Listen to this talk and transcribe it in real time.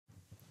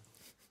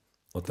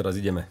Odteraz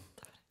ideme.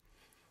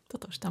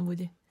 Toto už tam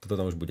bude. Toto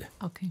tam už bude.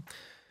 OK.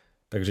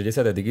 Takže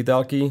 10.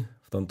 digitálky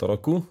v tomto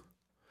roku.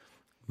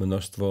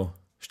 Množstvo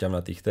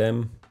šťavnatých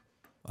tém.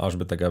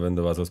 Alžbeta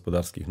Gavendová z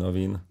Hospodárskych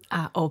novín.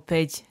 A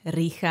opäť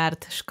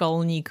Richard,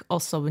 školník,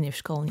 osobne v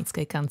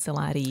školníckej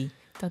kancelárii.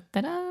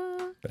 Ta-tada!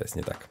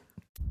 Presne tak.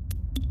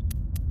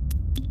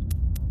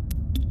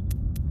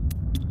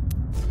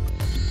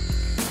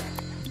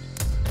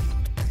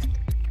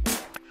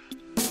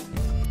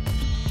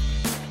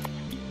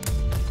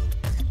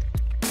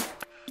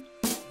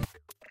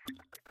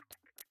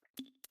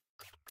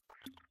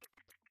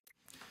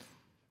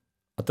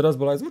 A teraz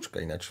bola aj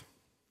zvučka ináč.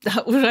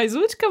 A už aj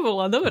zvučka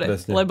bola, dobre.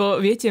 Presne. Lebo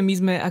viete, my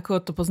sme,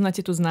 ako to poznáte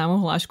tú známu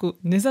hlášku,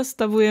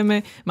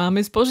 nezastavujeme,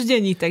 máme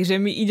spoždení,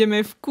 takže my ideme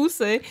v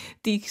kuse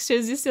tých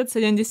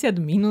 60-70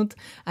 minút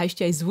a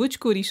ešte aj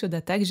zvučku Ríšo dá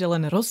tak, že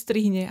len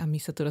rozstrihne a my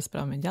sa tu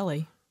rozprávame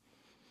ďalej.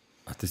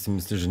 A ty si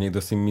myslíš, že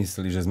niekto si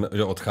myslí,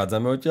 že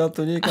odchádzame odtiaľ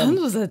to niekam?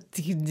 Áno, za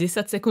tých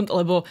 10 sekúnd,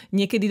 lebo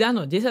niekedy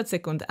dáno 10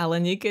 sekúnd,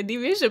 ale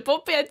niekedy vieš, že po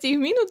 5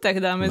 minútach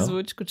dáme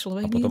zvučku.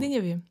 Človek nikdy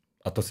nevie.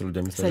 A to si ľudia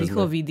myslia, sa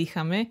rýchlo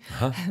vydýchame,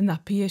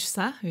 napiješ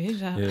sa,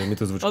 vieš, a my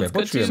tú zvučku aj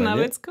odskočíš počujeme, na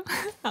nie? vecko.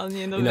 Ale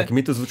nie, dobre. Inak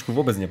my tú zvučku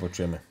vôbec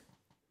nepočujeme.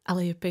 Ale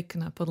je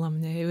pekná, podľa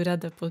mňa. Ja ju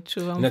rada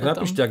počúvam. Inak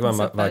napíšte, ak vám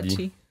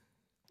vadí.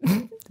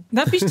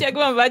 Napíšte, ak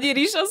vám vadí,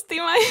 Ríšo, s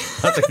tým aj.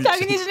 Tak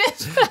nič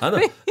nespraví. Áno,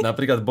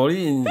 napríklad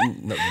boli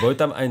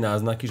tam aj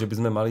náznaky, že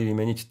by sme mali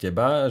vymeniť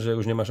teba, že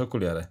už nemáš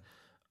okuliare.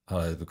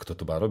 Ale kto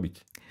to má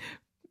robiť?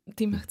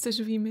 Ty ma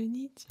chceš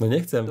vymeniť? No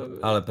nechcem,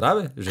 ale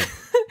práve, že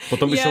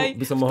potom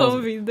by som mohol... v tom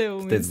videu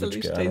myslíš,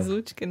 zvučke, tej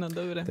zvučke, no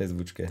dobre. Tej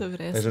zvučke.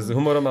 Dobre, ja takže s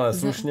humorom, ale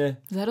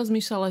slušne.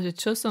 Zarozmýšľala, že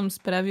čo som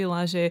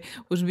spravila, že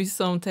už by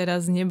som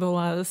teraz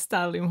nebola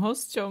stálym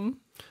hosťom.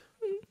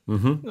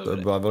 To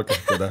bola veľká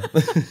škoda.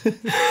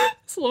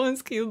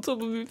 Slovenský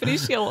YouTube by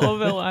prišiel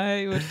oveľa,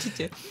 hej,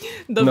 určite.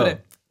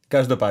 Dobre. No.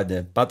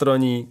 Každopádne,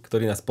 patroni,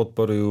 ktorí nás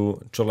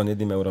podporujú čo len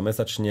 1 euro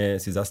mesačne,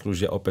 si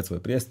zaslúžia opäť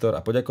svoj priestor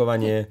a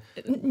poďakovanie.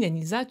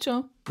 Není za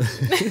čo.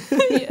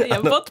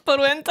 Ja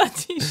podporujem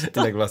totiž to.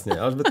 Inak vlastne,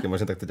 Alžbetke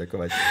môžem takto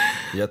ďakovať.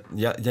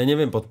 Ja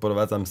neviem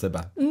podporovať sám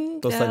seba.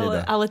 To sa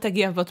nedá. Ale tak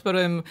ja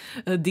podporujem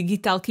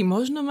digitálky.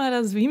 Možno ma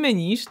raz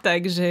vymeníš,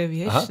 takže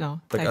vieš,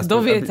 tak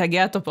dovie, tak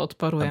ja to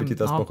podporujem. Aby ti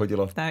to aspoň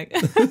chodilo. Tak.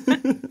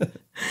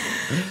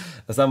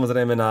 A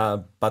samozrejme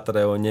na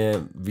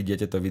Patreone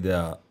vidíte to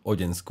videa o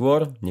deň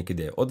skôr,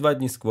 niekedy aj o 2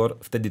 dní skôr,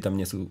 vtedy tam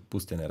nie sú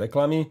pustené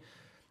reklamy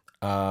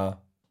a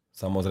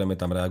samozrejme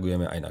tam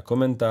reagujeme aj na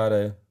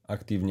komentáre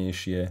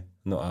aktívnejšie,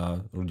 no a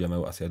ľudia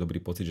majú asi aj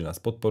dobrý pocit, že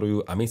nás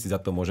podporujú a my si za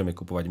to môžeme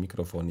kupovať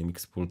mikrofóny,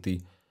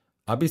 mixpulty,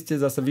 aby ste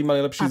zase vy mali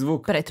lepší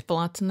zvuk. A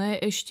predplatné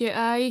ešte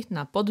aj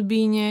na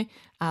Podbíne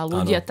a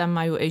ľudia tam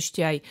majú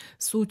ešte aj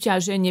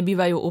súťaže,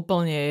 nebývajú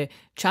úplne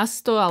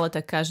často, ale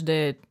tak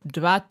každé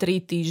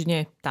 2-3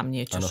 týždne tam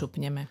niečo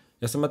šupneme.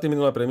 Ja som na tým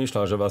minule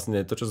premýšľal, že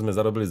vlastne to, čo sme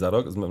zarobili za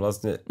rok, sme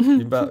vlastne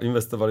iba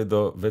investovali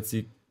do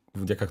vecí,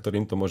 vďaka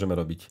ktorým to môžeme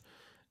robiť.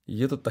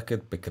 Je to také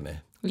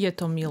pekné. Je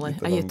to milé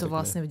a je to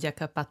vlastne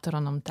vďaka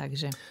patronom,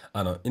 takže...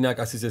 Áno,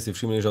 inak asi ste si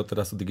všimli, že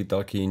odteraz sú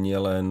digitálky nie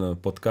len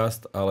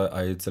podcast, ale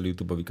aj celý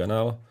YouTubeový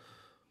kanál.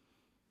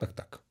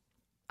 Tak.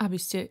 Aby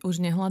ste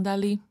už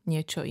nehľadali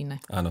niečo iné.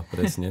 Áno,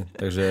 presne.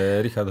 Takže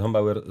Richard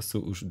Hombauer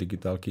sú už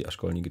digitálky a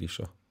školník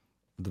Ríšo.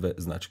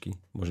 2 značky.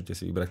 Môžete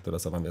si vybrať, ktorá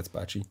sa vám viac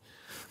páči.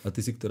 A ty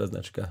si ktorá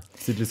značka?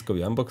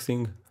 Sídliskový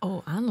unboxing?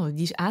 Áno,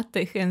 vidíš,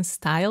 Tech &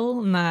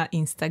 Style na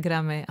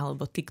Instagrame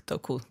alebo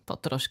TikToku. Po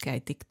troške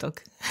aj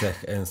TikTok.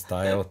 Tech &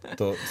 Style,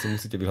 to si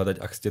musíte vyhľadať,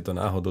 ak ste to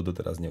náhodou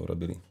doteraz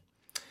neurobili.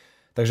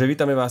 Takže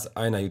vítame vás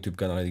aj na YouTube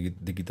kanále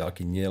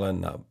Digitálky, nielen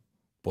na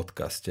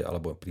podcaste,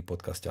 alebo pri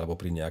podcaste, alebo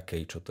pri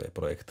nejakej, čo to je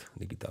projekt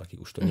Digitálky.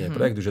 Už to nie je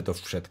projekt, už je to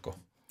všetko.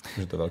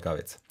 Už je to veľká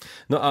vec.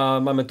 No a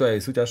máme tu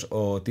aj súťaž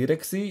o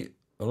T-Rexy.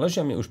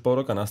 Ležia mi už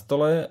pol roka na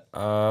stole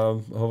a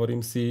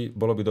hovorím si,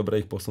 bolo by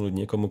dobre ich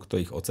posunúť niekomu,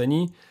 kto ich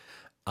ocení.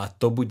 A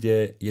to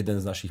bude jeden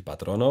z našich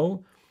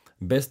patronov.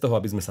 Bez toho,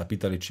 aby sme sa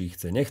pýtali, či ich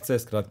chce,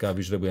 nechce. Skrátka,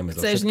 vyžrebujeme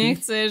zo všetkých.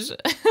 Nechceš.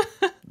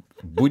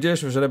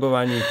 Budeš v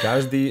žrebovaní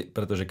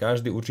pretože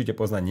každý určite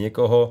pozná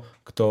niekoho,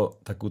 kto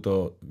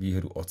takúto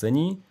výhru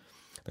ocení.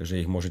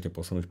 Takže ich môžete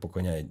posunúť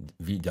pokojne aj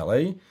vy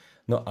ďalej.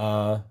 No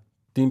a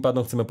tým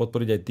pádom chceme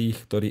podporiť aj tých,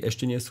 ktorí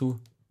ešte nie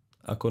sú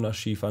ako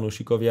naši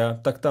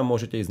fanúšikovia, tak tam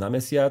môžete ísť na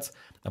mesiac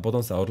a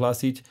potom sa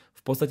odhlásiť.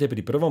 V podstate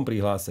pri prvom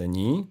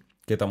prihlásení,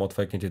 keď tam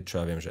odfajknete,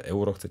 čo ja viem, že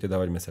euro chcete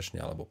dávať mesačne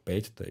alebo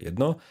 5, to je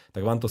jedno,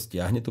 tak vám to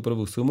stiahne tú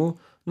prvú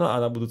sumu, no a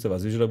na budúce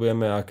vás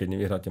vyžrebujeme a keď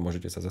nevyhráte,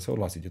 môžete sa zase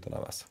odhlásiť, je to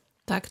na vás.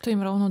 Tak to im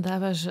rovno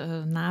dávaš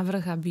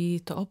návrh, aby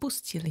to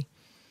opustili.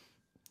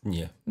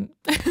 Nie.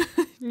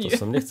 To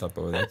som nechcel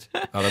povedať.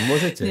 Ale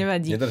môžete.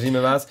 Nevadí.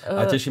 Nedržíme vás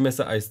a tešíme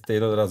sa aj z tej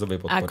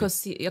jednorazovej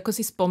podpory. Ako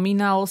si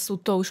spomínal,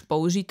 sú to už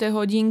použité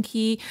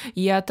hodinky.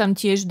 Ja tam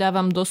tiež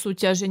dávam do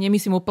súťaže,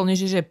 nemyslím úplne,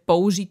 že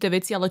použité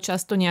veci, ale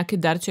často nejaké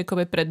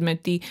darčekové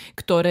predmety,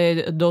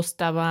 ktoré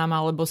dostávam,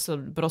 alebo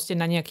proste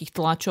na nejakých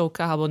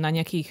tlačovkách, alebo na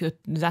nejakých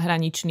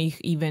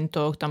zahraničných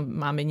eventoch, tam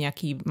máme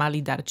nejaký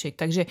malý darček.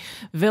 Takže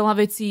veľa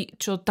vecí,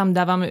 čo tam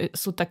dávame,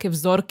 sú také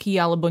vzorky,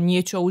 alebo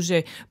niečo už, že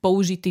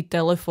použitý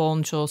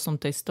telefón, čo som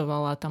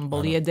testovala, tam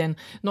bol jeden.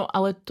 No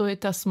ale to je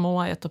tá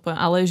smola, ja to poviem.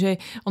 Ale že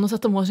ono sa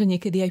to môže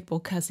niekedy aj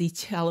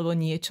pokaziť alebo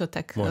niečo,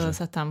 tak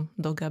sa tam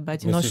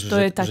dogabať. Myslíš,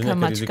 to je taká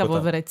mačka vo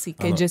vreci,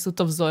 keďže sú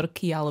to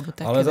vzorky alebo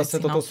také ale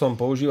zase veci. Toto som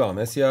používal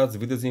mesiac,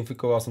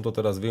 vydezinfikoval som to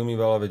teraz,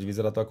 vyumýval, veď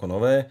vyzerá to ako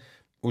nové.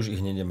 Už ich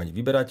nejdem ani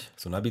vyberať,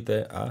 sú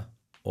nabité a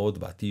o 2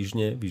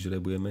 týždne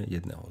vyžrebujeme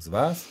jedného z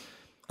vás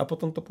a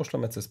potom to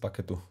pošleme cez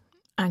paketu.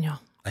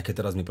 Áno. Aj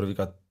keď teraz mi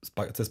prvýkrát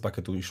cez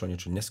paketu išlo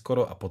niečo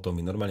neskoro a potom mi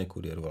normálne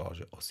kuriér volal,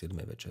 že o 7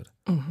 večer.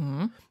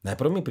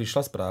 Najprv mi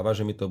prišla správa,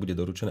 že mi to bude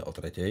doručené o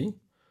 3,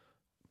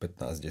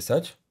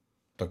 15:10.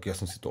 Tak ja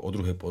som si to o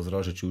 2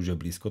 pozrel, že či už je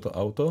blízko to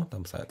auto,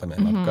 tam je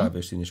mapka a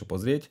vieš si niečo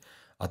pozrieť.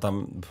 A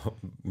tam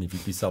mi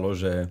vypísalo,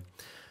 že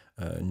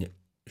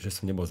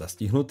som nebol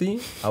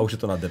zastihnutý a už je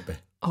to na depe.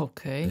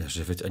 OK.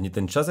 Že veď ani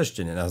ten čas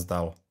ešte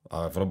nenazdal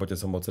a v robote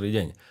som bol celý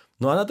deň.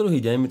 No a na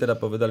druhý deň mi teda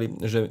povedali,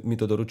 že mi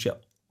to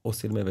doručia o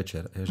 7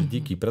 večer. Že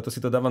díky, preto si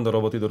to dávam do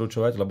roboty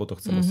doručovať, lebo to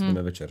chcem o 7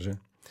 večer, že?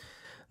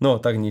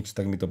 No, tak nič,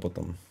 tak mi to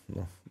potom,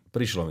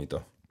 prišlo mi to,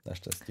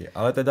 našťastie.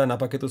 Ale teda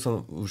na paketu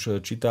som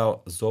už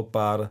čítal zo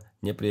pár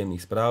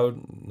nepríjemných správ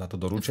na to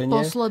doručenie.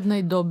 V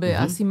poslednej dobe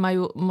asi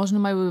možno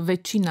majú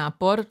väčší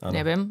nápor,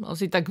 neviem,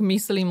 asi tak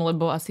myslím,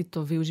 lebo asi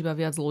to využíva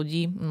viac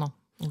ľudí,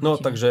 No,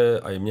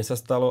 takže aj mne sa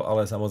stalo,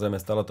 ale samozrejme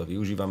stále to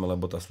využívame,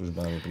 lebo tá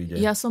služba nám príde.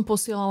 Ja som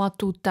posielala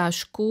tú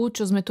tašku,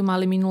 čo sme tu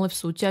mali minule v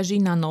súťaži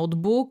na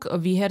notebook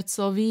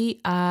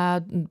výhercovi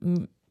a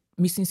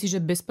myslím si, že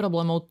bez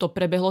problémov to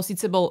prebehlo.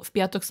 Sice v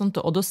piatok som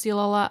to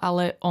odosielala,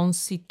 ale on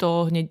si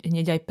to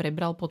hneď aj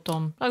prebral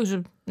potom.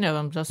 Takže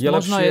neviem, zase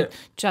možno je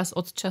čas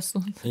od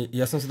času.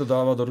 Ja som si to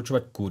dával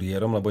doručovať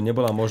kuriérom, lebo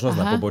nebola možnosť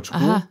na pobočku.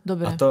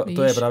 Dobre, a to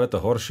je práve to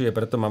horšie,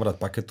 preto mám rád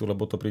paketu,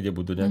 lebo to príde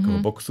buď do nejakého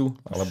boxu,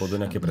 alebo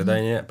do nejakej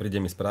predajne, príde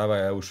mi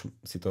správa a ja už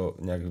si to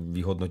nejak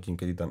vyhodnotím,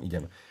 kedy tam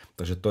idem.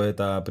 Takže to je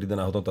tá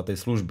pridaná hodnota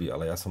tej služby,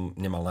 ale ja som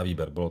nemal na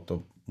výber,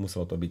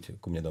 muselo to byť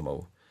ku mne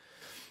domov.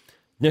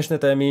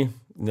 Dnešné témy,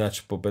 ináč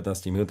po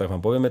 15 minútach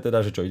vám povieme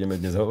teda, že čo ideme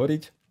dnes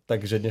hovoriť.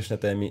 Takže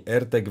dnešné témy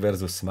AirTag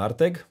versus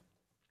SmartTag.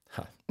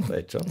 To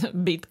je čo?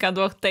 Bitka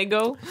 2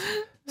 tagov.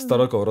 100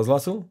 rokov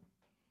rozhlasu,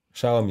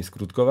 Xiaomi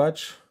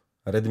skrutkovač,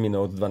 Redmi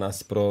Note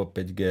 12 Pro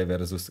 5G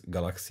versus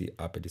Galaxy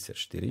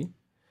A54.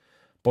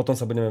 Potom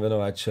sa budeme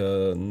venovať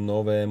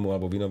novému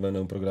alebo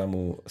vynovenému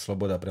programu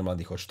Sloboda pre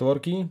mladých od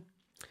 4.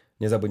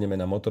 Nezabudneme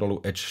na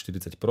Motorola Edge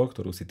 40 Pro,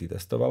 ktorú si ty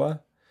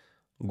testovala.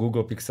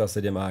 Google Pixel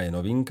 7a je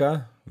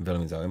novinka,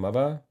 veľmi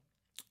zaujímavá.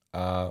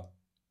 A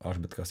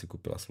Alžbetka si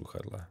kúpila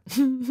slúchadlá.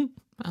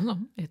 Áno,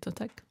 je to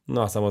tak.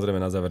 No a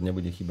samozrejme na záver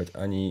nebude chýbať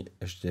ani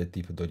ešte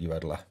tip do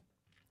divadla.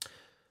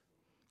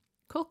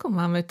 Koľko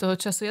máme toho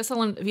času?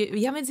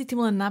 Ja medzi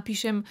tým len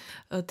napíšem,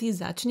 ty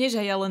začneš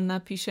a ja len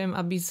napíšem,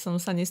 aby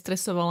som sa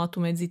nestresovala tu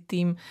medzi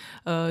tým,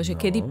 že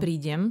kedy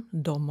prídem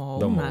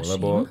domov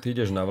našim. Lebo ty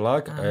ideš na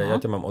vlak a ja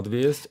ťa mám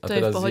odviesť. A to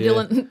teraz je v pohode,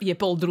 len je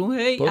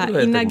 12:30 a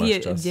inak je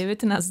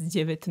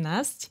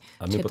 19:19.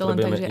 A my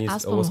potrebujeme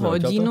ísť o 8:00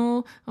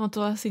 hodinu, no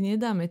to asi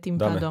nedáme tým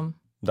pádom.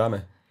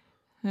 Dáme.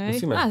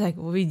 Hej? A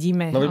tak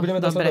uvidíme. No budeme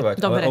to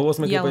sledovať. Dobre, ale o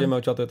 8 keď pôjdeme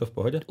odtiaľ, to je to v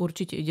pohode?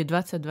 Určite ide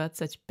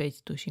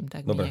 20-25, tuším,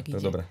 tak nejak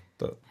ide. Dobre,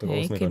 to o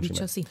 8 keby končíme.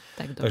 čosi,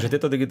 tak dobre. Takže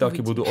tieto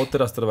digitálky budú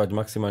odteraz trvať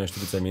maximálne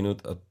 40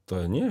 minút a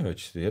to je nie,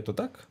 je to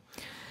tak?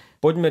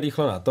 Poďme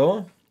rýchlo na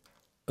to.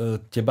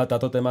 Teba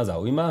táto téma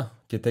zaujíma?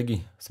 Tie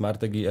tagy,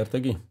 smart tagy,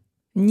 AirTagy?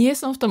 Nie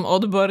som v tom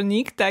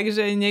odborník,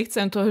 takže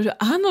nechcem toho, že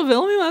áno,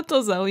 veľmi ma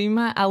to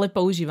zaujíma, ale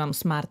používam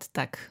smart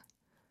tag.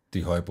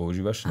 Ty ho aj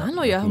používaš?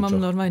 Áno, ja ho mám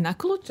normálne na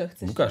kľúčoch.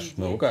 Ukáž.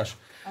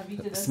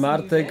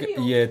 SmartTag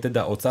je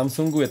teda od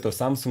Samsungu, je to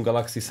Samsung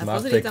Galaxy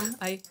SmartTag. A pozri tam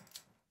aj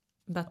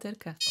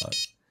baterka.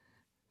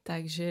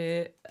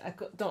 Takže,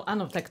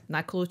 áno, tak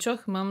na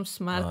kľúčoch mám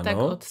SmartTag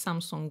od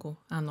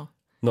Samsungu, áno.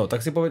 No,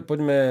 tak si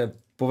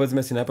povedzme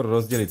si najprv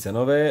rozdeliť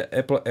cenové.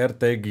 Apple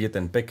AirTag je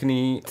ten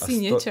pekný.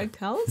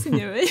 Nečakal? Si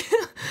nevedel?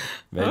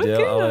 Vedel,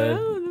 okay, ale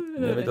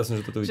nevedel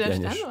som, že to tu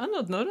vytiahneš.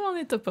 Áno,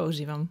 normálne to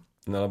používam.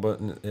 No, lebo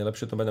je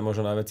lepšie to mať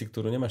možno na veci,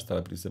 ktorú nemáš stále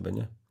pri sebe,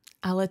 nie?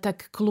 Ale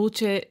tak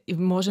kľúče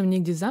môžem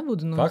niekde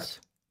zabudnúť. Fakt?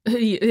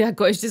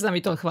 Ako ešte sa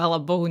mi to, chvála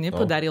Bohu,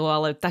 nepodarilo,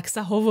 ale tak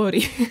sa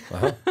hovorí.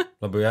 Aha,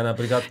 lebo ja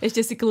napríklad... Ešte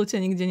si kľúče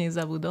nikde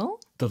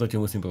nezabudol? Toto ti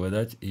musím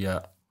povedať.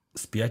 Ja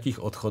z 5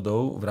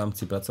 odchodov v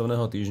rámci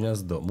pracovného týždňa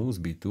z domu, z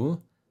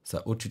bytu,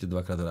 sa určite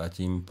 2-krát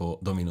vrátim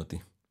do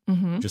minúty.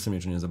 Že som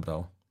niečo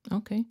nezabral.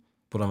 OK.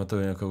 Podľa mňa to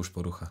je nejaká už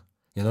porucha.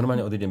 Ja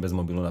normálne odídem bez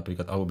mobilu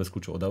napríklad, alebo bez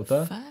kľúčov od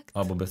auta. Fakt?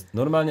 Alebo bez...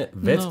 Normálne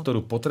vec,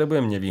 ktorú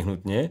potrebujem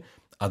nevyhnutne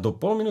a do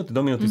pol minúty, do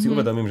minúty si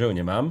uvedomím, že ju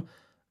nemám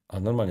a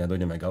normálne ja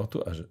dojdem aj k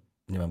autu a že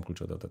nemám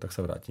kľúč od auta, tak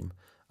sa vrátim.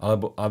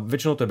 A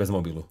väčšinou to je bez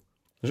mobilu.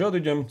 Že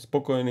odídem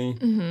spokojný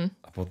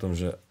a potom,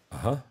 že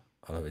aha,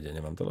 ale vedia,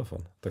 nemám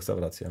telefón, tak sa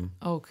vraciam.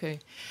 OK.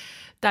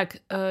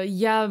 Tak,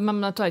 ja mám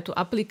na to aj tú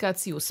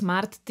aplikáciu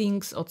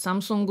SmartThings od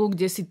Samsungu,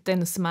 kde si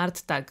ten smart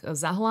tak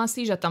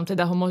zahlásíš a tam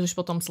teda ho môžeš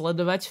potom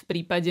sledovať v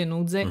prípade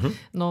núdze.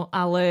 No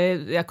ale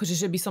akože,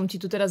 že by som ti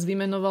tu teraz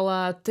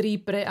vymenovala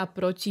 3 pre a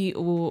proti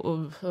u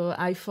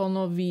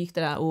iPhoneových,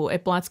 teda u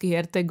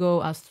Appleáckých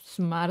AirTagov a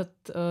Smart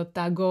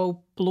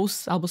Tagov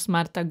Plus alebo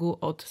Smart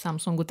Tagu od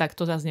Samsungu, tak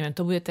to zase neviem,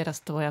 to bude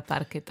teraz tvoja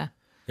parketa.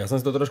 Ja som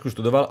si to trošku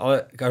študoval,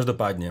 ale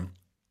každopádne.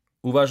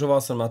 Uvažoval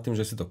som nad tým,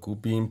 že si to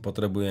kúpim,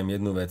 potrebujem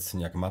jednu vec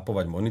nejak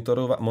mapovať,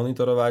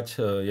 monitorovať.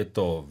 Je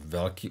to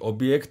veľký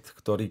objekt,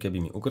 ktorý keby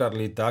mi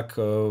ukradli, tak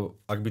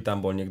ak by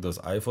tam bol niekto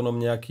s iPhoneom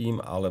nejakým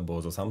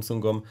alebo so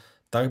Samsungom,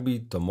 tak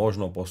by to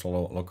možno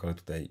poslalo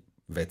lokalitu tej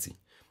veci.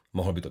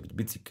 Mohol by to byť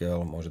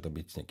bicykel, môže to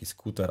byť nejaký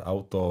skúter,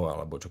 auto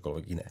alebo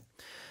čokoľvek iné.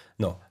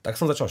 No, tak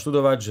som začal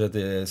študovať, že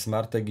tie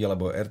smart tagy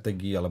alebo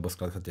AirTagy alebo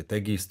skladka tie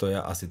tagy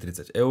stoja asi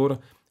 30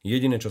 €.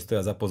 Jediné, čo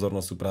stoja za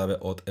pozornosť, sú práve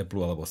od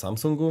Apple alebo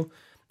Samsungu.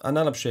 A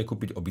najlepšie je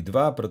kúpiť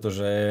obidva,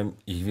 pretože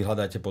ich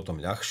vyhľadáte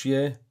potom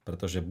ľahšie,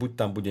 pretože buď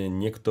tam bude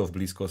niekto v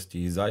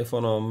blízkosti s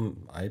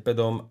iPhoneom,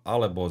 iPadom,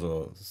 alebo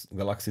so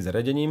Galaxy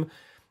zariadením.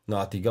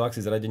 No a tých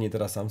Galaxy zariadení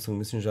teraz Samsung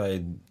myslím, že aj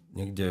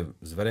niekde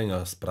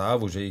zverejnil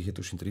správu, že ich je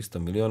tuším 300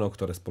 miliónov,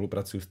 ktoré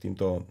spolupracujú s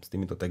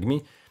týmito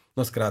tagmi.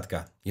 No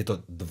skrátka, je to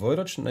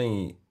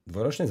dvojročné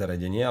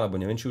zariadenie, alebo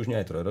neviem, či už nie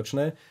aj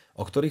trojročné,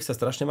 o ktorých sa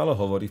strašne málo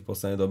hovorí v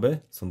poslednej dobe.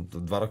 Som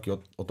 2 roky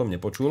o tom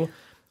nepočul.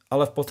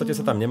 Ale v podstate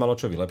sa tam nemalo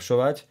čo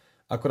vylepšovať.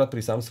 Akorát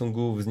pri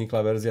Samsungu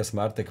vznikla verzia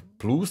SmartTag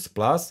Plus,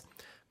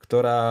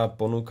 ktorá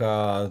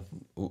ponúka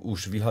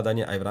už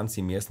vyhľadanie aj v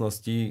rámci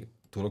miestnosti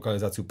tú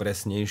lokalizáciu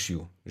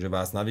presnejšiu. Že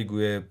vás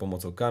naviguje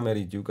pomocou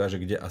kamery, ti ukáže,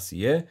 kde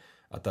asi je.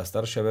 A tá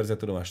staršia verzia,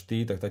 ktorú máš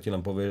ty, tak tá ti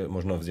len povie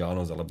možno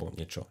vzdialenosť alebo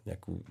niečo,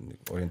 nejakú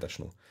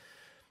orientačnú.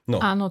 No.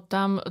 Áno,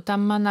 tam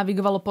ma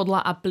navigovalo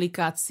podľa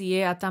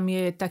aplikácie a tam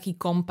je taký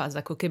kompas,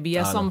 ako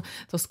keby ja som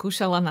to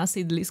skúšala na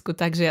sídlisku,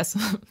 takže ja som,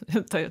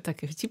 to je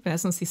také vtipné,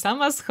 ja som si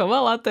sama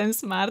schovala ten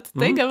smart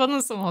tag a potom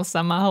som ho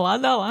sama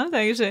hľadala,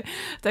 takže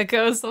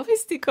taká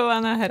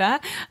sofistikovaná hra,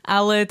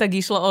 ale tak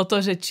išlo o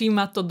to, že či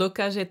ma to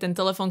dokáže ten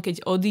telefon,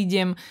 keď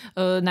odídem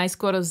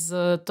najskôr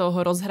z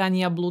toho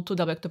rozhrania Bluetooth,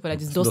 alebo jak to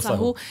povedať, z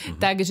dosahu.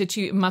 Takže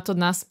či ma to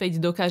naspäť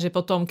dokáže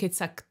potom, keď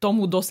sa k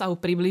tomu dosahu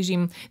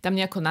priblížim, tam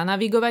nejako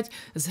nanavigovať.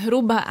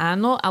 Zhruba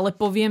áno, ale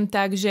poviem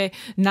tak, že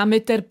na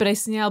meter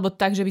presne, alebo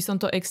tak, že by som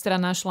to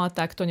extra našla,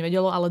 tak to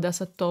nevedelo, ale dá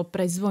sa to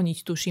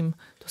prezvoniť, tuším.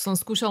 To som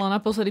skúšala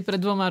naposledy pred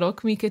 2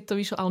 rokmi, keď to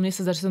vyšlo, ale mne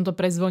sa zdá, že som to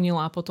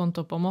prezvonila a potom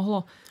to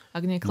pomohlo.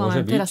 Ak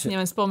neklamám, teraz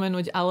neviem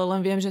spomenúť, ale len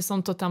viem, že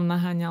som to tam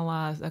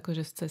naháňala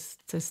akože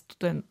cez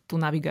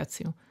tú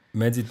navigáciu.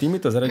 Medzi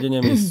týmito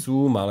zariadeniami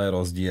sú malé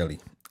rozdiely.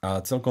 A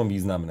celkom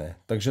významné.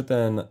 Takže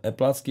ten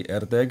Appleácky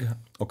AirTag,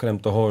 okrem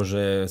toho,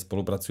 že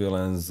spolupracuje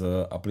len s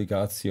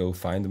aplikáciou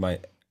Find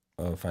My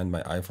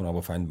iPhone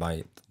alebo Find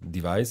My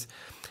Device,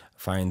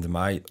 Find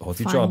My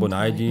hocičo, alebo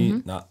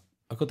nájdi na...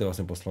 Ako to je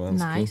vlastne po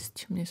slovensku?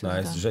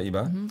 Nájsť, že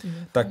iba?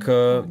 Tak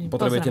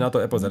potrebujete na to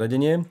Apple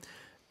zariadenie.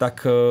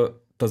 Tak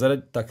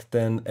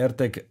ten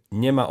AirTag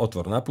nemá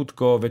otvor na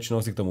putko, väčšinou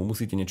si k tomu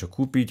musíte niečo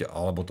kúpiť,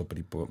 alebo to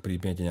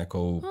pripnete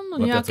nejakou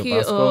lepiacou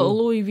páskou.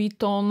 Louis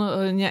Vuitton,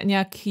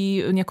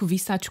 nejakú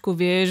vysačku,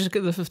 vieš,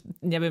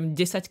 neviem,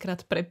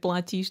 10-krát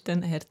preplatíš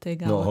ten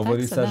AirTag. No,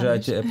 hovorí sa, že aj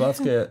tie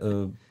Appleácké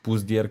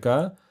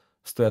puzdierka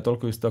stoja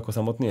toľko isto ako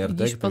samotný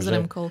AirTag. Vidíš,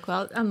 pozriem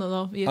koľko.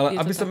 Ale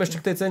aby som ešte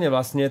k tej cene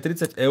vlastne,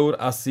 30 €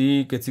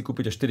 asi, keď si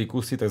kúpite 4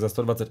 kusy, tak za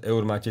 120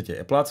 € máte tie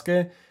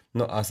Appleácké.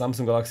 No a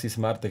Samsung Galaxy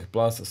SmartTag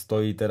Plus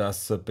stojí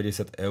teraz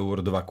 50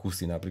 €, 2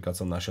 kusy napríklad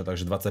som našiel,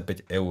 takže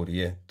 25 €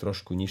 je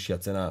trošku nižšia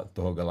cena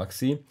toho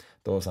Galaxy,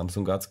 toho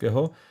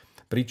Samsungáckého,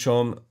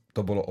 pričom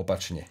to bolo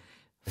opačne.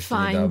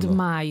 Find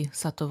My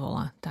sa to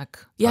volá.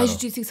 Tak. Ja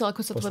či si chcel,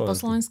 ako sa to povie po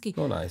slovensky?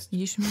 No nájsť.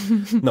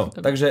 No,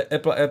 takže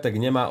Apple AirTag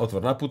nemá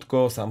otvor na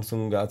putko,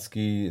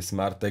 Samsungácky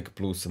SmartTag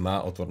Plus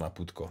má otvor na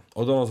putko.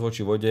 Odolnosť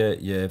voči vode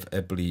je v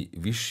Apple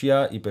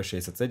vyššia,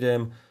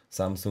 IP67,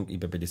 Samsung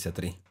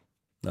IP53.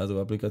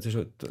 Názov aplikácie,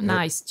 že...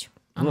 Nájsť.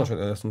 No,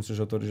 ja som myslel,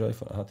 že otvoríš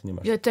iPhone. Aha, ty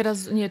nemáš.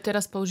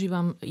 Teraz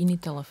používam iný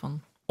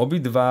telefon.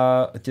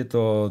 Obidva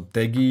tieto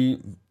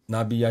tagy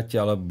nabíjate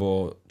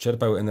alebo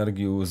čerpajú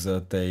energiu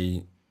z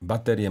tej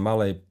batérie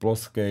malej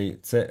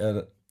ploskej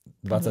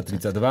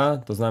CR2032.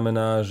 To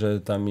znamená, že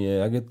tam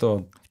je, ak je to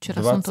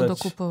Včera som to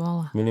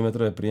dokupovala. Mm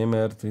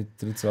priemer,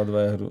 3,2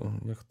 je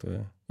jak to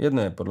je?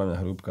 Jedno je podľa mňa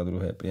hrúbka,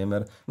 druhé je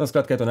priemer. No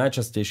skrátka je to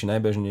najčastejší,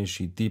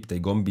 najbežnejší typ tej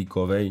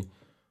gombíkovej.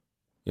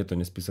 Je to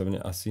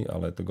nespisovne asi,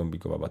 ale je to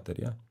gombíková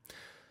batéria.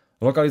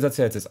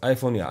 Lokalizácia je cez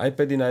iPhone a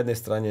iPady na jednej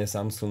strane,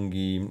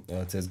 Samsungy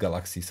cez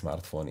Galaxy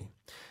smartfóny.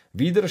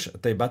 Výdrž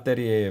tej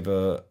batérie je v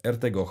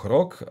AirTagoch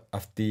rok a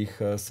v tých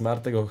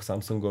SmartTagoch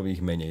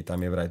Samsungových menej.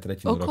 Tam je vraj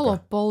tretinu roka. Okolo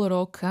pol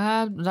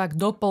roka, tak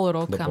do pol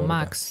roka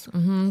max.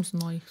 Z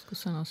mojich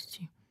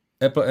skúseností.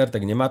 Apple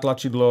AirTag nemá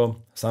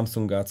tlačidlo,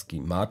 Samsungácky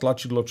má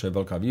tlačidlo, čo je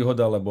veľká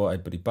výhoda, lebo aj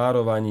pri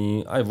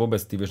párovaní, aj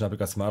vôbec ty vieš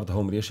napríklad smart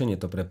home riešenie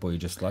to prepojiť,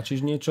 že stlačíš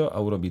niečo a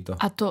urobí to.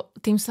 A to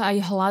tým sa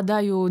aj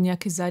hľadajú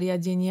nejaké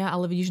zariadenia,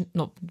 ale vidíš,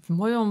 no v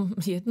mojom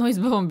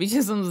jednoizbovom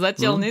byte som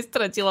zatiaľ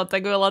nestratila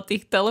tak veľa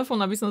tých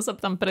telefón, aby som sa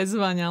tam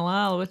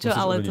prezváňala, alebo čo,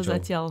 ale to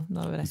zatiaľ,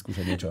 dobre.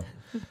 Vyskúšať niečo.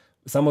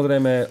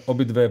 Samozrejme,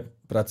 obidve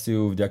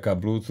pracujú vďaka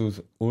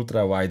Bluetooth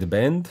Ultra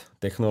Wideband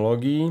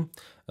technológii.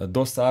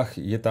 Dosah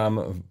je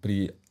tam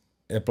pri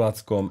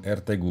Appleackom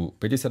AirTagu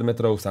 50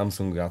 metrov,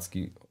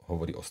 Samsungácky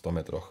hovorí o 100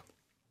 metroch.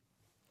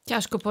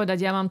 Ťažko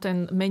povedať, ja mám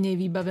ten menej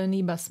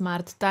vybavený iba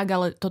Smart Tag,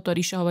 ale toto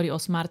Ríša hovorí o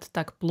Smart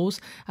Tag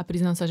Plus a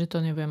priznám sa, že to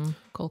neviem,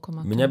 koľko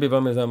má to. Mňa by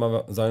veľmi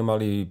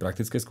zaujímali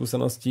praktické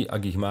skúsenosti.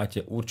 Ak ich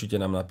máte,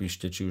 určite nám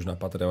napíšte, či už na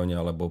Patreone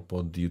alebo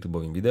pod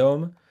YouTubeovým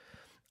videom.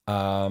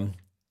 A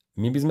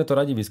my by sme to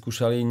radi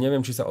vyskúšali.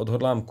 Neviem, či sa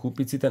odhodlám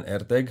kúpiť si ten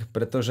AirTag,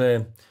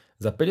 pretože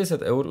za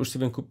 50 € už si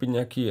viem kúpiť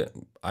nejaký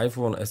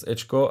iPhone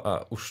SEčko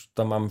a už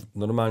tam mám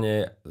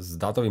normálne s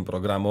dátovým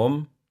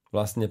programom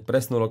vlastne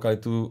presnú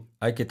lokalitu,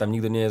 aj keď tam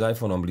nikto nie je s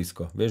iPhoneom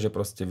blízko. Vieš, že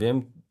proste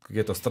viem,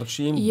 keď to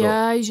strčím.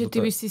 Že ty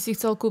by si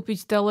chcel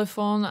kúpiť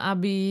telefón,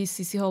 aby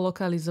si ho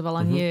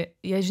lokalizovala. Nie,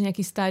 je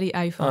nejaký starý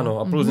iPhone. Áno,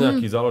 a plus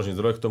nejaký záložný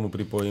zdroj k tomu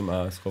pripojím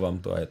a schovám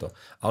to a je to.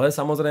 Ale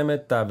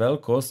samozrejme tá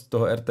veľkosť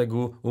toho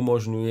AirTagu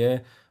umožňuje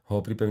ho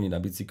pripevniť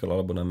na bicykel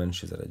alebo na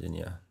menšie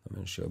zariadenia, na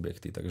menšie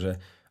objekty. Takže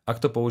ak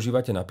to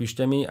používate,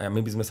 napíšte mi a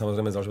my by sme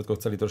samozrejme za Alžbetkou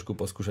chceli trošku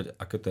poskúšať,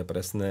 aké to je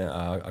presné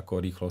a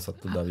ako rýchlo sa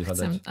to dá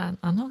vyhľadať.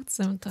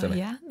 Chcem to. Chceme.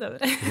 Ja? Dobre.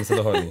 Sme sa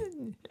dohodli.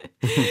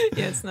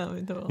 Jasné,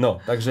 mi to bolo. No,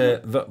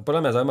 takže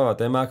podľa mňa zaujímavá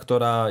téma,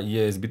 ktorá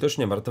je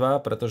zbytočne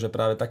mŕtvá, pretože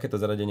práve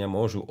takéto zariadenia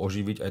môžu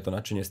oživiť aj to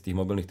nadšenie z tých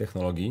mobilných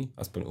technológií,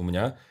 aspoň u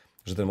mňa,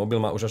 že ten mobil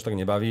ma už až tak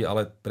nebaví,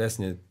 ale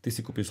presne, ty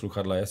si kúpiš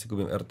slúchadlá, ja si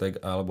kúpim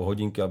AirTag alebo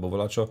hodinky alebo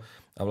voľačo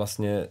a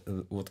vlastne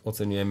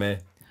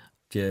oceňujeme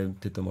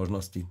tieto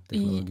možnosti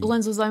technológií.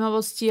 Len zo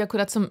zaujímavosti,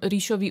 akurát som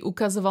Ríšovi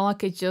ukazovala,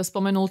 keď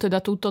spomenul teda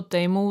túto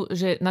tému,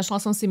 že našla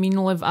som si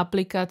minule v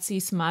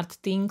aplikácii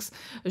SmartThings,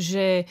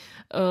 že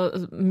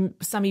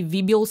sa mi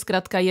vybil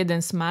skrátka jeden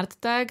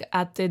SmartTag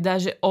a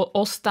teda, že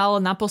ostal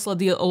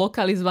naposledy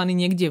lokalizovaný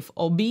niekde v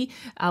obi,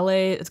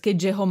 ale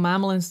keďže ho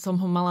mám, len som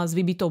ho mala s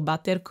vybitou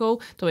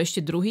baterkou, to je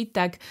ešte druhý,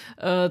 tak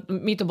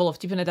mi to bolo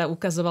vtipné, tak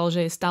ukazoval,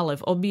 že je stále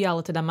v obi,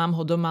 ale teda mám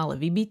ho doma, ale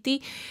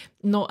vybitý.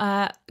 No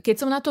a keď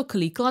som na to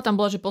klikla, tam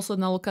bola, že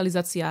posledná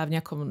lokalizácia v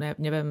nejakom,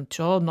 neviem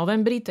čo,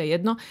 novembri, to je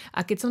jedno.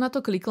 A keď som na to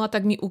klikla,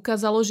 tak mi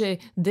ukázalo,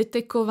 že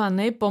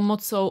detekované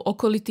pomocou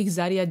okolitých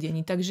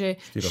zariadení.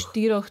 Takže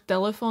 4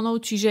 telefónov,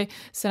 čiže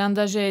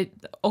sranda, že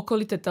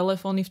okolité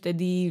telefóny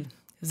vtedy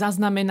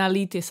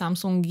zaznamenali tie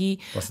Samsungy.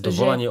 Vlastne to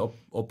volanie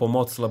o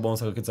pomoc, lebo on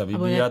sa keď sa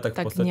vybíja, tak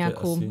v podstate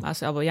nejakú,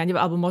 asi...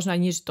 Alebo možno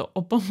aj nie, že to o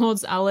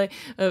pomoc, ale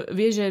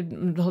vieš, že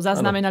ho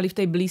zaznamenali v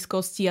tej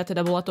blízkosti a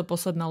teda bola to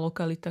posledná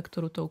lokalita,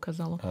 ktorú to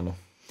ukázalo. Áno.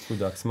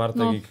 Chudák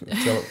SmartTag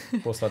chcel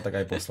poslať, tak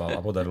aj poslal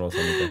a podarilo sa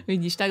mi to.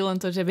 Vidíš, tak len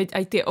to, že veď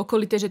aj tie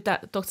okolité, že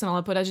to chcem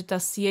ale povedať, že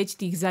tá sieť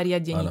tých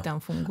zariadení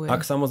tam funguje.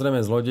 Ak samozrejme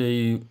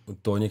zlodeji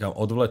to niekam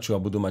odvlečú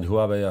a budú mať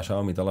Huawei a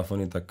Xiaomi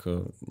telefóny, tak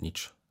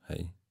nič.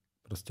 Hej.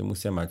 Proste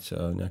musia mať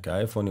nejaké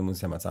iPhony,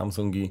 musia mať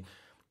Samsungy,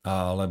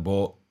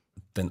 alebo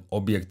ten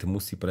objekt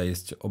musí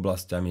prejsť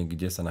oblastiami,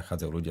 kde sa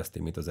nachádzajú ľudia s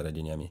týmito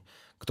zariadeniami,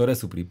 ktoré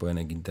sú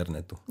pripojené k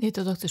internetu. Je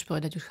to chceš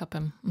povedať, už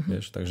chápem.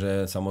 Vieš,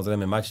 takže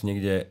samozrejme mať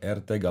niekde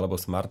AirTag alebo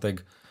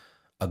SmartTag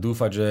a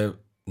dúfať, že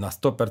na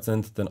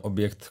 100% ten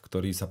objekt,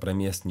 ktorý sa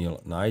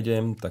premiestnil,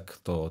 nájdem, tak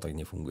to tak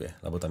nefunguje.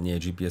 Lebo tam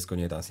nie je GPS,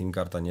 nie je tam SIM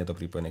karta, nie je to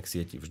pripojené k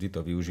sieti. Vždy to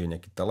využije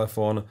nejaký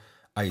telefón,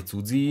 aj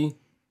cudzí,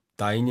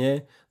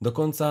 tajne,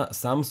 dokonca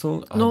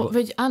Samsung... No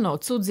veď áno,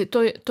 cudzie,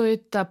 to je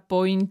tá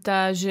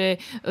pointa, že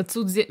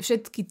cudzie,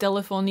 všetky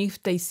telefóny v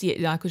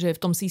tej akože v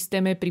tom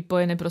systéme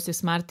pripojené proste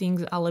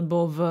SmartThings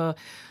alebo v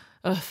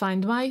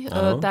Find My,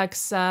 tak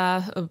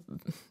sa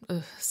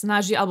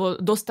snaží,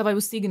 alebo dostávajú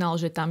signál,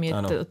 že tam je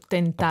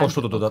ten tag. A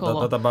pošlo to do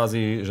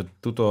databázy, že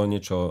tuto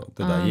niečo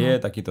teda je,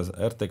 takýto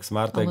AirTag,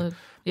 SmartTag. Ale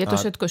je to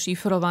všetko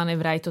šifrované,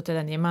 vraj to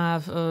teda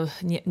nemá,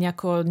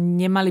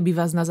 nemali by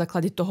vás na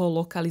základe toho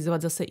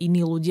lokalizovať zase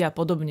iní ľudia a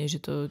podobne, že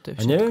to je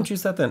všetko. A neviem, či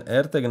sa ten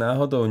AirTag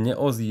náhodou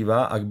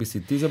neozýva, ak by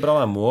si ty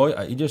zobrala môj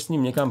a ideš s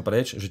ním niekam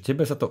preč, že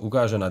tebe sa to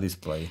ukáže na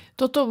displeji.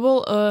 Toto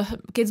bol,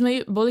 keď sme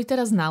boli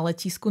teraz na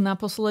letisku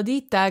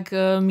naposledy, tak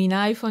mi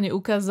na iPhone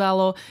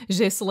ukázalo,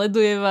 že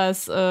sleduje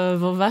vás,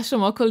 vo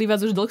vašom okolí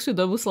vás už dlhšiu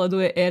dobu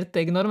sleduje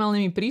AirTag. Normálne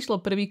mi prišlo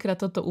prvýkrát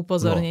toto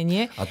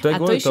upozornenie. No. A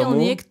to išiel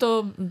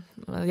niekto...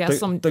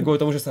 To je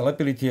kvôli tomu, že sa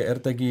lepili tie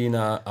AirTagy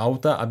na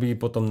auta, aby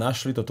potom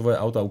našli to tvoje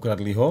auto a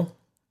ukradli ho.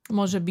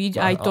 Môže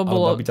byť, aj to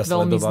bolo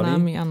veľmi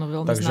známy, áno,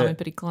 veľmi známe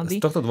príklady.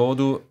 Z tohto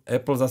dôvodu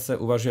Apple zase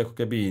uvažuje ako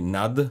keby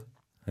nad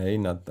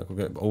ako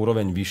keby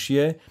úroveň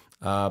vyššie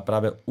a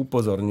práve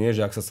upozorňuje,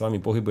 že ak sa s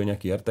vami pohybuje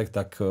nejaký AirTag,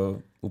 tak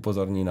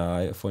upozorní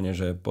na iPhone,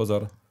 že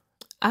pozor.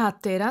 A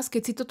teraz,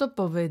 keď si toto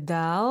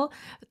povedal,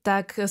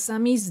 tak sa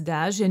mi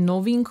zdá, že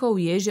novinkou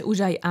je, že už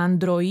aj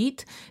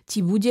Android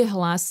ti bude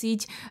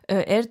hlásiť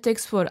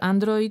AirTags for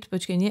Android,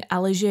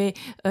 ale že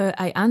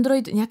aj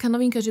Android, nejaká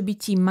novinka, že by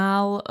ti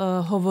mal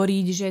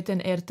hovoriť, že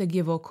ten AirTag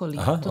je v okolí.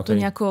 Toto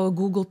nejako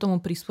Google tomu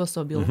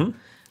prispôsobil.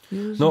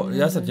 No,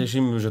 ja sa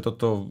teším, že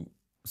toto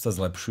sa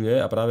zlepšuje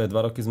a práve 2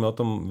 roky sme o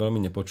tom veľmi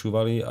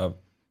nepočúvali a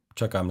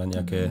čakám na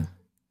nejaké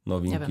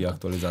novinky,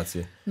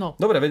 aktualizácie. No,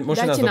 dobre,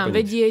 môžete dajte nám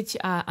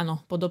vedieť a áno,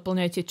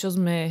 podoplňajte, čo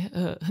sme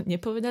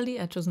nepovedali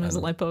a čo sme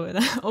zle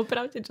povedali.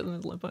 Opravte, čo sme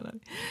zle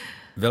povedali.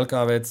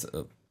 Veľká vec,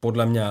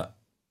 podľa mňa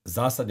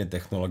zásadne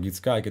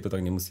technologická, aj keď to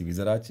tak nemusí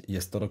vyzerať, je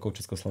 100 rokov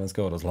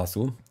Československého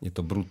rozhlasu. Je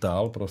to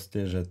brutál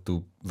proste, že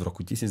tu v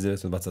roku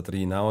 1923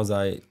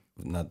 naozaj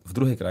v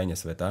druhej krajine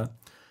sveta,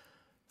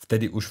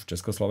 vtedy už v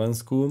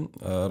Československu,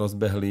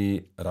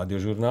 rozbehli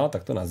radiožurnál,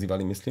 tak to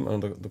nazývali, myslím,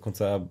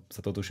 dokonca sa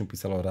to tuším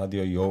písalo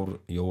Radio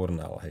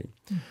Journal, hej.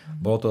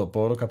 Bolo to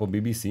pol roka po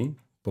BBC,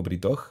 po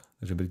Britoch,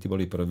 takže Briti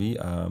boli prví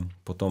a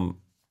potom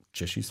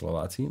Češi,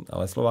 Slováci,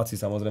 ale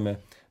Slováci samozrejme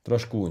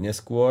trošku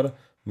neskôr,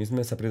 my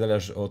sme sa pridali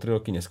až o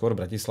 3 roky neskôr,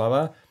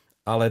 Bratislava,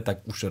 ale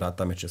tak už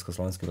rátame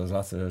Československý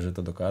rozhlas, že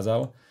to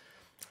dokázal.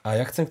 A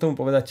ja chcem k tomu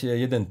povedať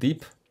jeden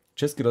tip.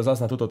 Český rozhlas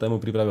na túto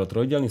tému pripravil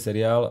trojdielny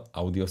seriál,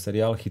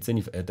 audioseriál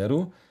Chycení v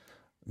éteru.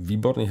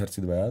 Výborní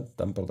herci dvaja,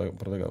 tam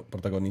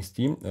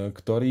protagonisti,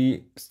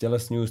 ktorí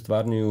stelesňujú,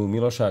 stvárňujú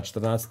Miloša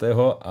 14.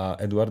 a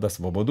Eduarda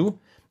Svobodu.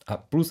 A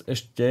plus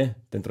ešte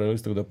ten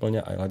trojlistok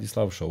doplňa aj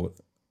Ladislav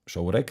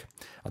Šourek.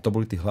 A to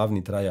boli tí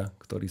hlavní traja,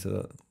 ktorí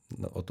sa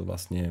o to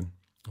vlastne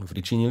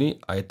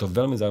pričinili. A je to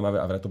veľmi zaujímavé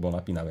a vraj to bolo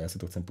napínavé. Ja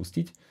si to chcem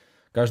pustiť.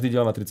 Každý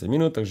diel má 30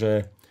 minút,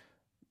 takže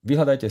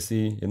vyhľadajte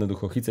si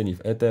jednoducho Chycení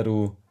v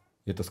éteru.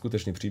 Je to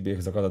skutočný príbeh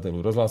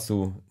zakladateľu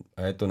rozhlasu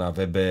a je to na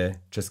webe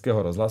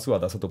Českého rozhlasu a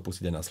dá sa to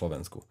pustiť aj na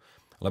Slovensku.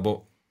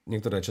 Lebo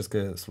niektoré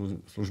české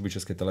služby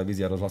Českej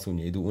televízie a rozhlasu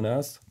nejdú u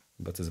nás,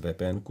 iba cez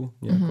VPN-ku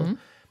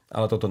nejako.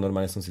 Ale toto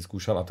normálne som si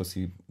skúšal a to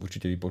si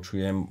určite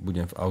vypočujem.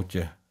 Budem v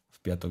aute v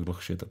piatok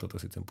dlhšie, toto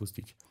si chcem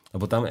pustiť.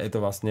 Lebo tam je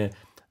to vlastne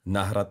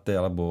nahraté,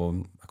 alebo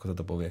ako sa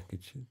to povie?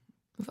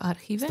 V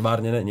archíve?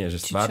 Stvárnené, nie,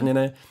 že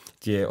stvárnené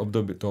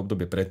to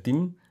obdobie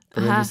predtým,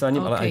 prvým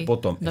vysielaním, ale aj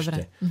potom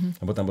ešte.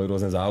 Lebo tam boli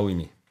rôzne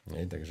záujmy.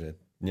 Takže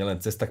nielen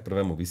cesta k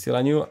prvému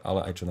vysielaniu,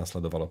 ale aj čo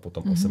nasledovalo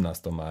potom 18.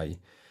 máji.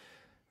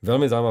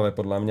 Veľmi zaujímavé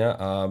podľa mňa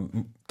a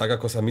tak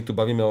ako sa my tu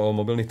bavíme o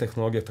mobilných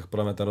technológiách, tak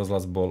podľa mňa ten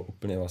rozhlas bol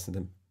úplne vlastne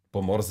ten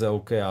po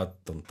morzeovke a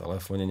tom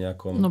telefóne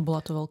nejakom. No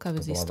bola to veľká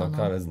vec.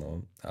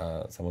 No.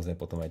 A samozrejme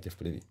potom aj tie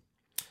vplyvy.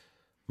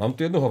 Mám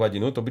tu jednu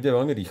hovadinu, to bude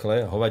veľmi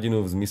rýchle.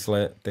 Hovadinu v zmysle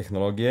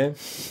technológie.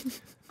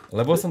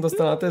 Lebo som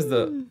dostal na test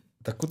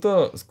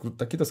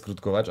takýto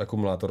skrutkovač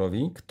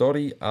akumulátorový,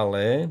 ktorý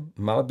ale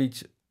mal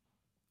byť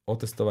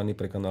otestovaný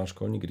pre kanál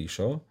Školník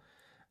Ríšo,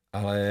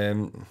 ale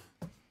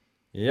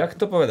jak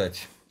to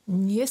povedať?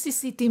 Nie si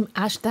tým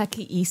až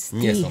taký istý.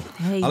 Nie som.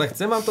 Hej. Ale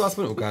chcem vám to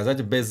aspoň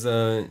ukázať bez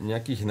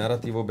nejakých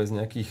narratívov, bez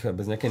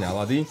nejakej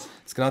nálady.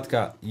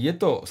 Skrátka, je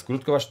to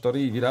skrutkovač,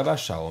 ktorý vyrába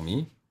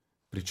Xiaomi,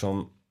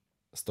 pričom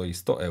stojí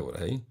 100 eur,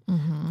 hej.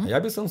 A ja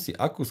by som si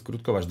akú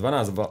skrutkovač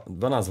 12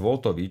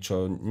 voltový,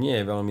 čo nie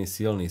je veľmi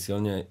silný.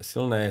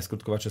 Silné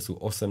skrutkovače sú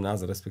 18,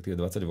 respektíve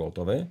 20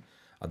 voltové.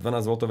 A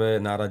 12 voltové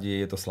náradie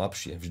je to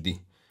slabšie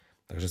vždy.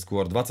 Takže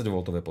skôr 20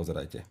 voltové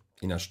pozerajte.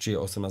 Ináč, či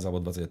je 18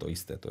 alebo 20 je to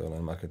isté. To je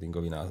len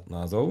marketingový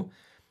názov.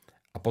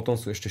 A potom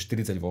sú ešte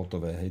 40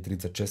 voltové, hej,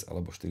 36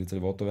 alebo 40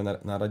 voltové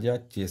náradia.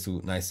 Tie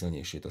sú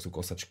najsilnejšie, to sú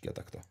kosačky a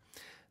takto.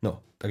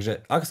 No,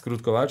 takže ak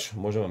skrutkovač,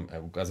 môžem vám aj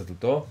ukázať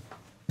túto.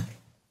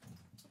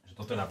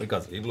 Toto je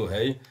napríklad z Lidlu,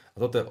 hej. A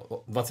toto je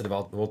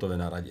 20V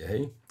náradie,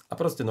 hej. A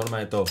proste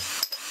normálne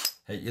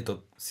je to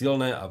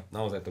silné a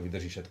naozaj to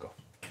vydrží všetko.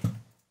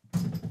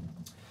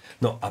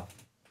 No a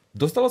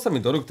dostalo sa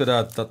mi do rúk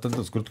teda tento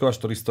skrutkovač,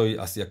 ktorý stojí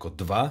asi ako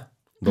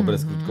 2 dobré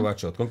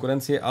skrutkovače od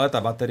konkurencie, ale tá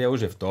batéria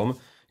už je v tom.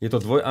 Je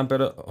to 2 Ah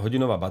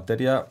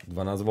batéria,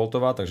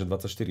 12V, takže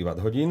 24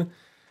 Wh.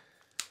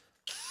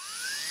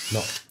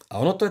 No a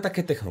ono to je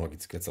také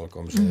technologické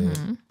celkom, že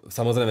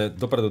samozrejme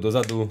dopredu,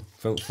 dozadu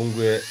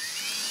funguje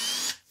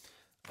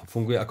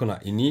ako na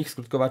iných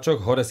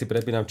skrutkovačoch. Hore si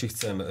prepínam, či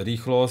chcem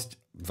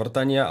rýchlosť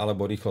vrtania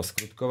alebo rýchlosť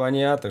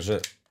skrutkovania. Takže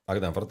ak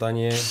dám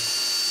vrtanie,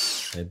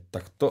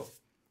 tak to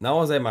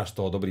naozaj máš z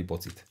toho dobrý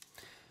pocit.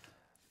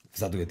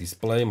 Vzadu je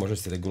displej, môžeš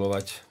si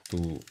regulovať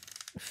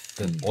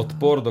ten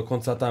odpor.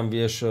 Dokonca tam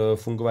vieš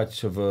fungovať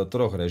v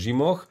 3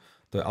 režimoch.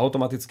 To je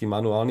automaticky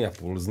manuálny a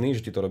pulzný,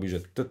 že ti to robí,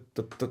 že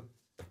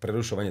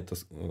prerušovanie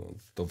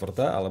to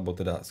vrta, alebo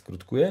teda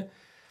skrutkuje.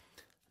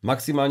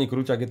 Maximálny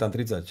krúťak je tam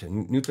 30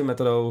 Nm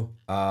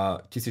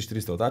a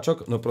 1400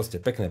 otáčok. No proste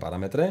pekné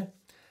parametre.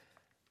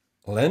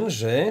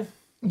 Lenže...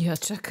 Ja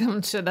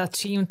čakám,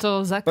 čím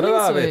to zaklincuješ.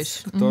 Prvá vec,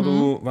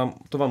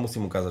 to vám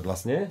musím ukázať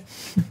vlastne.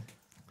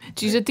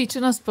 Čiže tí,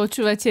 čo nás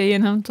počúvate, je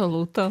nám to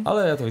ľúto.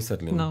 Ale ja to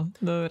vysvetlím. No,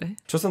 dobre.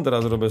 Čo som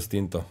teraz robil s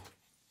týmto?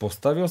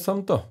 Postavil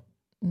som to?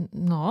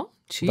 No,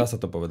 či? Dá sa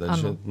to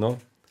povedať, že no.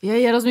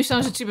 Ja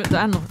rozmýšľam, že či...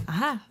 Áno,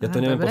 aha. Ja to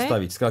neviem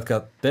postaviť.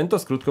 Skrátka, tento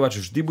skrutkovač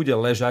vždy bude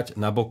ležať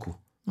na boku.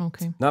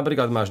 Okay.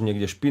 Napríklad máš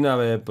niekde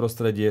špinavé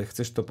prostredie,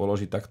 chceš to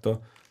položiť takto,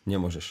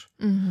 nemôžeš.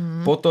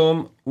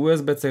 Potom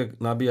USB-C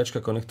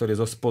nabíjačka, konektor je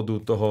zo spodu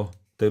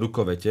tej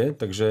rukovete,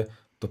 takže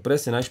to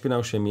presne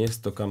najšpinavšie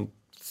miesto, kam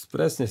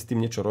presne s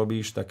tým niečo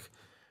robíš, tak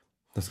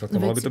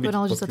skrátka, veď si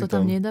povedal, že sa to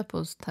tam nedá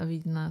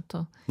postaviť na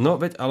to. No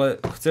veď, ale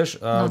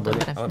chceš...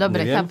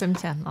 Dobre, chápem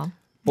ťa. No.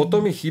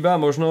 Potom mi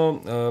chýba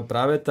možno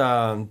práve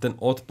ten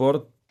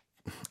odpor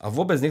a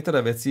vôbec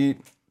niektoré veci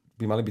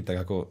by mali byť tak,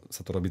 ako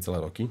sa to robí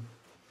celé roky.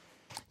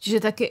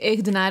 Čiže také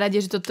echt nárade,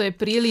 že toto je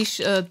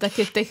príliš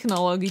také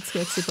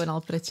technologické, ak si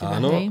povedal pre teba.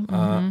 Áno, hej?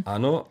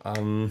 áno.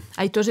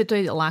 Aj to, že to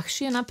je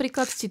ľahšie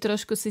napríklad, si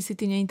trošku si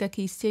ty nie je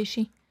taký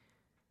istejší?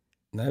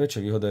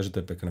 Najväčšia výhoda je, že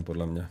to je pekné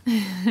podľa mňa.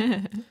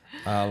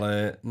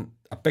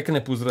 A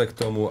pekné púzdroje k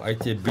tomu,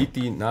 aj tie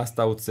byty,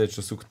 nástavce,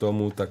 čo sú k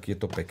tomu, tak je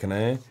to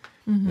pekné.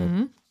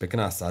 No,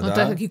 pekná sada. No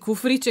taký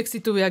kufríček si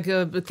tu,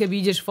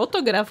 keby ideš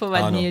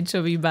fotografovať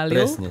niečo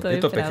vybalil. Presne, to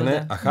je to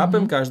pekné. A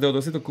chápem každého,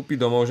 kto si to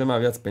kúpi domov, že má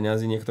viac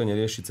peňazí, niekto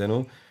nerieši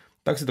cenu,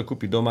 tak si to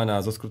kúpi doma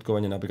na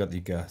zoskrutkovanie napríklad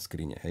IKEA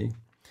skrine, hej.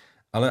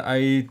 Ale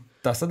aj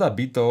tá sada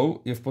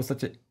bytov je v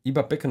podstate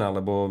iba pekná,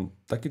 lebo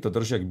takýto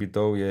držiak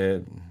bytov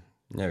je,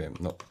 neviem,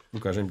 no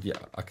ukážem ti,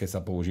 aké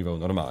sa používajú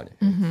normálne.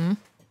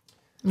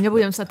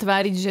 Nebudem sa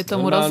tváriť, že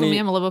tomu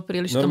rozumiem, lebo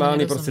príliš tomu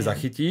nerozumiem. Normálne proste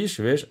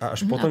zachytíš, vieš, a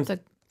až potom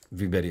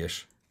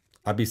vyberieš.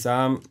 Aby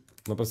sám,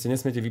 no proste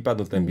nesmiete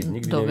vypadnúť ten byt,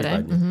 nikdy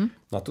nevypadne.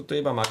 No a tuto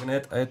je iba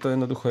magnet a je to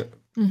jednoduché,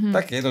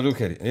 také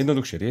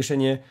jednoduchšie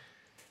riešenie.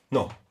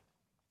 No.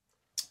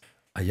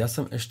 A ja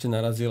som ešte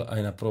narazil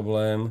aj na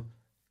problém,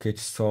 keď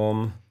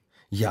som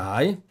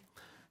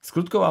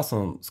skrutkoval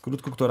som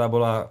skrutku, ktorá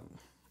bola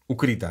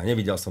ukrytá,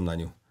 nevidel som na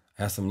ňu.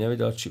 A ja som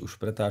nevedel, či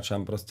už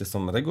pretáčam, proste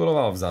som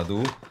reguloval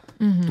vzadu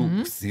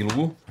tú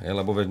silu,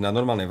 lebo na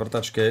normálnej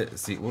vrtačke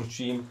si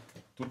určím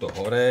tuto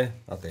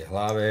hore na tej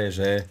hlave,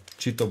 že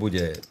či to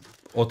bude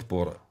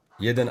odpor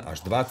 1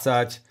 až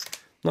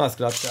 20. No a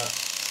skrátka,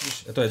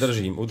 ja to aj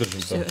udržím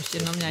to.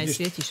 Ešte na mňa aj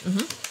svietiš.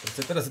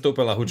 Teraz je to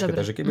úplne ľahučké,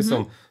 takže keby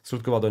som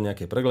skrutkoval do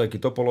nejakej preglejky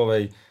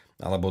topolovej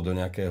alebo do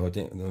nejakého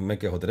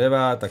mäkkého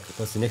dreva, tak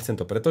si nechcem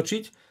to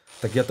pretočiť,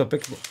 tak ja to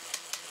pekne...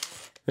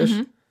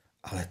 Vieš?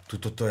 Ale to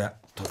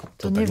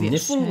tak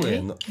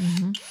nefunguje. No.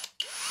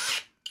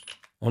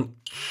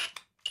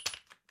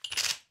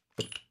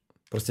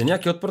 Proste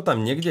nejaký odpor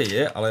tam niekde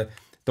je, ale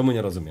tomu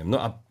nerozumiem. No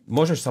a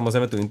môžeš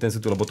samozrejme tú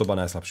intenzitu, lebo to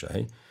bola najslabšia,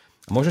 hej?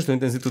 A môžeš tú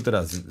intenzitu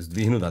teraz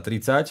zdvihnúť na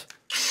 30.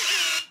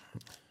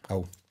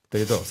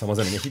 Tedy to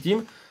samozrejme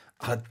nechytím,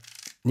 ale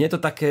nie je to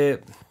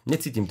také...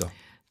 Necítim to.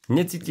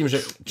 Necítim,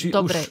 že...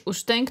 Dobre,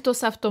 už ten, kto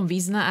sa v tom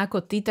vyzná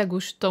ako ty, tak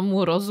už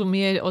tomu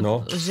rozumie,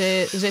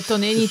 že to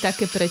není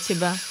také pre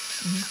teba.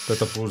 To je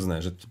to pulzné,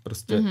 že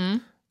proste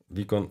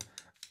výkon...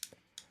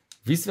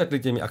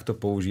 Vysvetlite mi, ak to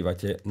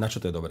používate, na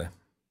čo to je dobré.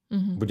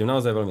 Budem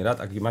naozaj veľmi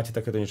rád, ak máte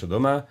takéto niečo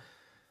doma.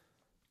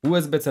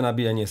 USB-C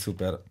nabíjanie je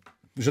super.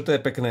 Že to je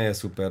pekné, je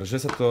super. Že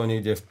sa to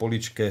niekde v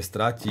poličke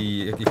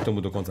stratí. Je k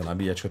tomu dokonca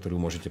nabíjačka, ktorú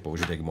môžete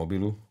použiť aj k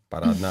mobilu.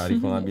 Parádna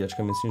rýchla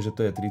nabíjačka. Myslím, že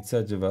to je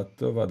 30W,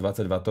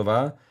 20W.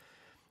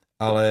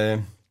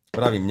 Ale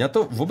pravím, mňa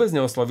to vôbec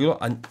neoslovilo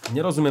a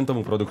nerozumiem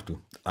tomu produktu.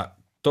 A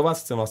to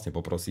vás chcem vlastne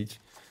poprosiť,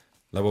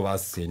 lebo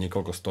vás je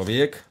niekoľko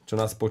stoviek, čo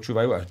nás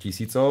počúvajú, až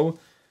tisícov.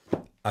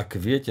 Ak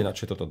viete, na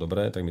čo je toto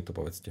dobré, tak mi to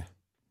povedzte.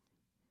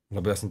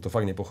 Lebo ja som to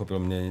fakt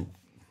nepochopil.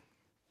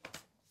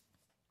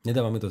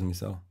 Nedáva mi to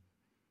zmysel.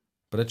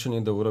 Prečo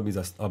niekto urobí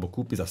alebo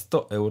kúpi za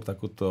 100 eur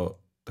takýto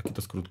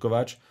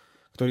skrutkovač,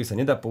 ktorý sa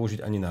nedá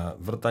použiť ani na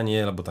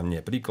vrtanie, lebo tam nie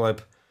je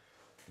príklep,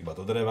 iba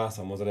do dreva,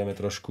 samozrejme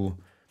trošku.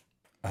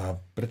 A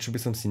prečo by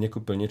som si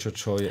nekúpil niečo,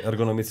 čo je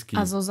ergonomicky...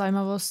 A zo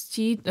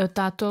zaujímavosti,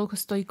 táto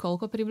stojí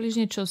koľko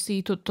približne?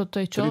 Toto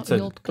je čo?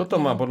 30,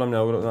 toto má podľa mňa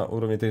na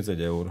úrovni 30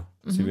 eur.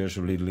 Si vieš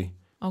v Lidli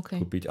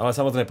kúpiť. Ale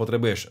samozrejme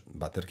potrebuješ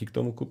baterky k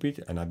tomu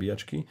kúpiť, aj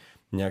nabíjačky,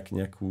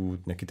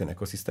 nejaký ten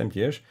ekosystém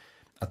tiež.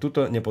 A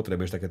tuto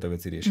nepotrebuješ takéto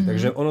veci riešiť.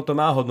 Takže ono to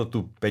má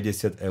hodnotu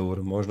 50 eur,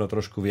 možno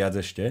trošku viac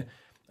ešte,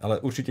 ale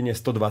určite nie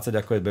 120,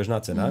 ako je bežná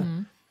cena.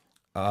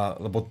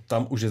 Lebo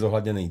tam už je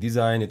zohľadnený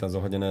dizajn, je tam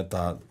zohľadnené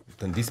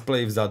ten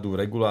displej vzadu,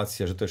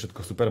 regulácia, že to je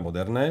všetko super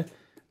moderné.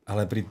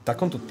 Ale pri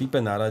takomto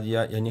type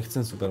náradia ja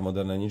nechcem super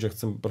moderné nič, že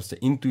chcem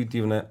proste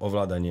intuitívne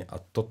ovládanie.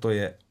 A toto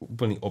je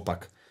úplný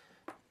opak.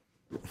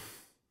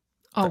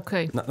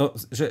 OK.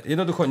 Že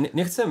jednoducho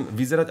nechcem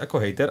vyzerať ako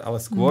hejter, ale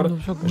skôr...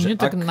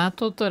 Tak na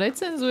toto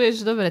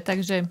recenzuješ. Dobre,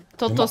 takže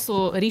toto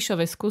sú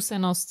Ríšové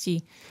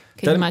skúsenosti.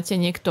 Keď máte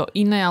niekto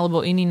iné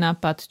alebo iný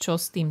nápad, čo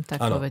s tým,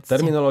 tak povedzte.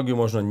 Terminológiu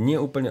možno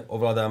neúplne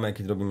ovládame,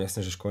 keď robím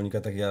jasne, že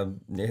školníka, tak ja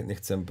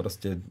nechcem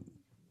proste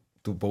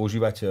tu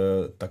používať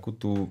takú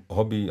tú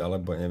hobby,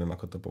 alebo neviem,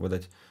 ako to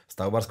povedať,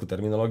 stavbárskú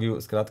terminológiu.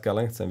 Skrátka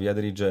len chcem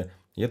vyjadriť, že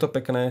je to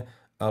pekné,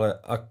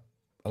 ale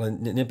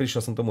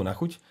neprišiel som tomu na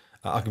chuť.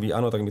 A ak vy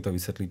áno, tak mi to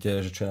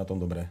vysvetlíte, že čo je na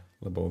tom dobré,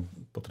 lebo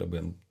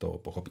potrebujem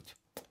to pochopiť.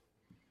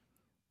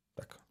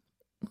 Tak.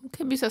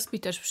 Keby sa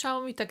spýtaš v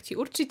Xiaomi, tak ti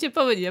určite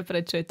povedia,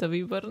 prečo je to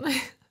výborné.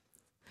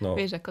 No,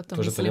 Vieš, ako to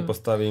že to myslím.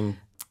 nepostavím...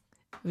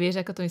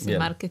 Vieš, ako to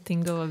myslím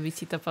marketingovo, by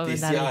ti to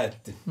povedali.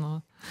 No.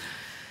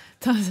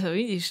 To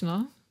vidíš,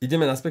 no.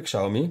 Ideme naspäť k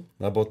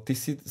Xiaomi, lebo ty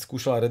si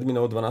skúšala Redmi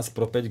Note 12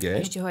 Pro 5G.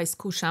 Ešte ho aj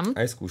skúšam.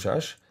 Aj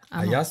skúšaš.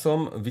 Ano. A ja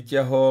som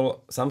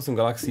vyťahol Samsung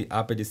Galaxy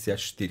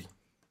A54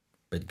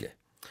 5G.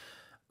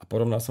 A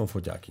porovnal som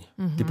foťáky.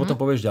 Ty potom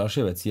povieš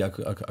ďalšie veci, ak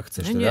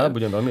chceš teda.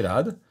 Budem veľmi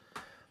rád.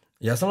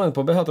 Ja som len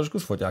pobehal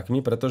trošku s foťákmi,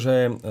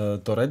 pretože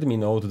to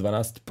Redmi Note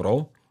 12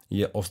 Pro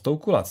je o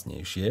 100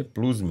 lacnejšie,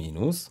 plus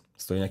minus.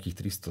 Stojí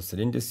nejakých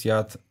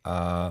 370 a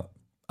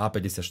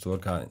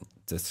A54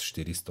 cez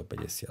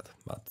 450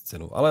 má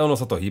cenu. Ale ono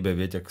sa to hýbe,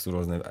 viete, ak sú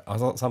rôzne.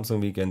 A Samsung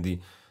víkendy,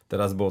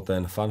 teraz bol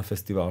ten Fan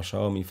Festival,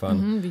 Xiaomi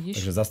Fan,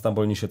 takže zase tam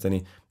boli nižšie ceny.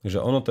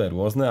 Takže ono to je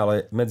rôzne,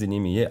 ale medzi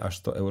nimi je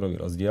až 100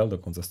 eurový rozdiel,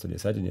 dokonca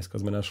 110, dneska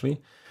sme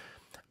našli.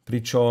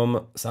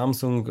 Pričom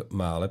Samsung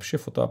má lepšie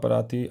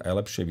fotoaparáty, aj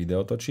lepšie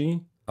videotočí,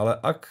 ale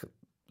ak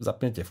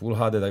zapnete Full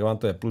HD, tak vám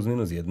to je plus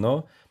minus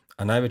jedno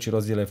a najväčší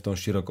rozdiel je v tom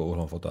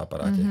širokouhlom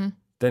fotoaparáte.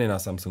 Ten je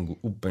na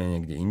Samsungu úplne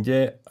niekde inde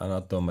a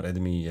na tom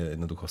Redmi je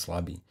jednoducho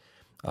slabý.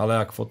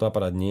 Ale ak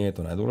fotoaparát nie je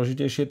to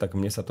najdôležitejšie, tak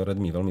mne sa to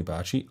Redmi veľmi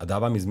páči a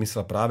dáva mi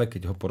zmysel práve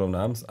keď ho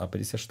porovnám s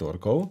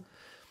A54.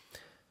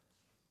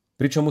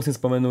 Pričom musím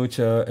spomenúť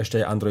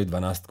ešte aj Android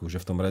 12, že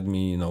v tom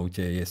Redmi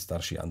Note je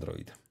starší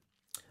Android.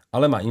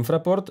 Ale má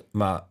infraport,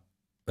 má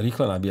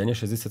rýchle nabíjanie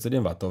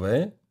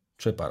 67W,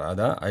 čo je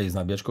paráda, aj s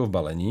nabíjačkou v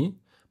balení.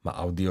 Má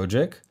audio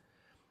jack.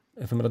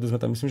 FM rádiu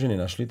sme tam myslím, že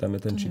nenašli, tam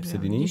je ten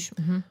chipset iný.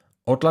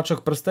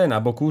 Otlačok prsta je na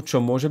boku,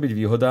 čo môže byť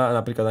výhoda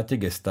napríklad na tie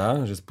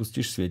gestá, že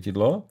spustíš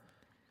svietidlo.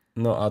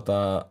 No a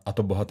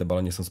to bohaté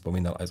balenie som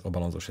spomínal aj s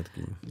obalom so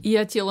všetkým.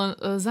 Ja ti len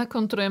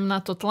zakontrujem na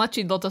to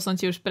tlačidlo, to som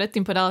ti už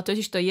predtým povedala,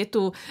 totiž to je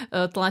tu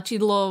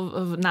tlačidlo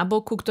na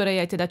boku, ktoré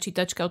je aj teda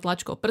čítačka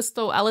otlačkou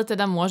prstov, ale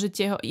teda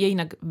môžete ho, je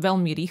inak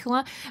veľmi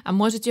rýchla a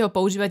môžete ho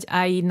používať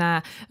aj na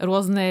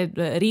rôzne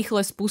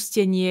rýchle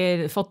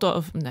spustenie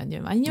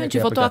neviem, či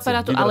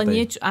fotoaparátu, ale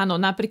niečo,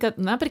 áno,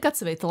 napríklad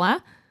svetla.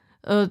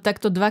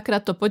 Takto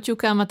dvakrát to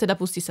poťukám a teda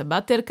pustí sa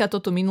baterka, to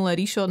tu minulé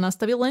Ríšo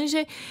nastavil,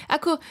 lenže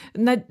ako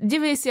na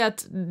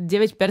 99%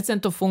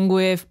 to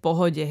funguje v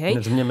pohode, hej?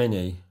 Mne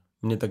menej.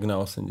 Mne tak na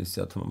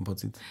 80 mám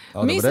pocit.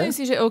 Ale myslím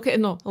si, že OK,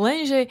 no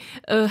lenže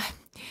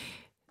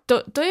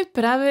to je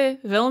práve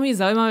veľmi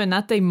zaujímavé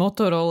na tej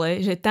Motorole,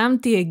 že tam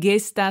tie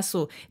gestá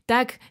sú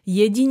tak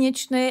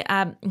jedinečné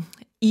a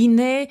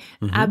iné,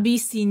 aby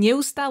si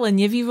neustále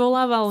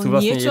nevyvolával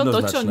niečo,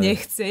 to, čo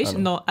nechceš.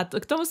 Ano. No a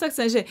k tomu sa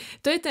chcem, že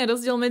to je ten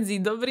rozdiel medzi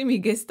dobrými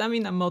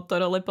gestami na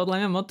Motorola, podľa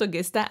mňa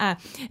Motogesta a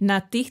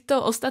na týchto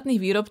ostatných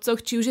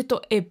výrobcoch, či už je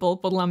to Apple,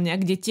 podľa mňa,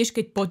 kde tiež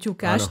keď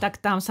poťukáš, tak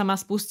tam sa má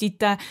spustiť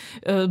tá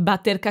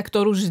baterka,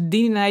 ktorú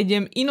vždy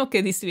nájdem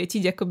inokedy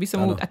svietiť, ako by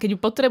som a keď ju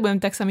potrebujem,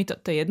 tak sa mi to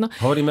je jedno.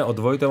 Hovoríme o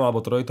dvojitom alebo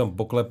trojitom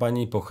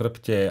poklepaní po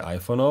chrbte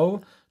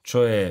iPhoneov,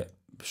 čo je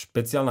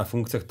špeciálna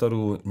funkcia,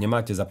 ktorú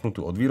nemáte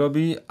zapnutú od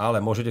výroby, ale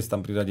môžete si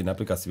tam priradiť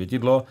napríklad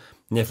svietidlo.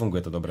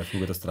 Nefunguje to dobre,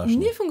 funguje to strašne.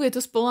 Nefunguje to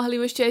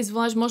spoľahlivo ešte aj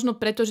zvlášť, možno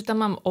preto, že tam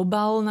mám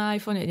obal na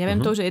iPhone,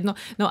 neviem, to už je jedno.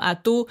 No a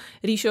tu,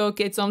 Ríšo,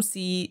 keď som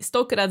si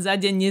 100-krát za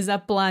deň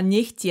nezapla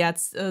nechtiac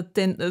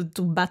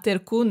tú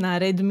baterku na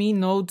Redmi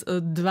Note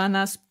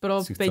 12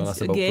 Pro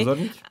 5G.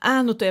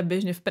 Áno, to ja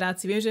bežne v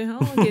práci, vieš, že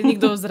keď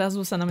nikto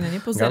zrazu sa na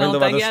mňa nepozeral,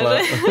 tak ja, že...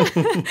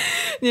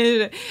 Nie,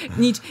 že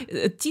nič.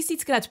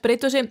 1000-krát,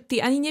 pretože ty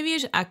ani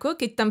nevieš ako,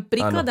 keď tam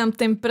prikladám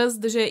ten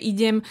prst, že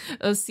idem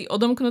si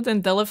odomknúť ten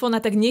telefón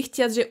a tak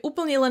nechtiac, že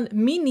úplne len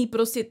mini,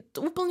 proste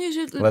úplne,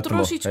 že letmo,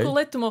 trošičku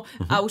letmo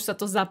a už sa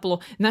to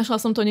zaplo.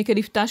 Našla som to niekedy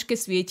v taške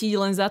svietiť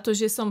len za to,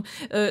 že som,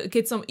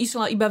 keď som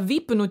išla iba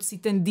vypnúť si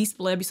ten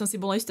displej, aby som si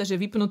bola istá, že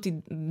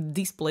vypnutý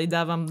displej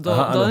dávam do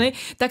nej,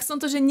 tak som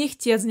to, že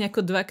nechtiac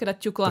nejako dvakrát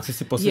ťukla. Tak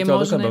si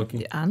posvietila do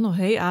kabelky. Áno,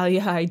 hej, a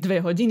ja aj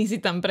 2 hodiny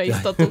si tam pre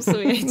istotu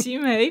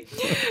svietím, hej.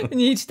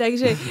 Nič,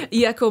 takže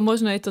ako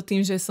možno je to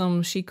tým, že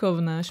som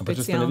šikovná, špeciálne. A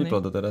prečo si to nevyplo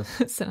doteraz?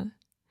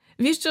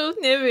 Vieš čo,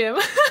 neviem.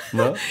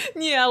 No?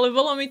 Nie, ale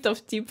bolo mi to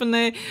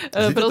vtipné.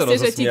 Proste,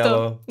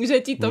 že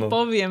ti to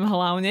poviem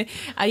hlavne.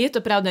 A je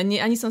to pravda,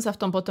 ani som sa v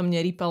tom potom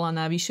nerýpala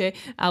navyše,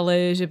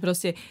 ale že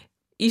proste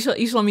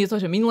išlo mi to,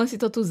 že minule si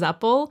to tu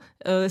zapol,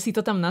 si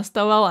to tam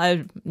nastavoval a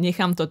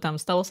nechám to tam.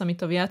 Stalo sa mi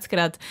to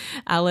viackrát,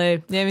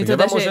 ale neviem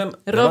teda, že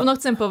rovno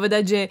chcem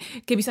povedať, že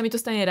keby sa mi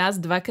to stane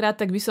raz, dvakrát,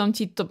 tak by som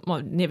ti to,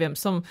 neviem,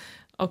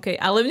 OK,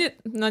 ale mne,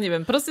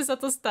 neviem, proste sa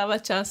to stáva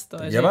často.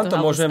 Ja vám to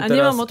môžem teraz... A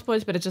nemám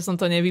odpoveď, prečo som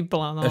to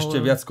nevypla. Ešte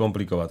viac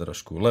komplikovať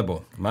trošku,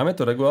 lebo máme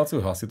tu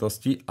reguláciu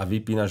hlasitosti a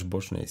vypínaš v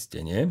bočnej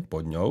stene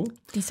pod ňou.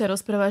 Ty sa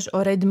rozprávaš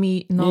o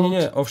Redmi Note...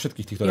 Nie, o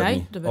všetkých týchto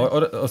Redmi.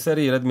 O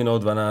sérii Redmi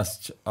Note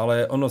 12,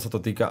 ale ono sa to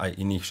týka aj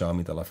iných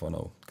Xiaomi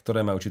telefónov,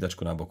 ktoré majú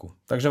čítačku na boku.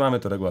 Takže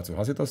máme tu reguláciu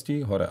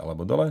hlasitosti, hore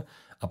alebo dole,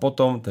 a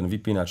potom ten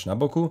vypínač na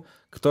boku,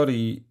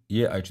 ktorý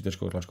je aj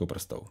čítačkou tlačkou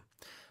prstov.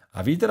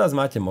 A vy teraz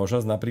máte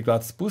možnosť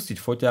napríklad spustiť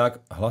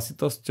foťák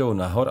hlasitosťou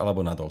nahor alebo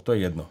nadol. To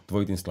je jedno,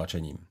 dvojitým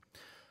stlačením.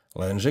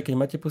 Lenže keď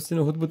máte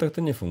pustenú hudbu, tak to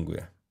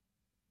nefunguje.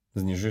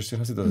 Znižuješ si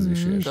hlasitosť,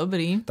 zvyšuješ.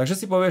 Dobrý. Takže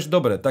si povieš,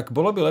 dobre, tak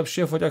bolo by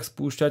lepšie foťák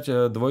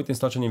spúšťať dvojitým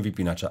stlačením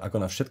vypínača, ako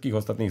na všetkých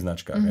ostatných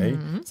značkách, hej?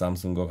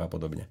 Samsungoch a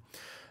podobne.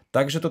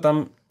 Takže to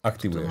tam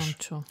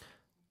aktivuješ.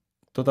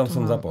 To tam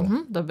som zapol.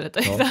 Dobre,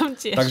 to je tam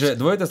tiež. Takže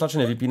dvojité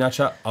stlačenie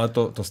vypínača, ale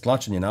to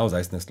stlačenie,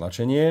 naozajstné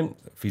stlačenie,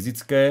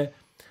 fyzické,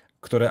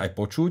 ktoré aj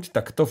počuť,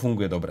 tak to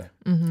funguje dobre.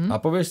 A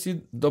povieš si,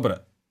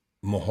 dobre,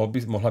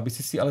 mohla by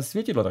si ale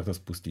svietidlo takto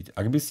spustiť.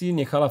 Ak by si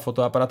nechala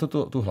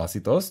fotoaparátu tú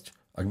hlasitosť,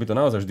 ak by to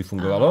naozaj vždy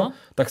fungovalo,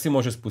 tak si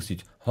môže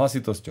spustiť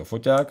hlasitosťou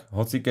foťák,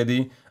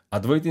 hocikedy a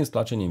dvojitým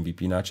stlačením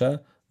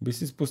vypínača by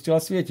si spustila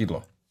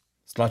svietidlo.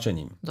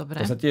 Stlačením. Dobre.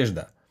 To sa tiež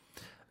dá.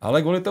 Ale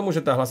kvôli tomu,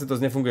 že tá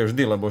hlasitosť nefunguje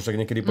vždy, lebo však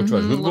niekedy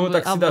počúvaš hudbu,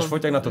 tak si dáš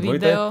foťák na to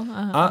dvojité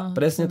a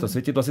presne to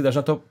svietidlo si dáš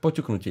na to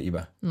poťuknutie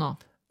iba. No.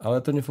 Ale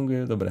to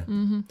nefunguje dobre.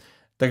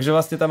 Takže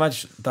vlastne tam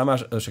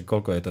máš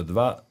koľko je to?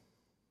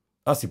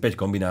 Asi 5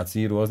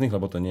 kombinácií rôznych,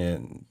 lebo to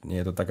nie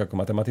je to tak ako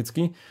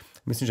matematicky.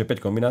 Myslím, že 5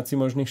 kombinácií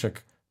možných,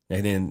 však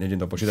nejdem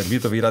to počítať, vy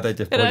to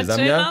vyrátajte v pohode za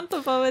mňa. Nám to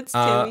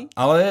povedzte.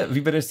 Ale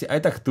vyberieš si aj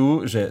tak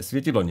tu, že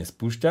svietidlo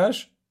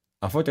nespúšťaš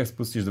a foťák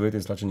spustíš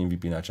dvojitým stlačením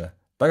vypínača.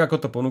 Tak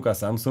ako to ponúka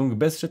Samsung,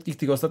 bez všetkých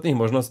tých ostatných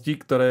možností,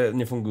 ktoré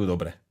nefungujú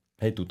dobre.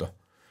 Hej, túto.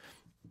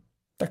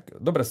 Tak,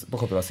 dobre,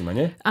 pochopila si ma,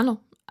 nie? Áno.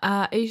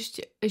 A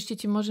ešte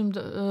ti môžem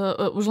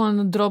už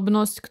len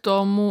drobnosť k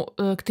tomu,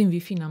 k tým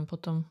Wi-Fi nám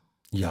potom.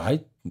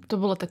 Jaj? To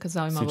bola taká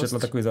zaujímavosť. Si četla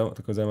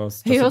takú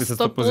zaujímavosť? Jo,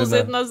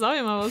 100+1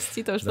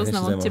 zaujímavosti, to už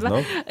poznám od teba.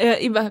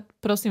 Iba,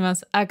 prosím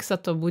vás, ak sa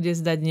to bude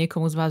zdať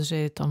niekomu z vás,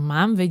 že to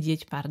mám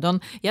vedieť,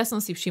 ja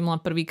som si všimla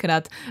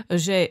prvýkrát,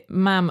 že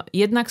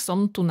jednak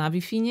som tu na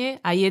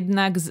Wi-Fi a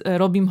jednak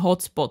robím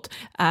hotspot.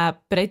 A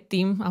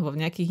predtým, alebo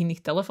v nejakých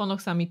iných telefónoch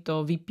sa mi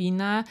to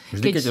vypína.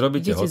 Vždy, keď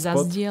robíte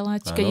hotspot?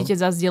 Keď idete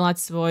zazdieľať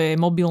svoje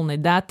mobilné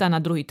dáta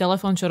na druhý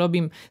telefón, čo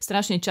robím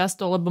strašne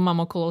často, lebo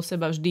mám okolo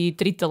seba vždy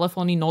 3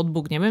 telefóny,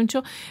 notebook, neviem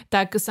čo,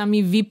 tak sa mi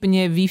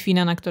vypne Wi-Fi,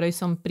 na ktorej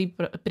som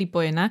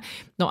pripojená.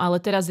 No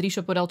ale teraz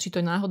Ríšo povedal, či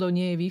to náhodou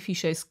nie je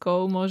Wi-Fi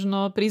 6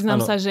 možno.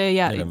 Priznám sa, že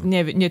ja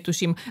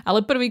netuším.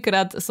 Ale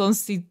prvýkrát som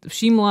si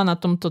všimla na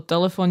tomto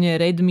telefóne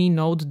Redmi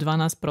Note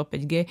 12 Pro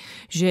 5G,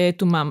 že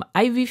tu mám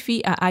aj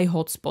Wi-Fi a aj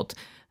hotspot.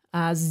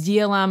 A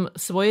zdieľam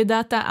svoje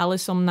dáta, ale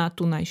som na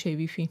tunajšej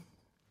Wi-Fi.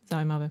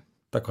 Zaujímavé.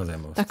 Taková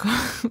zaujímavosť.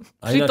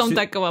 Pritom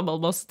taková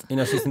blbosť.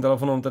 Ináč si s tým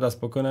telefónom teda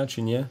spokojná, či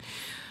nie?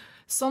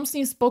 Som s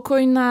ním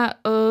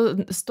spokojná,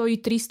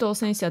 stojí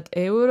 380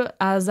 €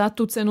 a za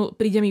tú cenu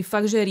príde mi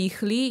fakt, že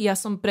rýchly. Ja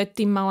som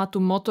predtým mala tú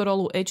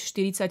Motorola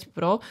A54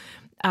 Pro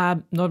a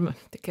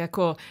tak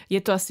ako, je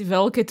to asi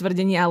veľké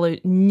tvrdenie, ale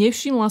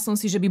nevšimla som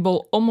si, že by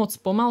bol o moc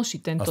pomalší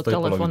tento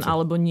telefón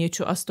alebo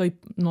niečo a stojí,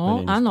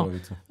 áno.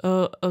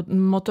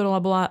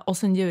 Motorola bola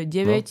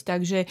 899,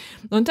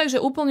 takže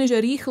úplne, že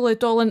rýchle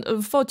to, len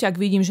foťak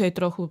vidím, že je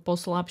trochu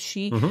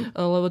poslabší,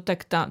 lebo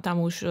tak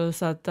tam už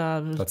sa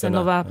tá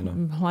cenová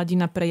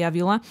hladina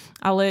prejavila,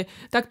 ale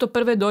takto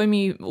prvé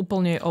dojmy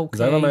úplne OK.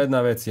 Zaujímavá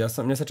jedna vec,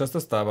 mne sa často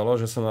stávalo,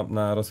 že som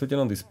na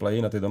rozsvietenom displeji,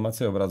 na tej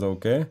domácej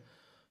obrazovke,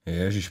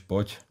 Ježiš,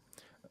 poď.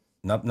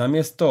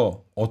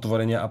 Namiesto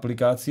otvorenia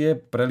aplikácie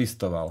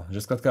prelistoval.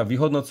 Že skladka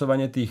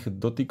vyhodnocovanie tých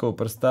dotykov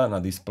prsta na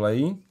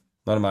displeji,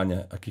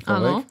 normálne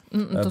akýkoľvek,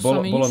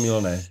 bolo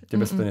milné.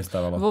 Tebe sa to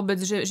nestávalo.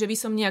 Vôbec, že by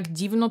som nejak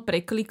divno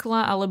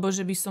preklikla, alebo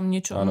že by som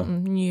niečo...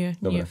 Nie,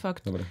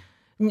 fakt. Dobre.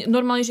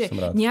 Normálne, že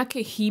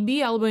nejaké chyby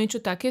alebo niečo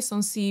také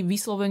som si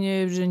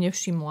vyslovene, že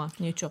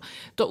nevšimla niečo.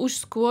 To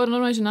už skôr,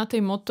 normálne, že na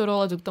tej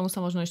Motorola, k tomu sa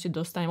možno ešte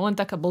dostanem. Len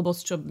taká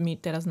blbosť, čo mi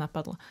teraz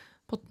napadla.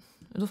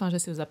 Dúfam,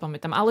 že si ho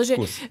zapamätám. Ale že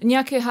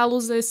nejaké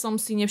halúze som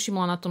si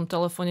nevšimla na tom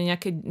telefóne,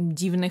 nejaké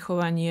divné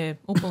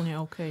chovanie,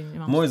 úplne OK.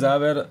 Môj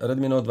záver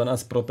Redmi Note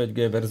 12 Pro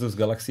 5G versus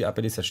Galaxy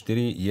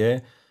A54 je,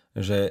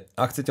 že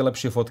ak chcete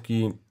lepšie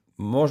fotky,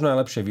 možno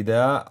aj lepšie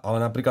videá, ale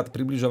napríklad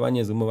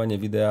približovanie,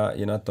 zoomovanie videa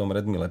je na tom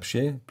Redmi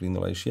lepšie,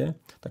 plynulejšie,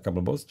 taká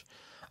blbosť.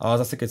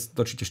 Ale zase keď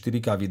točíte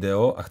 4K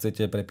video a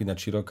chcete prepínať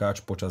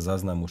širokáč počas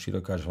záznamu,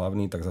 širokáč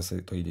hlavný, tak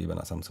zase to ide iba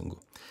na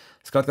Samsungu.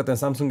 Skrátka, ten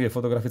Samsung je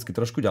fotograficky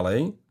trošku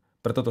ďalej,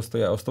 preto to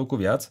stojí aj o 100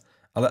 viac,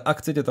 ale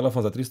ak chcete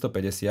telefón za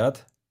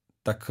 350,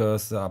 tak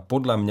sa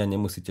podľa mňa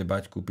nemusíte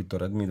bať kúpiť to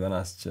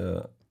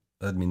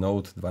Redmi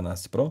Note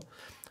 12 Pro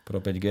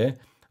 5G,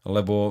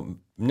 lebo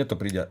mne to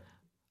príde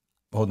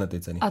hodné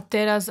tej ceny. A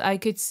teraz, aj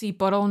keď si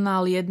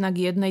porovnal jednak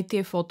jednej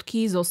tie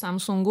fotky zo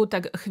Samsungu,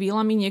 tak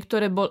chvíľami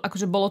niektoré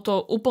akože bolo to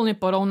úplne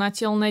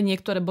porovnateľné,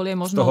 niektoré boli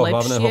možno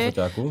lepšie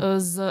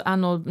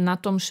na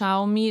tom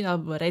Xiaomi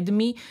alebo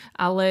Redmi,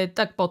 ale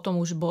tak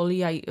potom už boli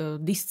aj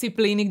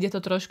disciplíny, kde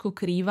to trošku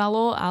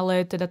krývalo,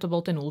 ale teda to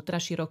bol ten ultra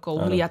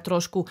širokouhlý a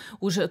trošku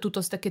už tuto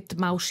také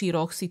tmavší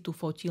roh si tu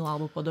fotil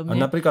alebo podobne. A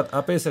napríklad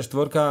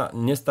A54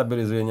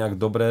 nestabilizuje nejak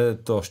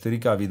dobre to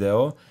 4K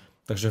video,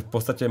 takže v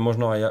podstate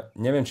možno aj ja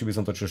neviem, či by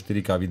som točil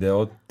 4K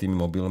video tými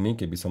mobilmi,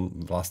 keby som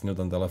vlastnil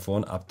ten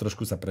telefón a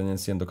trošku sa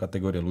prenesiem do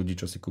kategórie ľudí,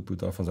 čo si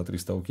kúpujú telefón za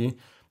 300,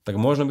 tak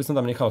možno by som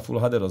tam nechal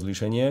Full HD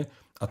rozlíšenie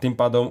a tým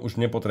pádom už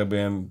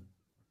nepotrebujem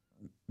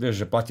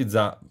že platiť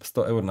za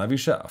 100 €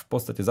 navyše a v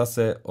podstate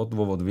zase o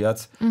dôvod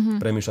viac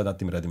premýšľať nad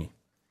tým Redmi.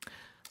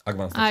 Ak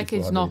vám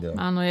stačí video.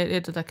 Áno,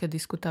 je to také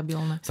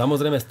diskutabilné.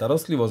 Samozrejme,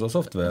 starostlivosť o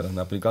software.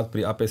 Napríklad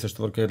pri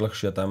A54 je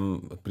dlhšia,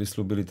 tam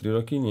prislúbili 3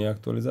 roky, nie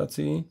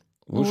aktualizácií.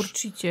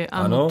 Určite,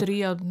 áno,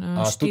 3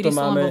 a 4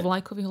 sú len vo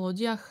vlajkových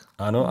lodiach.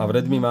 Áno, a v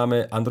Redmi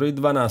máme Android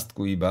 12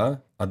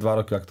 iba a 2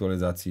 roky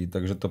aktualizácií,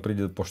 takže to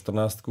príde po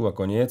 14 a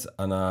koniec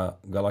a na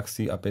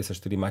Galaxy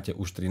A54 máte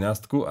už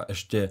 13 a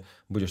ešte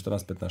bude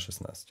 14,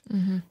 15, 16.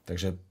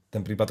 Takže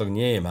ten prípadok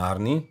nie je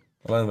márny,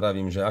 len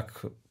vravím, že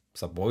ak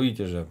sa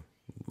bojíte, že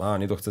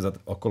niekto chce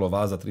okolo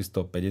vás za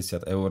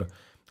 350 €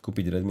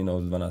 kúpiť Redmi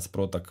Note 12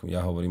 Pro, tak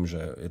ja hovorím,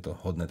 že je to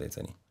hodné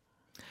tej ceny.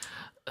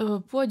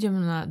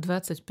 Pôjdem na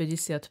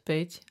 2055,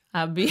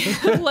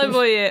 lebo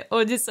je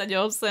o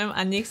 10:08 a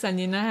nech sa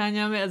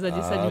nenaháňame a za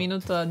 10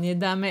 minút to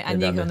nedáme a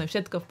nech ono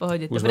všetko v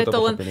pohode. Preto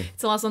len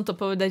chcela som to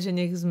povedať, že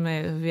nech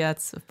sme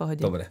viac v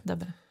pohode. Dobre.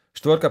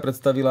 Štvorka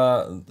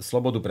predstavila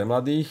Slobodu pre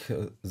mladých.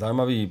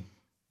 Zaujímavý,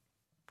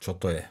 čo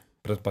to je?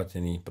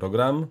 Predplatený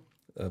program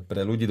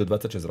pre ľudí do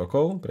 26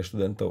 rokov, pre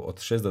študentov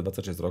od 6 do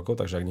 26 rokov,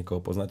 takže ak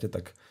niekoho poznáte,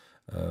 tak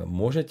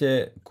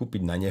môžete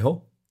kúpiť na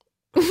neho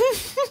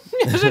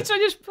že čo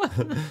ideš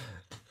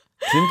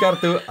SIM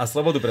kartu a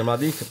slobodu pre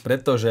mladých,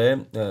 pretože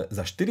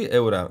za 4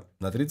 €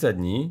 na 30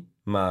 dní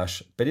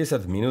máš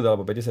 50 minút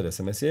alebo 50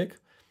 SMS-iek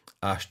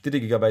a 4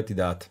 GB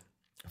dát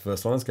v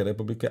Slovenskej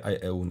republike aj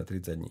EU na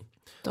 30 dní.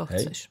 To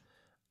chceš.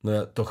 No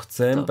ja to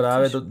chcem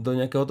práve do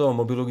nejakého toho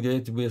mobilu,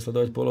 kde ti bude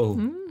sledovať polohu.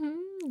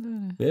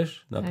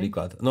 Vieš,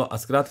 napríklad. No a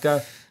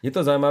skrátka, je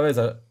to zaujímavé,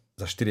 za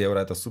 4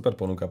 € je to super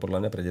ponuka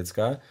podľa mňa pre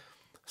decká.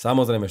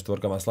 Samozrejme,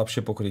 štvorka má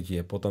slabšie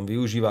pokrytie, potom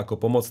využíva ako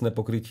pomocné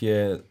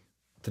pokrytie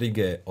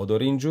 3G od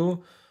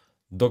Orangeu.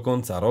 Do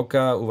konca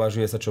roka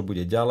uvažuje sa, čo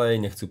bude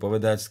ďalej, nechcú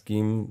povedať, s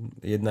kým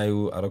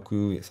jednajú a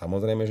rokujú,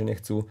 samozrejme, že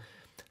nechcú.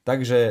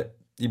 Takže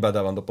iba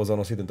dávam do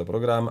pozornosti tento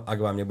program, ak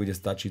vám nebude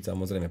stačiť,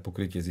 samozrejme,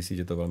 pokrytie,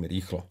 zistíte to veľmi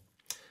rýchlo.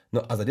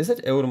 No a za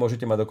 10 €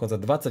 môžete mať dokonca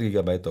 20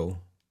 GB.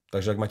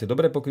 Takže ak máte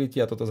dobré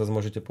pokrytie a toto zase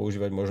môžete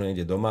používať možno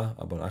niekde doma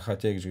alebo na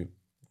chate,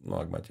 no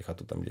ak máte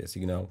chatu tam, kde je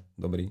signál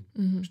dobrý,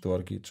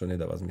 štvorky, čo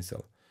nedáva zmysel.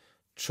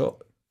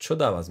 Čo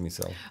dáva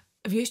zmysel?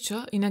 Vieš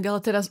čo, inak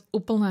ale teraz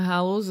úplná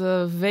halúz,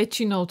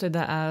 väčšinou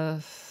teda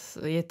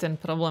je ten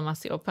problém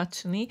asi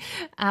opačný,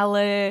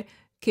 ale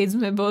keď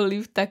sme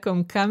boli v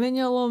takom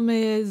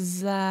kameňolome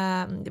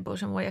za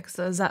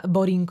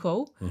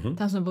Borinkou,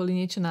 tam sme boli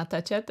niečo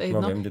natáčať,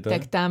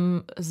 tak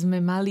tam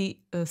sme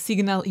mali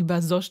signál iba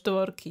zo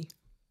štvorky.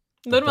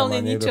 Normálne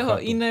ničoho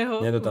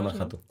iného. Niekto tam na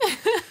chatu.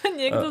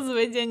 Niekto z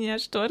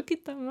vedenia štvorky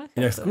tam má.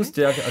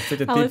 Skúste, ak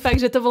chcete tip. Ale fakt,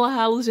 že to bola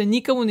halúz, že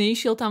nikomu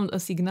neišiel tam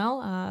signál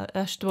a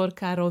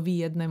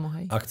štvorkárovi jednému.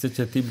 Hej. Ak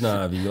chcete tip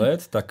na výlet,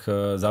 tak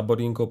za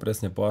Borinkou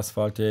presne po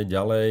asfalte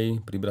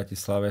ďalej pri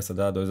Bratislave sa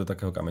dá dojsť do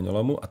takého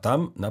kameňolomu a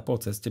tam na pol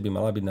ceste by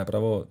mala byť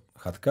napravo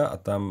chatka a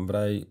tam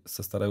vraj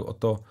sa starajú o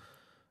to,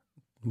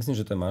 myslím,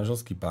 že to je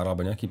manželský pár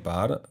alebo nejaký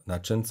pár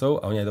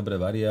nadšencov a oni aj dobre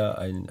varia,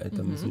 aj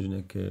tam myslím, že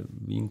nejaké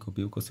vínko,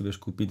 pivko si vieš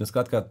kúpiť. No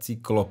skrátka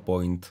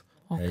Cyklopoint.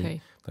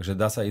 Okay. Takže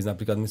dá sa ísť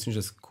napríklad, myslím,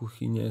 že z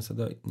kuchyne sa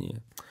dá... Nie.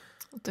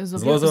 To je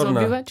z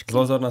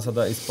Lozorna sa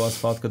dá ísť po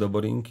asfáltke do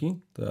Borinky.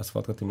 To je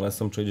asfáltka tým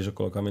lesom, čo ideš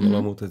okolo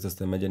kameňolomu. To je cez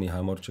ten medený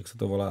hámorček sa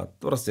to volá.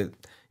 Proste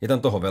je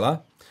tam toho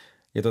veľa.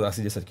 Je to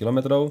asi 10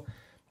 kilometrov.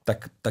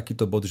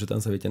 Takýto bod, že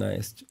tam sa viete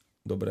nájsť.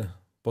 Dobre,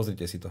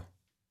 pozrite si to.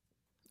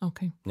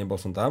 Okay.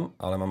 Nebol som tam,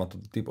 ale mám to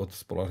tip od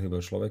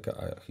spoľahlivého človeka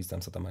a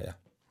chystám sa tam aj ja.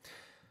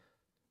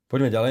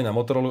 Poďme ďalej na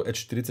Motorola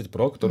Edge 40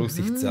 Pro, ktorú si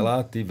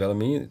chcela ty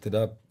veľmi,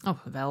 teda...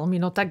 Veľmi,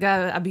 no tak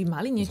aby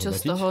mali niečo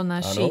z toho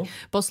naši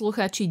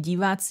poslucháči,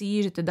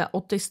 diváci, že teda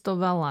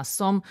otestovala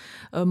som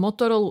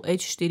Motorola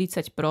Edge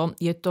 40 Pro.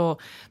 Je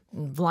to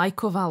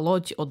vlajková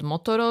loď od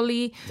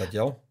Motoroly.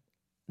 Zatiaľ?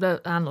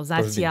 Áno,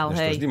 zatiaľ,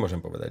 hej. To vždy môžem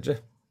povedať, že?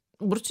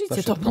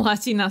 Určite to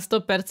platí na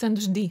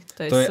 100% vždy.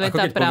 To je ako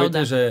svätá keď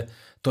pravda. Poviete, že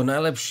to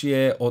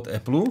najlepšie od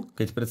Apple,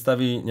 keď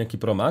predstaví nejaký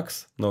Pro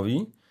Max,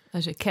 nový,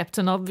 že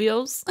Captain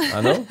Obvious.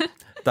 Áno,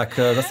 tak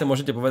zase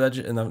môžete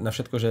povedať že na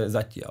všetko, že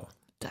zatiaľ.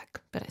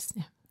 Tak,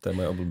 presne. To je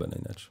moje obľúbené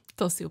ináč.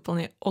 To si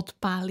úplne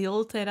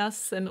odpálil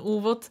teraz ten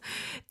úvod.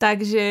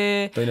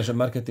 Takže... To ináč, že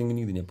marketing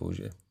nikdy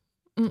nepoužije.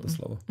 To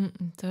slovo.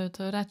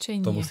 To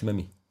radšej nie. To musíme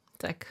my.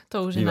 Tak,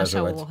 to už je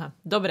naša úloha.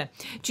 Dobre,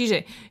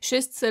 čiže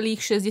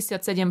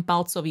 6,67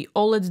 palcový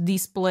OLED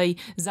displej.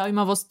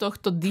 Zaujímavosť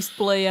tohto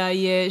displeja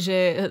je, že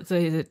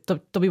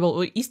to by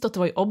bol isto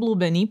tvoj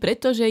obľúbený,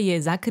 pretože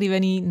je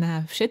zakrivený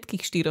na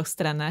všetkých 4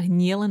 stranách,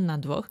 nie len na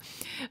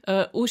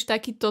 2. Už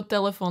takýto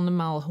telefón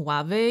mal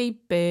Huawei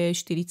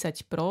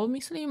P40 Pro,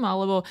 myslím,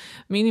 alebo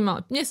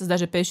minimálne, mne sa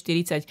zdá, že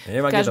P40.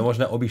 Nevadí, to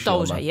možno obyšlo.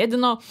 To už je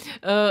jedno.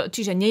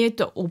 Čiže nie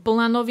je to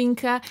úplná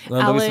novinka.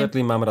 Len to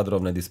vysvetlím, mám rád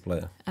rovné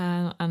displeje.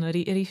 Áno,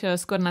 Ríša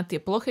skôr na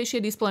tie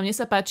plochejšie displeje. Mne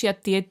sa páčia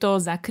tieto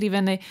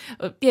zakrivené.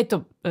 Je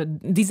to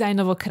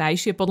dizajnovo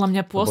krajšie. Podľa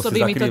mňa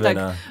pôsobí mi to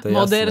tak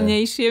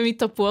modernejšie, mi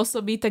to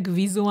pôsobí tak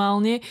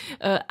vizuálne.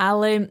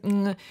 Ale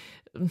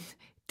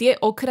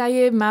tie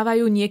okraje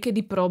mávajú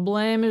niekedy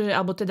problém,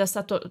 alebo teda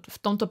sa to, v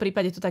tomto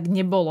prípade to tak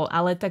nebolo,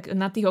 ale tak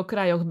na tých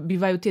okrajoch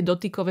bývajú tie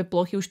dotykové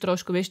plochy už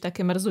trošku, vieš,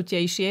 také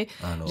mrzutejšie,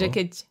 že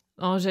keď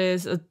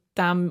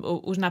tam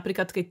už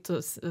napríklad, keď to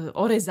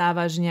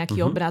orezávaš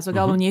nejaký obrázok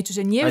alebo niečo,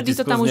 že nevždy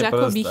to tam už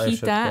ako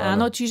vychytá.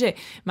 Áno, čiže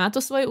má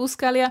to svoje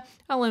úskalia,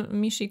 ale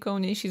my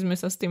šikovnejší sme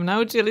sa s tým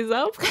naučili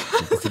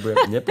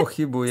zaobchádzať.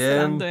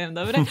 Nepochybujem. Srandujem,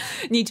 dobre?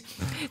 Nič.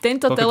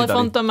 Tento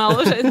telefon to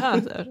malo, že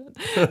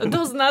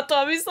dosť na to,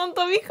 aby som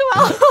to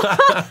vychválila.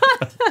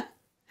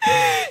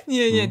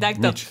 Nie,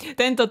 takto.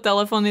 Tento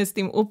telefon je s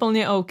tým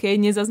úplne OK.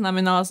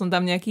 Nezaznamenala som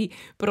tam nejaký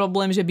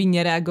problém, že by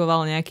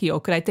nereagoval nejaký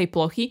okraj tej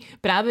plochy.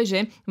 Práve,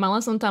 že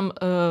mala som tam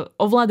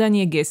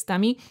ovládanie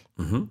gestami,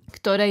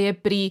 ktoré je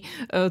pri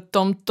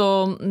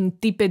tomto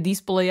type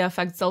displeja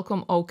fakt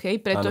celkom OK,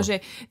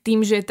 pretože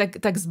tým, že tak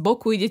z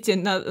boku idete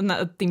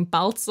na tým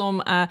palcom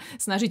a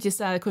snažíte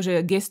sa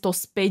akože gesto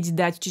späť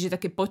dať, čiže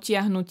také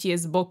potiahnutie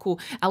z boku,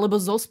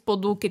 alebo zo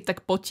spodu, keď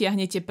tak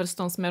potiahnete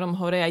prstom smerom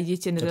hore a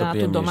idete na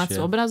tú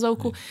domácu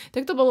obrazovku,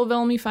 tak to bolo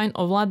veľmi fajn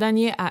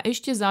ovládanie a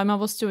ešte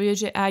zaujímavosťou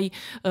je, že aj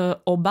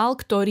obal,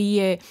 ktorý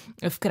je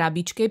v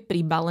krabičke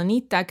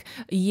pribalený, tak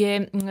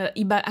je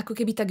iba ako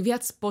keby tak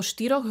viac po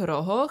 4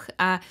 rohoch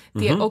a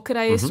tie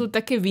okraje sú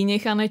také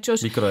vynechané,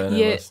 čož je,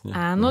 vlastne.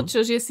 Áno,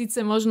 čož je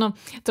síce možno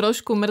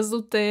trošku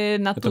mrzuté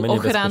na tú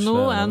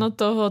ochranu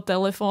toho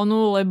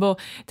telefónu,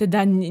 lebo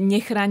teda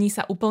nechráni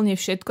sa úplne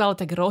všetko, ale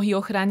tak rohy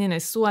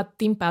ochránené sú a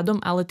tým pádom,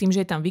 ale tým,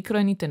 že je tam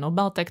vykrojený ten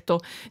obal, tak to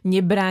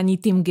nebráni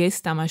tým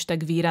gestám až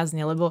tak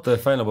výrazne, lebo... To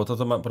je fajn, lebo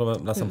toto má problém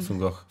na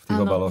Samsungoch, v tých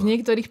obaloch. V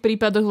niektorých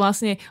prípadoch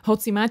vlastne,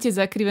 hoci máte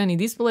zakrivený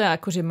displej,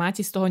 akože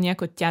máte z toho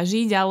nejako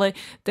ťažiť, ale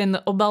ten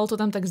obal to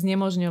tam tak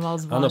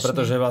znemožňoval zvláštne. Áno,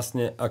 pretože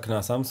vlastne ak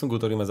na Samsungu,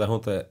 ktorý má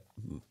zahnuté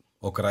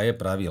okraje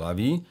pravý,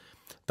 ľavý,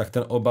 tak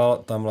ten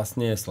obal tam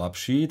vlastne je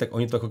slabší, tak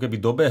oni to ako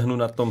keby dobehnú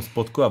na tom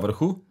spodku a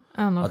vrchu.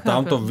 Áno, a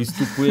tam to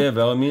vystupuje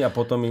veľmi a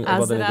potom im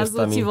ovládané gestami. A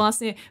zrazu ti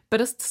vlastne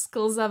prst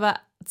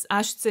sklzáva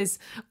až cez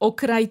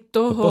okraj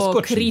toho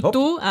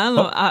krytu.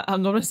 Áno, a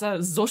normálne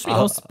sa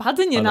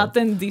spadne na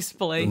ten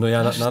displej. No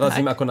ja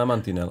narazím ako na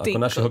mantinel, ako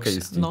naši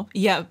hokejisti. No,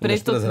 ja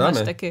preto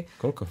máš také...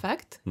 Koľko?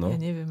 Fakt? No, ja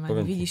neviem,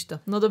 ani vidíš to.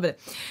 No dobre.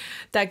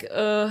 Tak,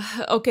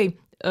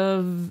 OK.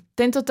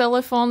 Tento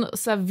telefón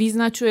sa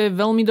vyznačuje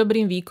veľmi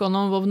dobrým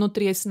výkonom. Vo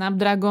vnútri je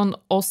Snapdragon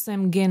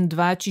 8 Gen 2,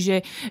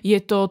 čiže je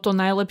to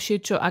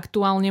najlepšie, čo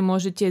aktuálne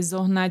môžete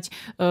zohnať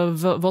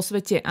vo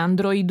svete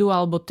Androidu,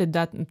 alebo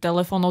teda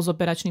telefónov s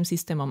operačným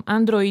systémom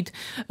Android.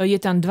 Je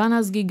tam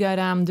 12 GB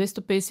RAM,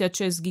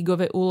 256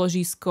 GB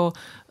úložisko.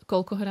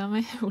 Koľko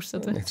hráme? Už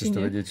sa to... Nechceš to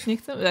vedieť.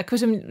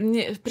 Akože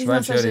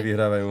priznám sa, že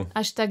vyhrávajú.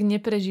 Až tak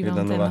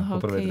neprežívam ten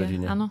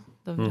hokej. Áno,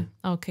 dobre.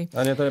 OK.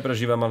 A ja to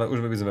neprežívam, ale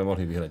už by sme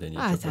mohli vyhrať aj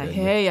niečo. Tak,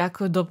 hej,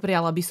 ako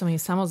dopriala by som im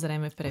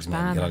samozrejme pre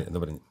pána.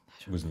 Dobre,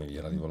 už sme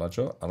vyhrali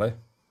volačo, ale...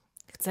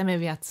 Chceme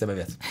viac.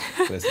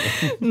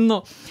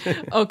 No,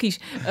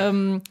 okýž.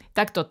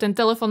 Takto, ten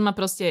telefon má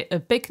proste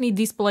pekný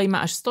displej,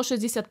 má až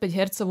 165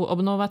 Hz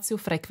obnovovaciu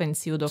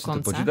frekvenciu dokonca.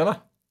 Si to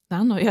počítala?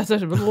 Áno, ja to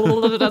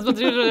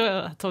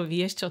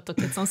vieš čo, to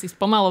keď som si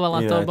spomalovala,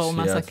 to bol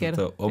masaker.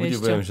 Ja to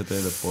obdivujem, že to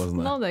je to pozná.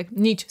 No tak,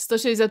 nič,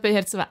 165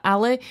 Hz,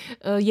 ale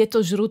je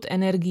to žrút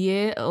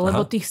energie,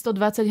 lebo tých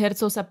 120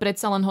 Hz sa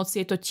predsa len,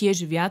 hoci je to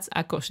tiež viac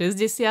ako 60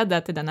 a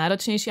teda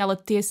náročnejšie, ale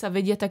tie sa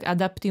vedia tak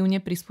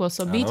adaptívne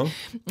prispôsobiť. Áno.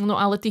 No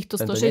ale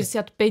týchto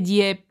 165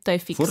 to je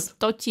fix. Furt?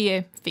 To ti je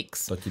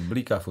fix. To ti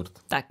bliká furt.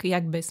 Tak,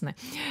 jak besné.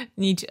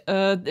 Nič.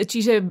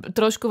 Čiže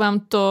trošku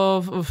vám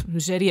to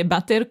žerie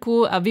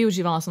baterku a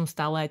využívala som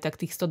stále aj tak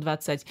tých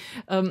 120.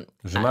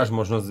 Že máš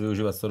možnosť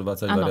využívať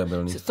 120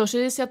 variabilných.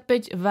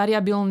 165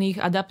 variabilných,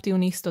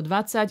 adaptívnych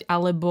 120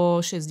 alebo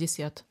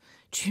 60.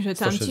 Čiže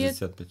tam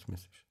 165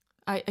 myslíš?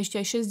 Ešte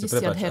aj 60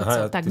 Hz.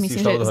 Tak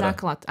myslím, že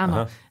základ.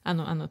 Áno,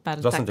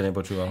 pardon. Zas som ťa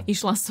nepočúval.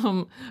 Išla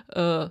som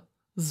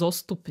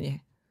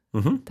zostupne.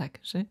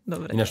 Takže,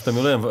 dobre. Ináč to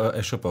milujem v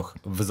e-shopoch.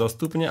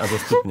 Vzostupne a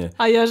zostupne.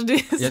 A ja vždy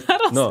sa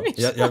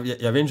rozmýšľam.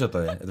 Ja viem, čo to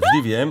je. Vždy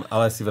viem,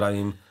 ale si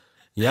vravím,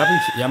 ja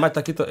mať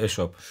takýto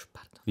e-shop,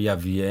 ja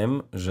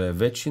viem, že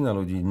väčšina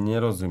ľudí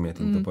nerozumie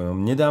týmto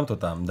pojmom. Nedám to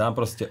tam. Dám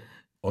proste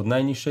od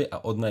najnižšej a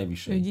od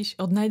najvyššej. Vidíš?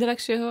 Od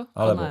najdrahšieho?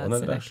 Alebo od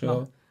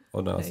najdrahšieho,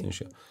 od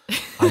najlacnejšieho.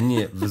 A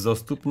nie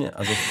vzostupne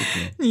a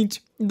zostupne.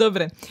 Nič.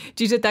 Dobre.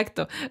 Čiže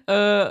takto.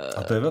 A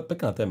to je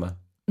pekná téma.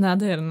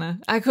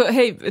 Nádherná.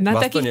 Na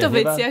takýchto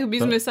veciach by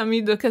sme sa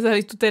my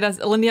dokázali tu teraz,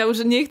 len ja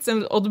už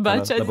nechcem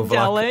odbáčať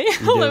ďalej,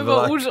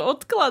 lebo už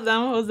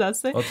odkladám ho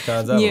zase.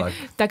 Odchádza vlak.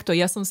 Takto,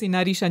 ja som si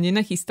na Ríša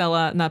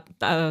nenachystala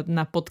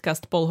na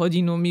podcast pol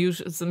hodinu, my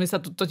už sme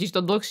sa tu totiž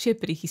to dlhšie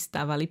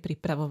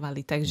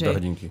pripravovali, takže... Do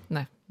hodinky.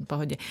 Ne, v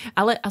pohode.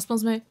 Ale aspoň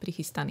sme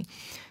prichystaní.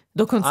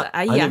 Dokonca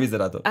aj ja. A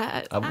nevyzerá to.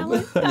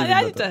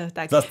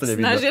 Tak,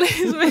 snažili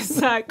sme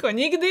sa ako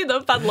nikdy,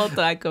 dopadlo to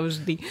ako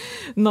vždy.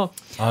 No,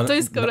 to je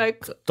skoro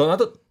ako...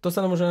 To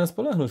sa nám môže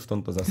spoľahnúť v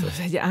tomto zase.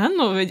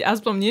 Veď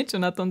aspoň niečo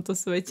na tomto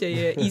svete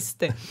je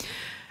isté.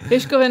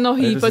 Peškové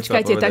nohy,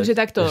 počkajte, takže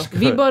takto.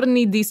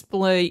 Výborný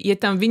displej, je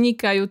tam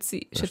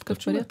vynikajúci... Všetko v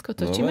poriadku?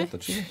 Točíme?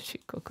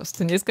 Kokos,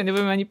 to dneska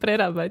nebudeme ani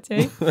prerábať.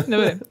 Hej?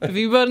 Dobre,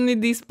 výborný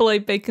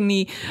displej,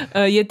 pekný,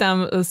 je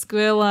tam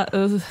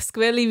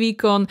skvelý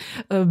výkon,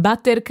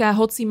 baterka,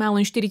 hoci má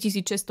len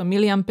 4600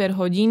 mAh,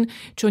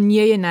 čo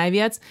nie je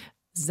najviac.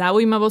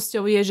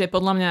 Zaujímavosťou je, že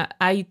podľa mňa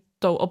aj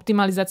tou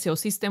optimalizáciou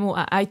systému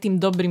a aj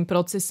tým dobrým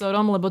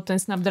procesorom, lebo ten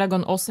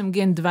Snapdragon 8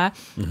 Gen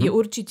 2 je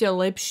určite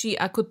lepší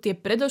ako tie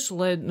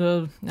predošlé,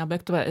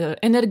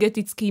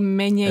 energeticky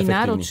menej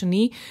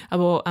náročný,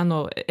 alebo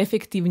áno,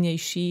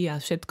 efektívnejší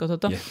a všetko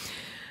toto.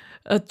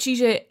 Yeah.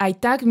 Čiže aj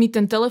tak mi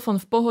ten telefon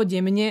v pohode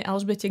mne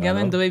Alžbete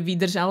Gavendovej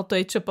vydržal, to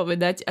je čo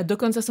povedať, a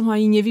dokonca som ho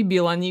ani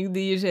nevybila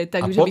nikdy, že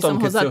tak, že by som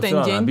ho za ten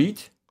deň... Nabiť?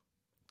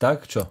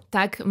 Tak čo?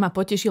 Tak ma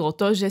potešilo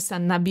to, že sa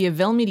nabije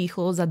veľmi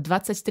rýchlo za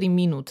 23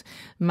 minút.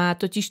 Má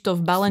totiž to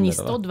v balení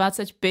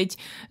 125.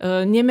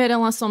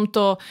 Nemerala som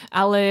to,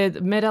 ale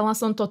merala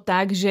som to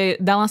tak,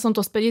 že dala som to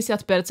z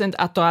 50%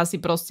 a to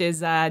asi proste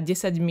za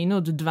 10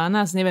 minút,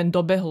 12, neviem,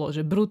 dobehlo,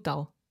 že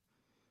brutál.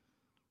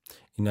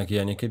 Inak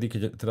ja niekedy,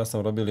 keď teraz som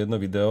robil jedno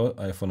video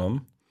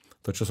iPhoneom,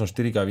 to čo som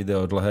 4K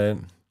video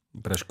dlhé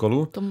pre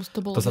školu,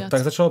 to sa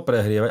tak začalo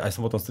prehrievať, aj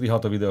som potom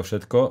strihal to video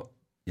všetko.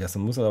 Ja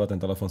som musel dávať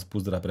ten telefón z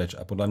púzdra preč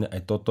a podľa mňa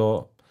aj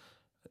toto,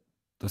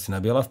 to si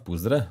nabíjala v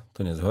púzdre?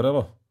 To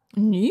nezhorelo?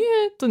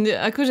 Nie, to nie,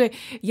 akože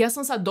ja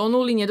som sa do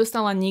nuly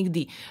nedostala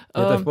nikdy.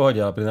 Je to v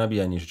pohode, ale pri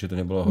nabíjaní, či to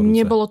nebolo horúce?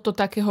 Nebolo to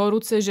také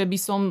horúce, že by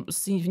som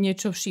si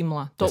niečo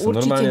všimla. To ja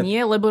určite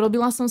nie, lebo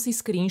robila som si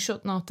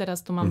screenshot, no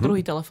teraz to mám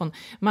druhý telefon.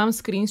 Mám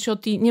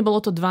screenshoty,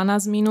 nebolo to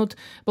 12 minút,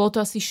 bolo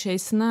to asi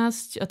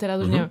 16, a teraz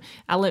už neviem,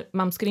 ale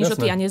mám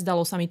screenshoty a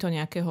nezdalo sa mi to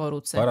nejaké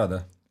horúce.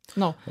 Paráda.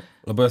 No.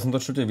 Lebo ja som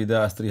točil tie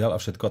videá, strihal a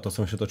všetko a to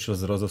som ešte točil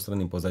s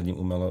rozostreným pozadím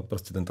umelo.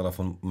 Proste ten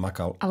telefon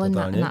makal ale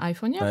totálne. Ale na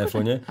iPhone? Na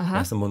iPhone.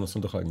 Ja som ho nosil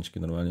do chladničky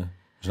normálne.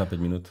 Že na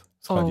 5 minút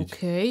schladiť.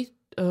 OK.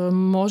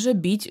 Môže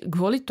byť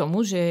kvôli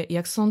tomu, že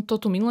jak som to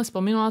tu minule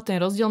spomínala, ten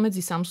rozdiel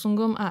medzi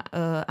Samsungom a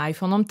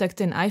iPhoneom, tak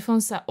ten iPhone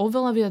sa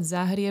oveľa viac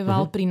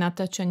zahrieval pri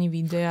natáčaní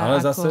videa.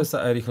 Ale zase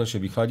sa aj rýchlejšie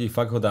vychladí.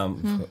 Fakt ho dám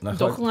na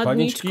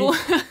chladničky,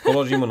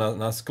 položím ho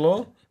na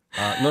sklo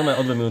a normálne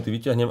o 2 minúty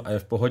vyťahnem a je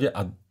v pohode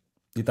a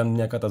je tam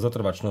nejaká tá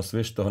zotrvačnosť,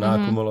 vieš, toho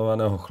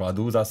naakumulovaného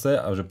chladu zase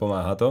a že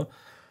pomáha to.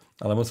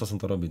 Ale musel som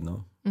to robiť,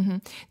 no.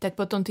 Tak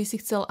potom ty si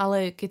chcel,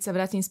 ale keď sa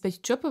vrátim späť,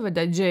 čo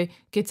povedať, že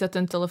keď sa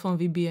ten telefón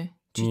vybije?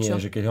 Nie,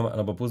 že keď ho,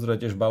 alebo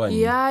pozrieť tiež v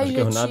balení.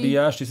 Keď ho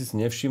nabíjaš, či si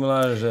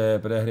nevšimla,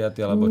 že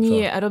prehriatý, alebo čo?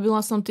 Nie, a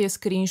robila som tie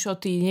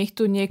screenshoty. Nech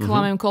tu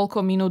neklamem,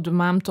 koľko minút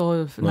mám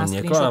to na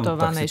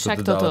screenshotované.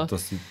 Však toto.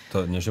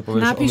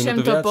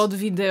 Napíšem to pod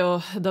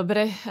video,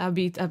 dobre,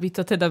 aby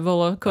to teda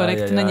bolo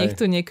korektné, nech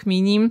tu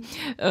nekmínim.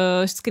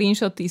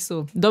 Screenshoty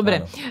sú.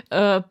 Dobre,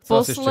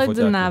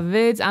 posledná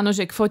vec, áno,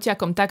 že k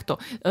foťakom takto.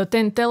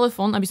 Ten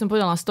telefon, aby som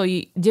povedala,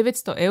 stojí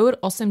 900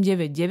 €,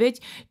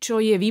 899,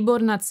 čo je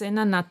výborná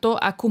cena na to,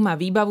 akú má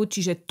výbavu,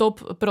 čiže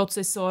top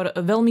procesor,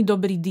 veľmi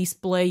dobrý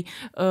displej,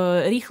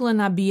 rýchle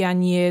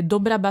nabíjanie,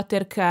 dobrá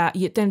baterka,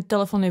 ten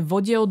telefón je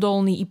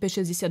vodeodolný,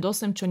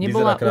 IP68, čo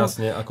nebola... Vyzerá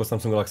krásne, ako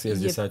Samsung Galaxy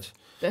S10.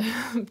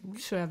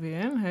 Čo ja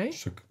viem, hej?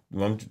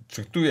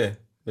 Však tu je.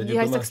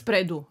 Ja aj tak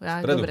spredu.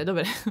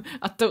 Dobre.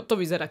 A to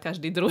vyzerá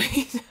každý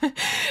druhý.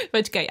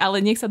 Počkaj, ale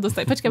nech sa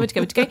dostane. Počkaj.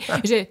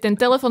 Že ten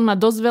telefon má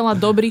dosť veľa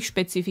dobrých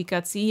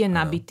špecifikácií, je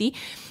nabitý,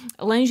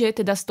 lenže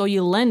teda stojí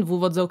len v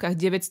úvodzovkách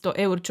 900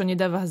 €, čo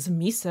nedáva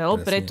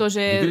zmysel, pretože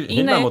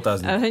iné...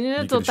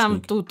 To tam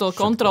túto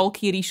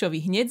kontrolky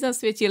Ríšovi hneď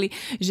zasvietili,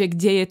 že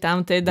kde je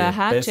tam teda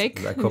háček.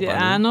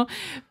 Áno,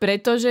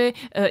 pretože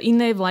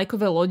iné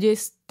vlajkové lode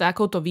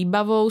takouto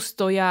výbavou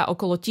stoja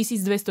okolo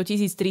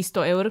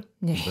 1200-1300 €.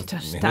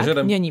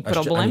 Tak, není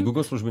problém. Ani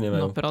Google služby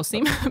nemajú. No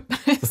prosím.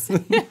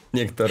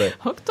 Niektoré.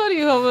 O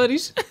ktorých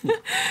hovoríš?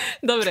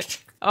 Dobre,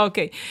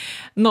 OK.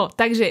 No,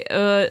 takže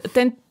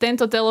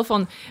tento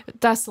telefon,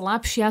 tá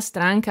slabšia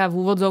stránka v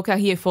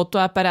úvodzovkách je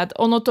fotoaparát.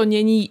 Ono to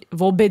není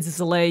vôbec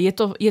zlé.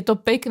 Je to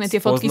pekné,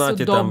 tie fotky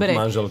sú dobré. Spoznáte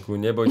tam manželku,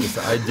 nebojte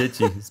sa, aj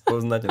deti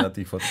spoznáte na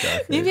tých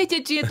fotkách. Neviete,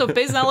 či je to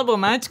pes alebo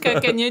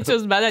mačka, keď niečo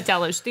zbadať,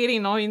 ale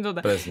 4 nohy.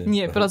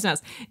 Nie, prosím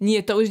vás.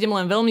 Nie, to už idem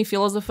len veľmi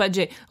filozofať,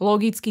 že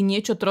logicky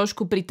niečo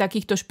trošku pri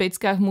takýchto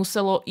špeckách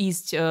muselo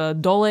ísť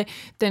dole.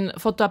 Ten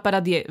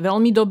fotoaparát je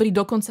veľmi dobrý,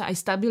 dokonca aj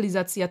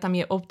stabilizácia tam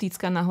je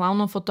optická na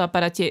hlavnom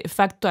fotoaparáte.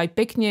 Fakt to aj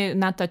pekne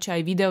natáča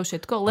aj video,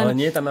 všetko. Ale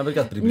nie je tam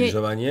napríklad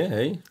približovanie,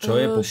 hej? Čo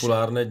je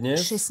populárne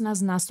dnes?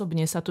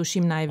 16-násobne sa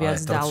tuším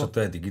najviac dalo. Ale to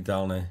je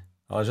digitálne.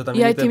 Ale že tam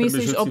je ten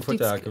približujúci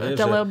foťák.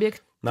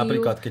 Teleobjektív.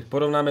 Napríklad, keď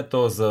porovnáme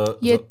to s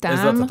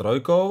S23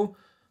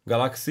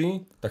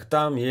 Galaxy, tak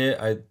tam je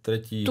aj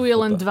tretí. Tu je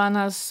len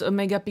 12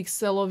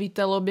 megapixelový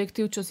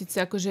teleobjektív, čo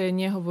síce akože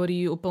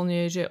nehovorí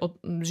úplne,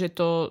 že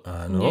to...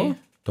 Áno, nie?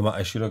 To má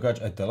aj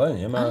širokáč, aj tele,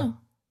 nemá? Áno,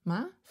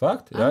 má?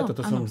 Fakt? Ja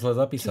toto som zle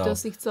zapísal. Či to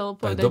si chcel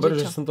povedať, dobre,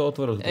 že som to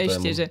otvoril.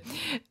 Ešte, že...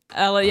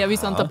 Ale ja by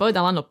som to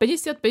povedal, áno,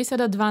 50,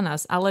 50 a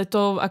 12, ale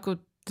to ako...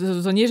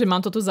 To nie, že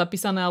mám to tu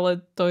zapísané,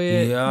 ale to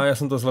je... Ja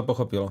som to zle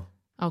pochopil.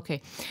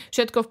 OK.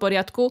 Všetko v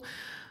poriadku.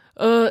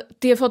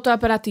 Tie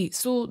fotoaparáty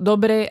sú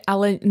dobré,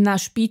 ale na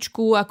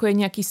špičku, ako je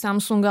nejaký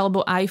Samsung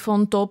alebo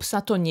iPhone top,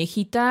 sa to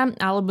nechytá,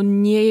 alebo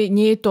nie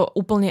je to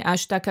úplne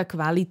až taká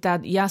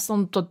kvalita. Ja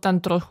som to tam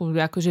trochu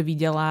akože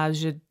videla,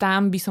 že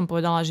tam by som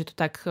povedala, že to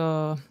tak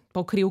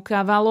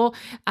pokrivkávalo,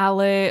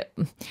 ale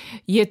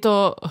je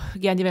to,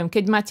 ja neviem,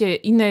 keď máte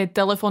iné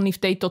telefóny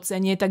v tejto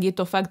cene, tak je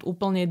to fakt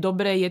úplne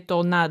dobré, je to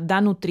na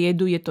danú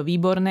triedu, je to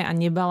výborné a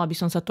nebala by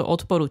som sa to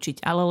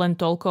odporučiť. Ale len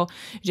toľko,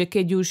 že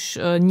keď už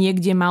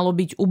niekde malo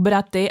byť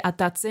ubraté a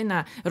tá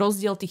cena,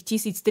 rozdiel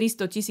tých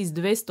 1300,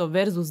 1200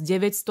 versus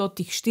 900,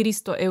 tých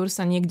 400 eur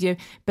sa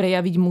niekde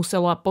prejaviť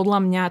muselo a podľa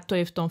mňa to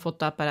je v tom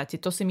fotoaparáte.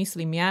 To si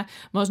myslím ja.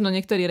 Možno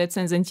niektorí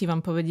recenzenti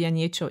vám povedia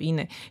niečo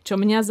iné. Čo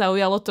mňa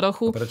zaujalo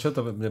trochu... A prečo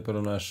to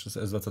porovnáš s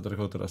S23,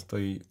 ktorá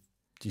stojí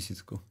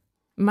 1000?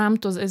 Mám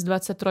to s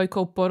S23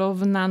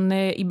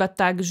 porovnané iba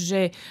tak,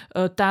 že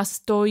tá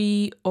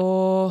stojí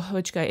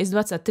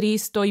S23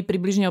 stojí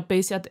približne o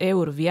 50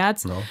 eur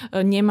viac. No.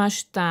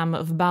 Nemáš tam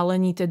v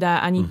balení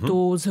teda ani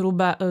tu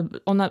zhruba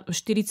ona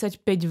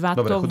 45 W.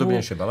 Dobre,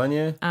 chudobnejšie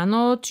balenie.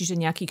 Áno, čiže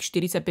nejakých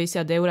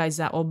 40-50 eur aj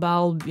za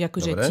obal,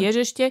 akože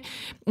tiež ešte.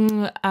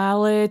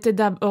 Ale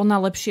teda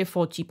ona lepšie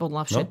fotí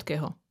podľa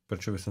všetkého.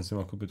 Prečo by som si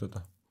mal kúpiť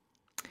toto?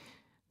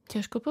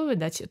 Ťažko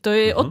povedať. To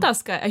je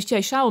otázka. Ešte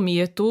aj Xiaomi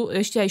je tu.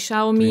 Ešte aj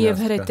Xiaomi 13. Je v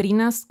hre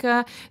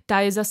 13.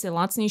 Tá je zase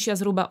lacnejšia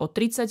zhruba o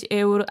 30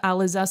 eur,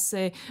 ale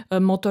zase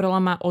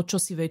Motorola má o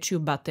čosi väčšiu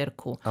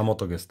baterku. A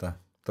Motogesta,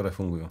 ktoré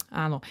fungujú.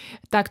 Áno.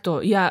 Takto,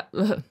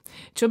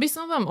 čo by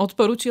som vám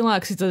odporúčila,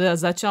 ak si to teda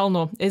začal,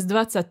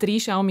 S23,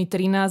 Xiaomi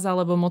 13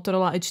 alebo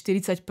Motorola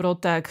E40 Pro,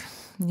 tak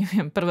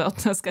neviem, prvá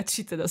otázka,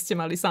 či teda ste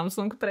mali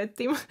Samsung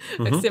predtým.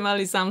 Ak ste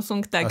mali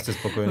Samsung, tak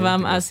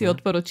vám asi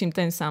odporúčim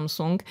ten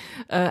Samsung.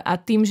 A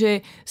tým,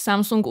 že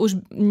Samsung už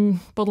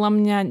podľa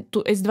mňa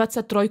tú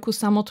S23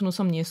 samotnú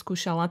som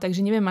neskúšala, takže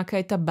neviem, aká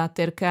je tá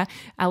baterka,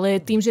 ale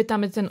tým, že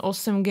tam je ten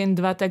 8 Gen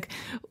 2, tak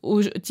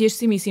už tiež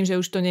si myslím,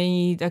 že už to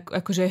nie je tak,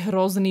 akože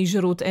hrozný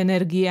žrút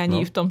energie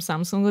ani v tom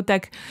Samsungu,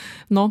 tak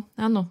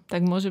áno,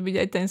 tak môže byť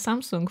aj ten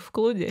Samsung v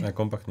kľude. A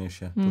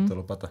kompaktnejšia, toto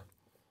lopata.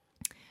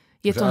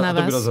 Je to na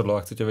vás. To by rozhodlo,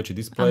 ak chcete väčší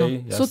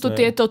displej. Sú tu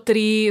tieto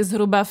tri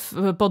zhruba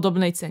v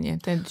podobnej cene.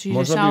 Čiže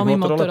možno Xiaomi,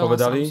 by Motorola,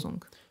 povedali,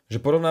 Samsung. Že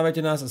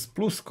porovnávajte nás s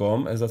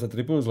pluskom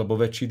S23 Plus, lebo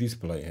väčší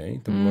displej, hej?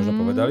 To by možno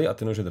povedali a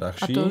ten už je drahší.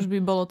 A to už by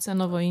bolo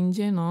cenovo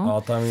inde, no. A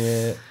tam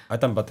je, aj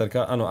tam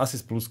baterka, áno, asi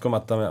s pluskom a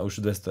tam je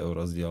už 200 eur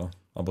rozdiel.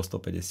 Alebo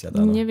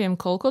 150, áno. Neviem,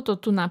 koľko to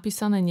tu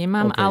napísané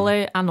nemám,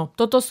 ale áno,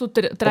 toto sú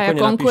traja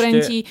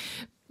konkurenti.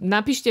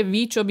 Napíšte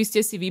vy, čo by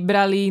ste si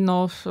vybrali,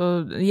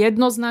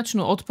 jednoznačnú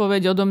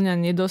odpoveď odo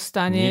mňa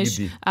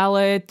nedostaneš, nikdy.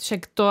 Ale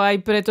však to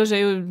aj preto,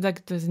 že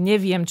tak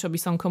neviem, čo by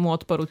som komu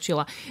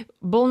odporúčila.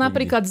 Bol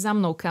napríklad za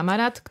mnou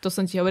kamarát, kto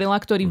som ti hovorila,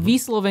 ktorý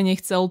vyslovene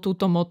chcel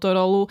túto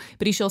Motorolu,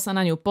 prišiel sa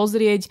na ňu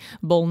pozrieť,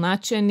 bol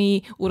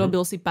nadšený,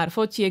 urobil si pár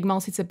fotiek, mal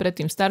síce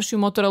predtým staršiu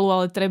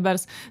Motorola, ale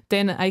trebárs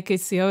ten, aj keď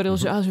si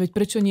hovoril, že veď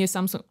prečo nie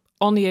Samsung,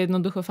 on je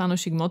jednoducho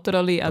fanošik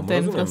Motoroly a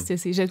ten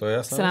proste si, že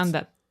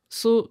sranda.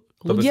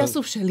 Ľudia sú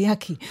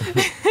všelijakí.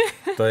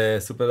 To je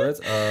super vec.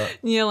 A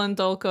nie len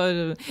toľko.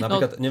 Že...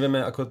 Napríklad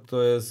nevieme, ako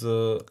to je s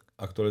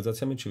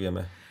aktualizáciami, či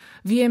vieme?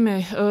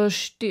 Vieme.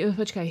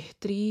 Počkaj,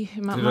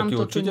 3. Mám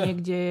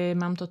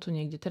to tu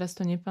niekde. Teraz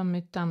to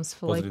nepamätám z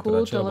fleku. Pozri to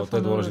radšej, lebo to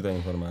je dôležitá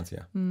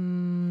informácia.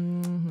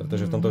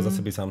 Pretože v tomto zase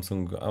by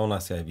Samsung, a on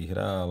asi aj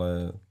vyhrá,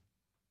 ale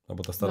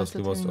lebo tá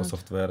starostlivosť o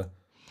software.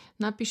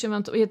 Napíšem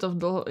vám to,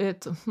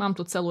 mám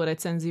tu celú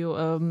recenziu,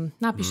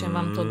 napíšem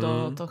vám to do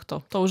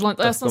tohto. To už len,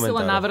 ja som si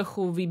len na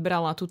vrchu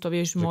vybrala, tuto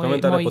vieš,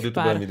 mojich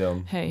pár.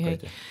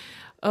 Hej.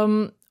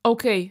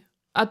 OK,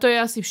 a to je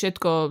asi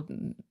všetko,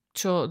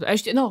 čo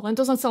ešte, len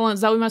to som chcela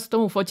zaujímať z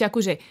tomu foťaku,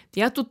 že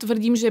ja tu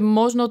tvrdím, že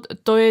možno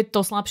to je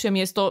to slabšie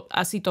miesto,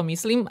 asi to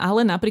myslím,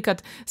 ale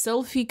napríklad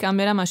selfie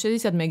kamera má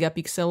 60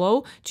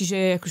 megapixelov, čiže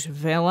je akože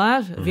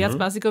veľa, viac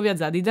pásikov, viac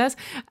Adidas,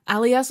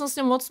 ale ja som s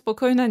ňou moc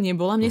spokojná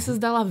nebola, mne sa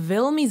zdala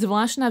veľmi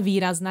zvláštna,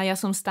 výrazná, ja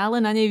som stále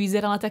na nej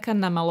vyzerala taká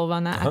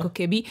namalovaná, ako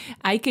keby,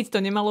 aj keď to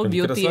nemalo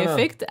beauty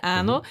efekt,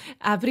 áno,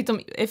 a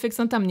pritom efekt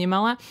som tam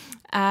nemala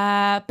a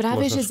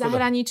práve, možno že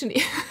zahraničný...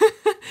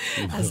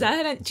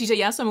 Čiže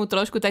ja som ju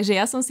trošku, takže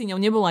ja som si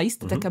ňou nebola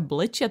istá, taká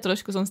blečia,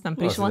 trošku som si tam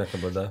prišla.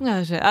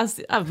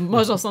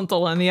 Možno som to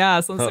len ja,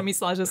 som si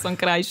myslela, že som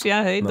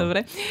krajšia,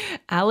 dobre.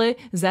 Ale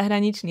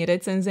zahraniční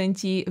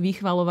recenzenti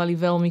vychvalovali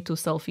veľmi tú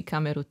selfie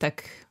kameru,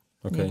 tak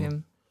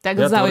neviem. Tak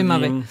ja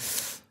zaujímavé.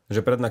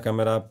 Že predná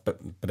kamera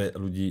pre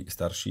ľudí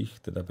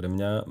starších, teda pre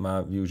mňa,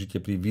 má využitie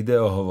pri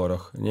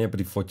videohovoroch, nie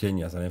pri fotení,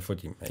 ja sa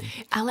nefotím.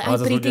 Hej. Ale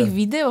aj pri tých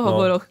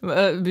videohovoroch,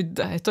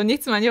 to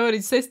nechcem ani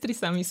hovoriť, sestry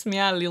sa mi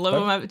smiali,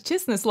 lebo má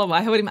čestné slovo.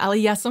 Ja hovorím,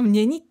 ale ja som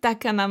není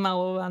taká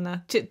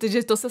namalovaná.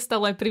 Že to sa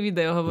stalo aj pri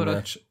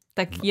videohovoroch.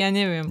 Tak ja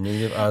neviem.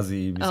 Niekde v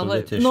Ázii by som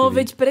tešili. No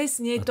veď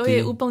presne, to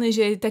je úplne,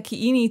 že je taký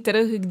iný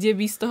trh, kde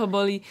by z toho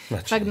boli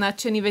fakt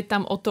nadšení, veď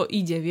tam o to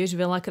ide, vieš,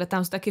 veľakrát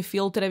tam sú také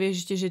filtre,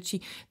 vieš, že či,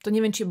 to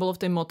neviem, či bolo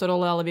v tej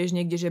Motorola, ale vieš,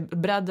 niekde, že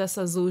brada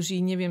sa zúži,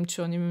 neviem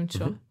čo.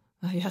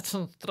 A ja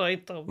som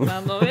trojtou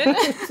mám,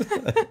 vieš.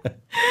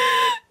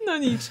 No No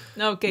nič.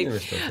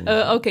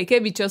 OK,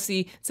 keby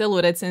čosi,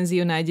 celú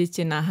recenziu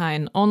nájdete na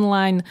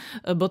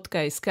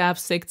hnonline.sk v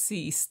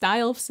sekcii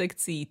Style, v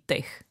sekcii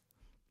Tech.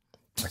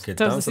 A keď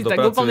to tam si sa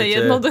tak úplne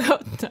jednoducho,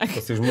 to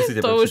si už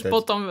musíte to prečítať. už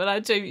potom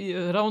radšej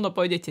rovno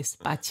pôjdete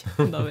spať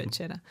do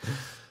večera.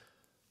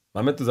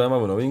 Máme tu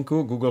zaujímavú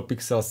novinku, Google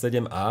Pixel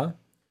 7a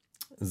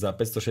za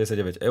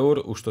 569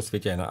 €. Už to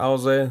svieti aj na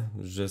Alze,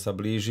 že sa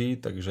blíži,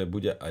 takže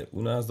bude aj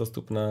u nás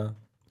dostupná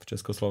v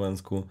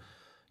Československu.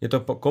 Je to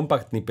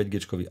kompaktný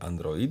 5G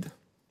Android,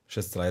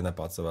 6,1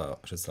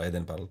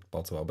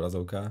 palcová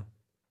obrazovka.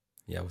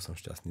 Ja už som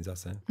šťastný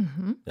zase.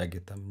 Jak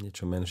je tam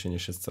niečo menšie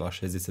než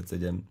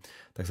 6,67,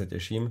 tak sa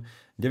teším.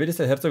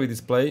 90 Hz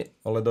displej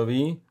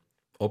OLEDový,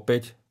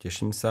 opäť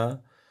teším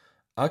sa.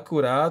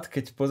 Akurát,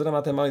 keď pozerám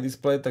na ten malý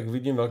displej, tak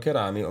vidím veľké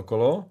rámy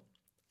okolo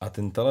a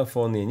ten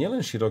telefón je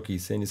nielen široký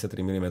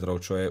 73 mm,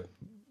 čo je,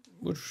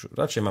 už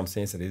radšej mám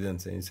 71,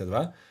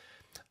 72,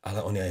 ale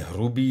on je aj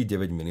hrubý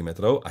 9 mm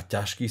a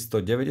ťažký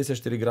 194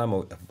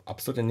 gramov.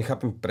 Absolutne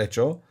nechápem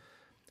prečo.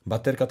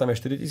 Baterka tam je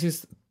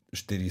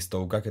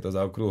 4400, keď to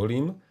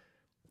zaokrúhlím.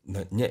 No,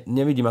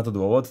 nevidím na to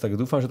dôvod, tak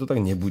dúfam, že to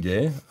tak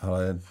nebude,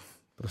 ale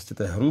proste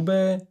to je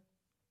hrubé,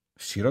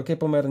 široké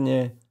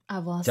pomerne, a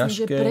vlastne,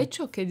 ťažké. Že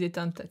prečo, keď je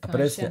tam taká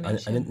presne, a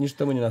nič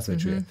tomu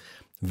nenasvedčuje.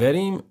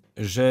 Verím,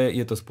 že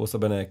je to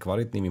spôsobené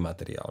kvalitnými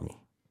materiálmi.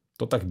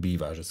 To tak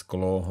býva, že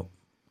sklo,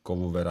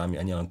 kovové rámy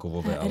a nielen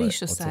kovové, ale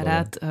Ríšo sa oceľové.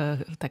 rád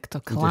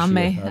takto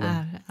klame.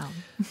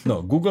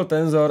 No, Google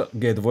Tensor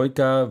G2,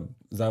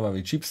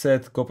 zaujímavý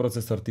chipset,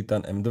 koprocesor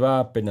Titan M2,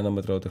 5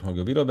 nanometrovou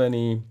technológiou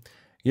vyrobený.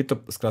 Je to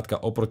skrátka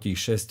oproti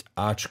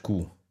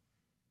 6Ačku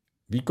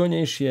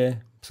výkonnejšie,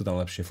 sú tam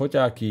lepšie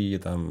foťáky,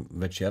 je tam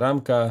väčšia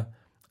rámka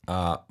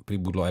a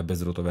pribudlo aj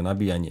bezdrôtové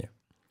nabíjanie.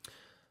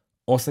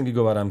 8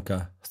 GB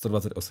rámka,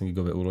 128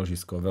 GB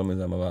úložisko, veľmi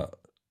zaujímavá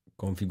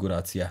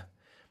konfigurácia.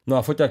 No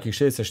a foťáky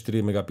 64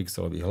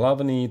 megapixelový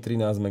hlavný,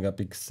 13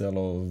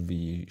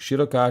 megapixelový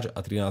širokáč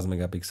a 13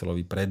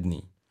 megapixelový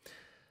predný.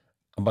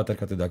 A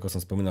baterka teda, ako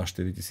som spomínal,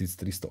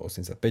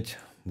 4385,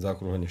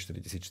 zaokrúhlenie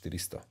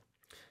 4400.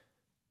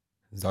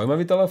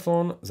 Zaujímavý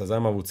telefón za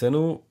zaujímavú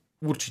cenu.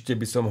 Určite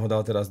by som ho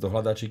dal teraz do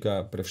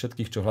hľadačíka pre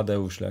všetkých, čo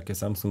hľadajú všelijaké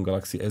Samsung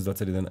Galaxy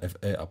S21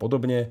 FE a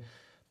podobne.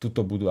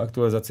 Tuto budú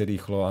aktualizácie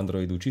rýchlo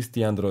Androidu,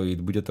 čistý Android,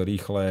 bude to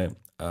rýchle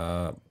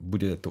a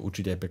bude to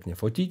určite aj pekne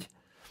fotiť.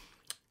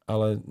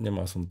 Ale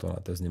nemal som to na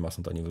test, nemal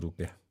som to ani v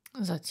ruke.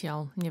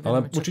 Zatiaľ neviem,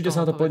 ale určite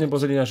sa na to pôjdem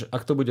pozrieť,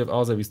 ak to bude v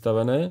Alze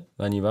vystavené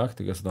na nivách,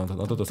 tak ja sa na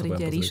toto sa budem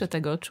pozrieť. Príde Ríšo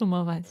tak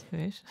očumovať,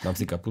 vieš. Dám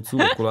si kapucu,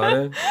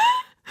 okuláre.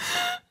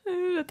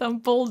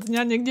 Tam pol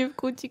dňa niekde v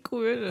kútiku,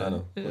 vieš.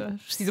 Áno.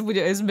 Si to bude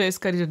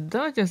SBS-ka, že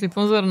dajte si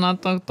pozor na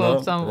to,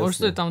 už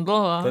to je tam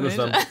dlho. Ten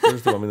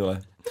už to mám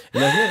minulé.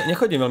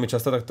 Nechodím veľmi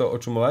často takto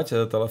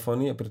očumovať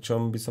telefóny,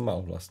 pričom by som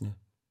mal vlastne.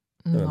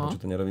 Neviem, prečo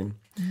to nerobím.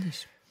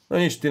 No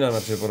nič, ty nám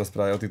radšej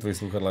porozprávaj o tých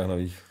tvojich slúchadlách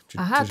nových.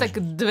 Tak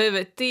dve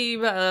vety,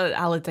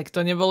 ale tak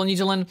to nebolo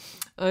nič, len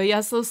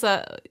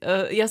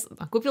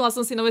kúpila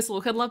som si nové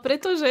slúchadlá,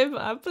 pretože v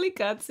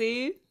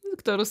aplikácii,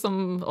 ktorú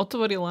som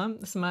otvorila,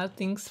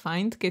 SmartThings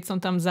Find, keď som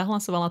tam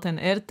zahlasovala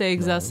ten AirTag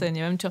zase,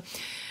 neviem čo,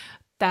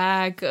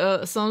 tak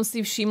som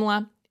si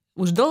všimla,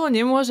 už dlho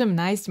nemôžem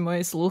nájsť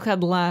moje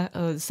slúchadlá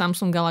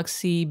Samsung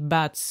Galaxy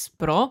Buds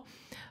Pro,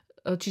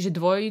 čiže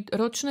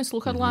dvojročné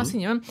slúchadlá,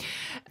 asi neviem.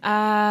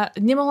 A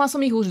nemohla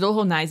som ich už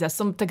dlho nájsť. A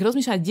som tak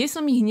rozmýšľala, kde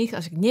som ich nechal.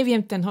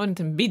 Neviem, ten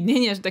byt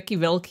nie je až taký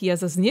veľký. Ja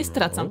zase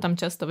nestrácam tam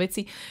často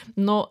veci.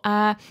 No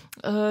a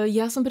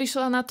ja som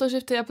prišla na to,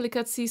 že v tej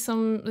aplikácii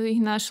som ich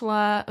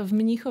našla v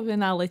Mníchove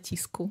na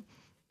letisku.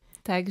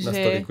 Takže, na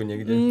stoliku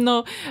niekde?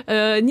 No,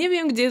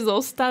 neviem, kde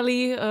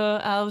zostali,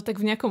 ale tak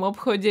v nejakom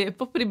obchode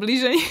po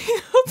priblížení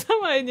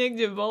tam aj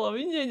niekde bolo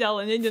vidieť,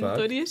 ale nejdem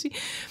to riešiť.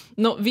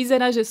 No,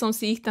 vyzerá, že som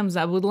si ich tam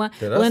zabudla.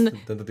 Teraz?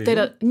 Tento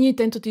týždeň? Nie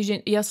tento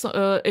týždeň.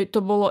 To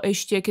bolo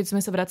ešte, keď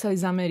sme sa vracali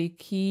z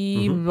Ameriky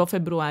vo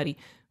februári.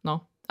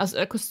 No. A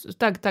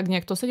tak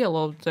nejak to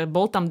sedelo.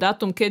 Bol tam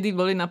dátum, kedy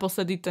boli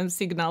naposledy ten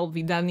signál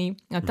vydaný.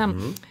 A tam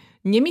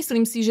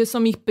nemyslím si, že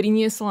som ich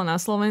priniesla na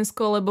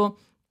Slovensko, lebo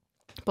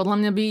podľa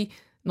mňa by,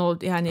 no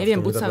ja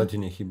neviem, buď sa...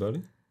 ti nechýbali?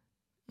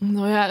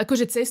 No ja,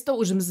 akože cestou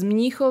už z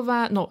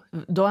Mníchova,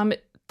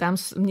 tam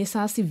mne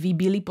sa asi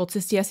vybili po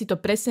ceste, ja si to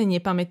presne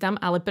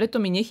nepamätám, ale preto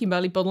mi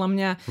nechýbali podľa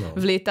mňa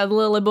v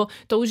lietadle, lebo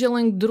to už je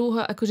len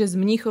druhá, akože z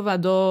Mníchova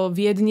do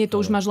Viedne,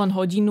 to už máš len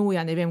hodinu,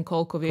 ja neviem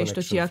koľko, vieš,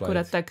 to ti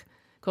akurát tak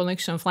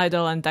connection flight,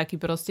 len taký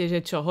proste,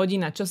 že čo,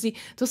 hodina, čo si,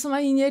 to som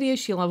ani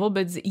neriešila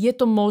vôbec, je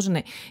to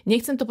možné.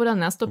 Nechcem to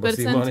povedať na 100%. Bo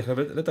si mohla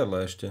nechať letadle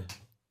ešte.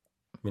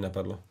 Mi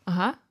napadlo.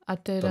 Aha, a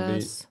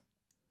teraz...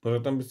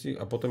 Tam by si,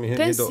 a potom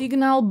ten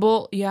signál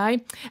bol,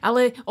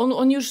 ale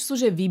oni už sú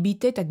že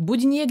vybité, tak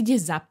buď niekde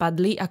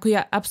zapadli, ako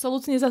ja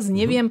absolútne zase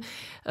neviem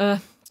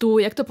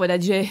jak to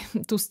povedať, že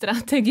tú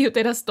stratégiu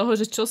teraz toho,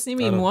 že čo s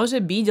nimi môže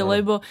byť,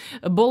 lebo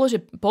bolo,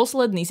 že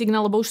posledný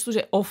signál, lebo už sú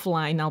že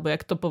offline, alebo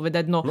jak to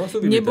povedať,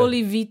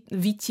 neboli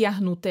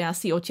vytiahnuté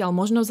asi odtiaľ.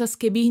 Možno zase,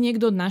 keby ich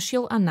niekto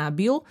našiel a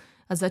nabil,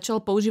 a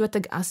začal používať,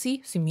 tak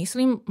asi si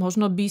myslím,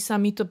 možno by sa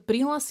mi to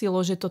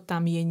prihlásilo, že to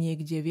tam je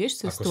niekde,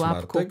 vieš, cez tú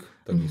appku.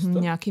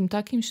 Nejakým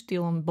takým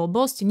štýlom.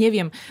 Blbosť,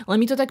 neviem. Len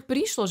mi to tak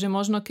prišlo, že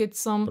možno keď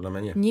som... Podľa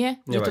mňa nie.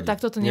 Nie? Že to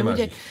takto to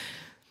nebude.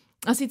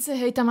 A síce,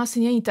 hej, tam asi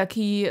nie je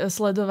taký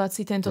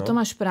sledovací tento, to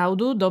máš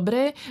pravdu,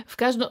 dobre.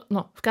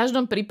 V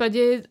každom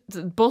prípade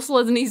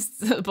posledný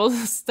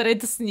stret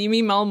s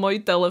nimi mal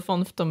môj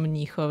telefon v tom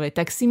Mníchove.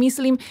 Tak si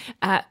myslím,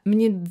 a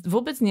mne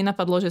vôbec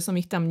nenapadlo, že som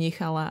ich tam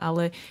nechala,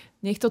 ale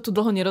nech to tu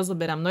dlho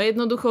nerozoberám. No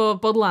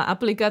jednoducho, podľa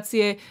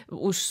aplikácie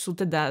už sú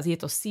teda,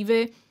 je to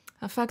sivé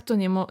a fakt to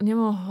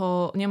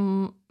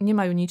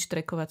nemajú nič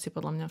trackovacie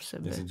podľa mňa v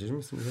sebe. Ja si tiež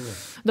myslím, že nie.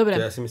 Dobre.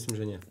 Ja si myslím,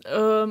 že nie.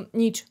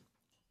 Nič.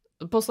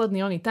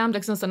 Posledný oni tam,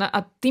 tak som sa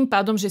a tým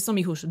pádom, že som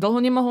ich už dlho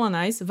nemohla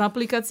nájsť, v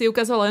aplikácii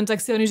ukazovala len tak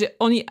si že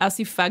oni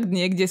asi fakt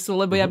niekde sú,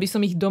 lebo ja by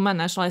som ich doma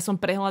našla, ja som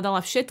prehľadala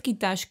všetky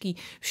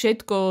tašky,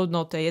 všetko,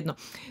 no to je jedno.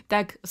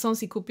 Tak som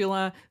si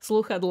kúpila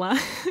slúchadlá.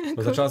 No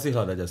začala si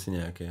hľadať asi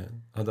nejaké.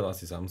 Hľadala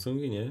si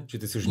Samsungy, nie?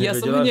 Či ty si už nevedela,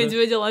 ja som hneď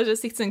vedela, že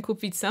si chcem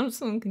kúpiť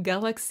Samsung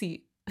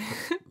Galaxy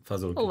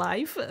Fazulky.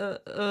 Live,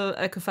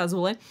 ako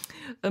fazule.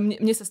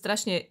 Mne sa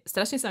strašne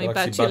sa mi Galaxy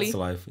páčili. Buds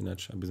Live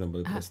ináč, aby sme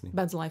boli presní.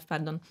 Buds Live,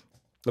 pardon.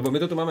 Lebo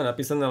my to tu máme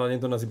napísané, ale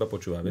niekto nás iba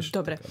počúva, vieš?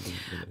 Dobre.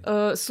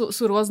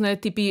 Sú rôzne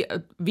typy,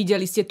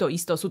 videli ste to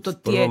isto. Sú to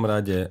v prvom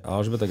rade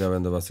Alžbeta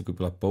Gavendová si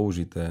kúpila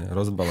použité,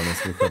 rozbalené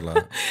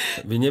slúchadlá.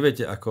 Vy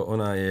neviete, ako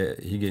ona je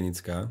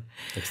hygienická,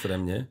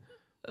 extrémne.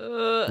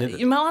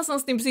 Mala som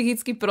s tým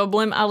psychický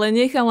problém, ale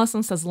nechala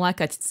som sa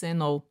zlákať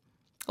cenou.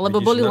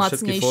 Lebo vidíš, boli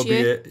lacnejšie.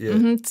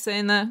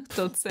 Cena,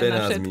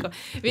 všetko.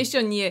 Vieš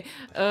čo, nie.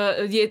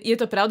 Je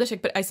to pravda,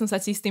 však aj som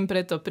sa ti s tým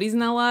preto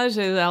priznala,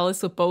 že ale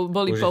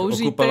boli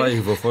použité. Okúpala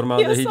ich vo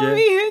formáldehyde.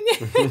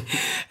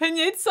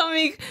 Hneď som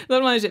ich,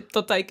 normálne, že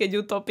toto aj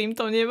keď utopím,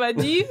 to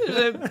nevadí,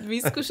 že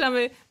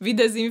vyskúšame,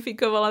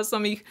 vydezinfikovala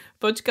som ich,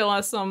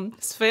 počkala som,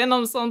 s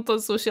fénom som to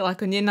sušila,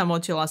 ako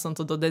nenamočila som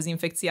to do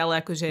dezinfekcie,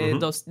 ale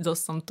akože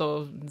dosť som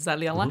to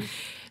zaliala.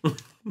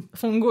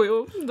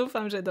 Fungujú.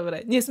 Dúfam, že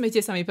dobre.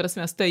 Nesmejte sa mi,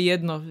 prosím vás, to je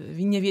jedno.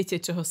 Vy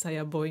neviete, čoho sa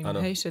ja bojím. Ano,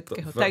 hej,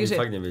 všetkého. Takže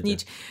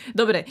nič.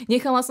 Dobre,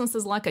 nechala som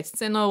sa zlákať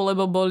cenou,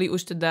 lebo boli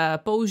už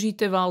teda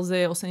použité v Alze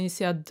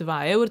 82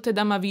 €,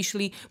 teda ma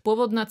vyšli.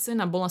 Pôvodná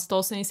cena bola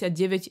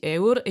 189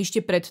 €,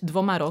 ešte pred 2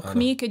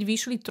 rokmi, keď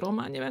vyšli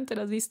 3, neviem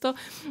teraz isto.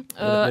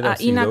 A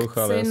inak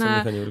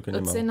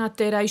cena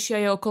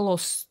terajšia je okolo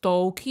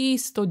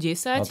 100,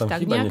 110. Ale tam tak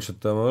chýba nejak. niečo,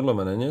 tam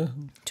odlomené, nie?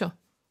 Čo?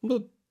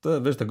 No, to je,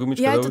 vieš, tá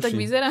gumička ja do to tak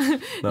uší. vyzerá?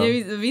 No.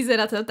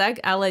 Vyzerá to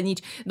tak, ale nič.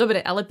 Dobre,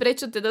 ale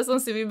prečo teda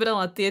som si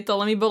vybrala tieto?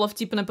 Ale mi bolo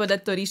vtipné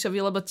povedať to Ríšovi,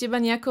 lebo teba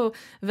nejako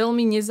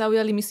veľmi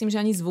nezaujali, myslím, že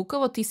ani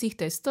zvukovo. Ty si ich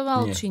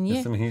testoval, či nie?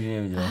 Ja som ich nikdy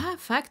nevidel. Aha,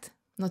 fakt?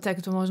 No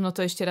tak to možno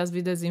to ešte raz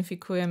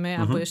vydezinfikujeme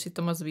a budeš si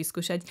to môcť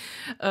vyskúšať.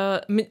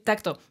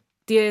 Takto.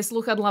 Tie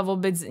slúchadlá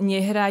vôbec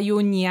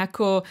nehrajú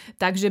nejako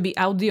tak, že by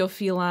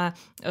audiofila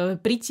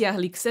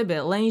pritiahli k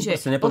sebe. Lenže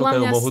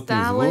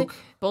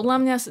podľa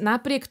mňa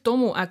napriek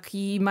tomu,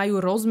 aký majú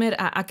rozmer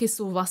a aké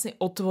sú vlastne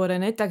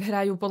otvorené, tak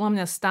hrajú podľa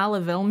mňa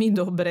stále veľmi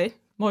dobre.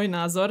 Môj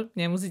názor,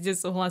 nemusíte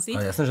súhlasiť.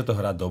 A jasné, že to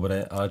hrá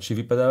dobre, ale či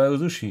vypadávajú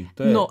z uší?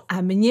 To je... No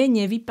a mne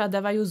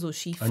nevypadávajú z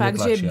uší.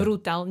 Fakt, netlačia. že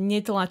brutál.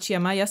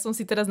 Netlačia ma. Ja som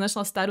si teraz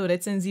našla starú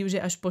recenziu,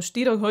 že až po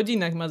 4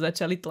 hodinách ma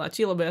začali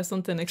tlačiť, lebo ja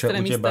som ten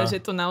extrémista, že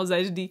to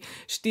naozaj vždy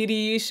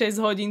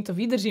 4-6 hodín to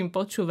vydržím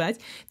počúvať.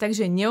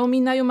 Takže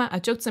neomínajú ma.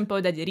 A čo chcem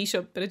povedať,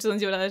 Ríšo, prečo som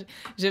ti povedala,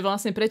 že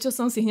vlastne prečo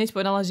som si hneď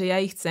povedala, že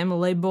ja ich chcem,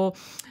 lebo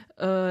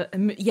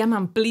ja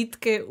mám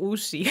plítke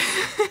uši.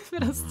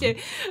 Proste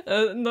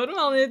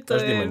normálne to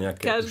každý je... Má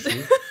nejaké uši.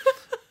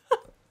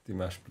 Ty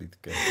máš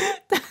plítke.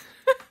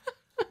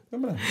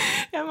 Dobre.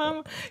 Ja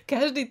mám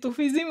každý tú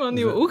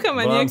fyzimóniu ucha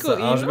má nejakú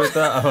inú.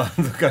 Alžbeta a vám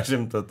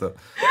dokážem toto.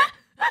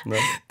 No.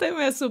 To je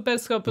moja super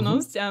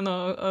schopnosť,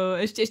 áno.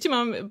 Ešte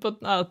mám...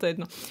 Ale to je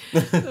jedno.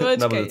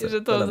 Počkaj,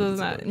 že to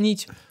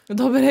nič.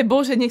 Dobre,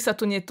 bože, nech sa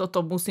tu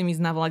toto musím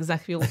ísť na vlak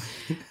za chvíľu.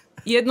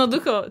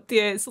 Jednoducho,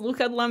 tie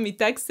slúchadlá mi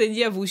tak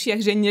sedia v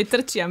ušiach, že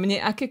netrčia.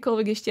 Mne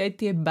akékoľvek ešte aj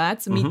tie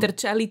Buds mi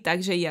trčali tak,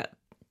 že ja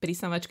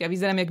prísavačka,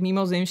 vyzerám jak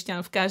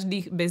mimozemšťan v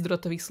každých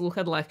bezdrotových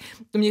slúchadlách.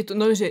 Mne tu,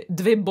 že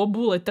 2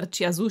 bobule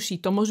trčia z uší.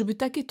 To môže byť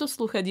takéto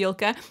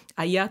slúchadielka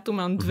a ja tu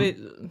mám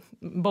 2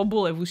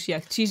 bobule v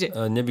ušiach. Čiže...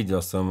 Nevidel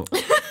som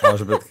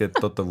Alžbetke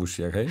toto v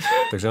ušiach, hej?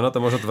 Takže ona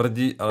to možno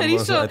tvrdí, ale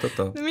Ríšo, možno aj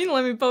toto.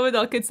 Minule mi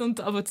povedal, keď som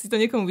to, alebo si to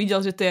niekomu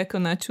videl, že to je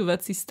ako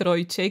načúvací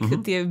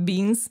strojček, tie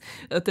beans.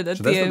 Teda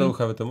čo daj to do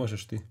ucha, to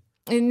môžeš ty.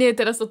 Nie,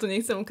 teraz to tu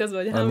nechcem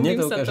ukazovať. Ale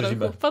mne to ukážeš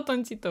iba.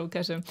 Potom ti to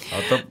ukážem.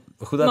 Ale to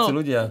chudáci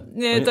ľudia.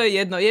 Nie, to je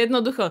jedno.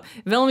 Jednoducho,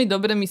 veľmi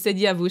dobre mi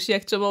sedia v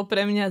ušiach, čo bol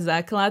pre mňa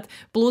základ.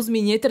 Plus mi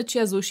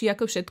netrčia z uší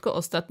ako všetko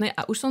ostatné.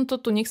 A už som to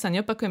tu, nech sa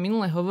neopakuje,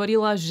 minule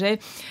hovorila, že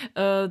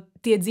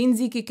tie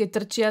dzinzíky, keď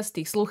trčia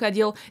z tých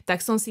slúchadiel, tak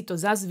som si to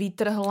zas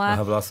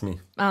vytrhla. Aha, vlasmi.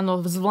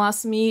 Áno, s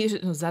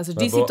vlasmi.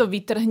 Vždy si to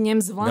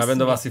vytrhnem s vlasmi.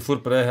 Gavendová si furt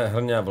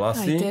prehrňa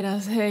vlasy. Aj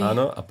teraz, hej.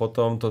 Áno, a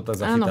potom to tak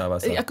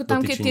zachytáva sa. Ako tam,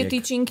 keď tie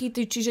tyčinky,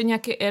 čiže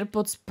nejaké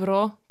AirPods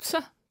Pro,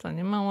 To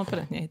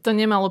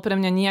nemalo pre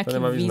mňa nejaký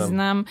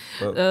význam.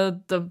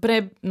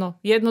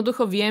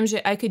 Jednoducho viem, že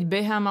aj keď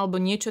behám alebo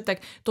niečo,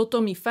 tak toto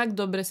mi fakt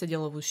dobre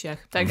sedelo v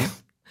ušiach. Tak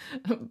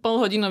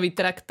polhodinový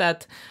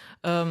traktát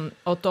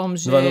o tom,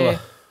 že...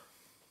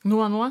 2-0.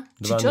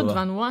 0-0? Či čo?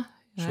 2-0?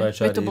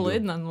 Švajčári to bolo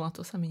 1-0,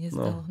 to sa mi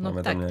nezdalo. No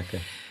tak,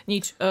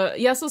 nič.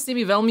 Ja som s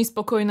nimi veľmi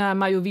spokojná,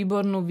 majú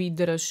výbornú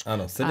výdrž.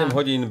 Áno, 7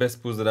 hodín bez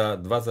púzdra,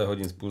 20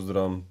 hodín s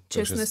púzdrom.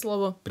 Čestné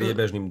slovo.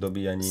 Priebežným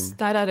dobíjaním.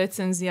 Stará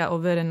recenzia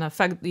overená,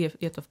 fakt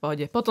je to v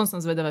pohode. Potom som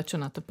zvedavá, čo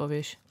na to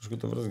povieš. Trošku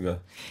to vrzga.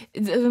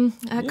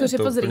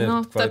 Akože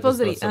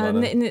pozri.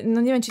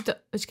 Neviem, či to...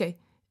 Počkaj,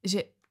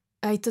 že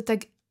aj to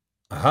tak...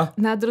 Aha.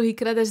 Na druhý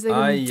krát až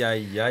tak...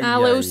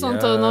 Ale už som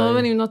to,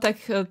 hovorím, tak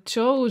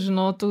čo už,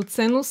 tú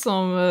cenu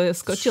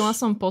skočila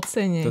som po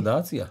cene. To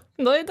Dácia.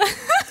 No je to...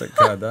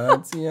 Taká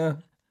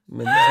Dácia.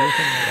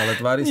 Ale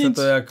tvári sa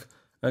to jak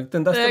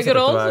ten Duster sa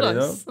to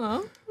tvári, no?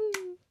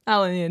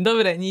 Ale nie,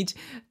 dobre, nič.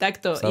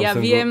 Takto, ja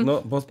viem...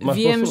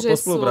 Máš po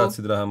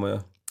spolupráci, drahá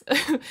moja.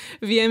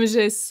 Viem,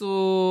 že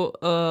sú...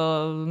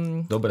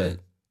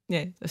 Dobré.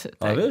 Nie,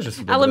 ale vieš, že sú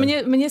dobré. Ale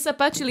mne sa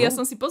páčili, ja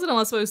som si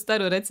pozrela svoju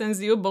starú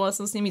recenziu, bola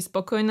som s nimi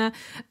spokojná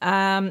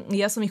a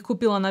ja som ich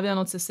kúpila na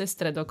Vianoce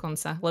sestre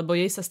dokonca, lebo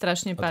jej sa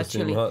strašne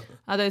páčili.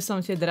 A daj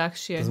som tie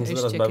drahšie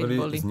ešte, keď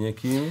boli. S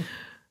niekým,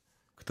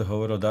 kto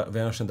hovoril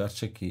vianočné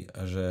darčeky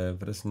a že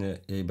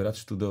presne jej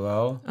brat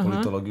študoval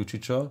politológiu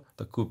či čo,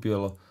 tak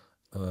kúpil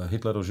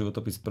Hitlerov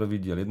životopis prvý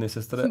diel jednej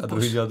sestre a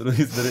druhý diel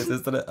druhej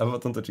sestre a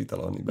potom to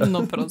čítala on iba.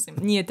 No prosím.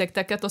 Nie, tak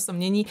takáto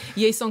som není.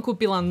 Jej som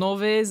kúpila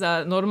nové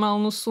za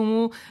normálnu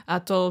sumu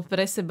a to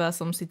pre seba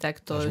som si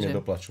takto... Až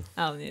mne doplaču.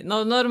 Ale nie.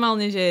 No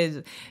normálne,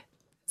 že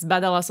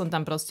zbadala som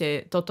tam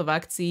proste toto v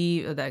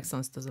akcii, tak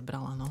som si to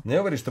zobrala. No.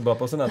 Nehovoríš, to bola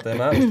posledná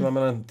téma, už tu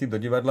máme len ty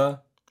do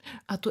divadla.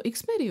 A tu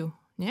Xperiu,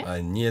 nie? A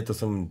nie, to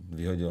som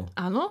vyhodil.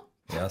 Áno?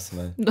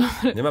 Jasné.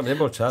 Dobre.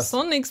 Nebol čas.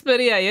 Sony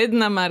Xperia 1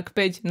 Mark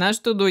 5,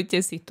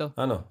 naštudujte si to.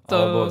 Áno,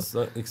 alebo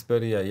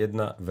Xperia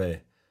 1V.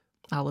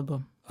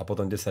 Alebo. A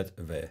potom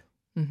 10V.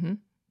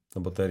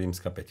 Lebo to je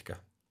rímska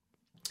 5.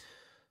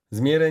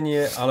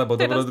 Zmierenie alebo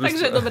dobrodružstvo.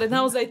 Takže dobre,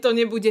 naozaj to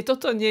nebude.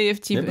 Toto nie je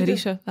vtip,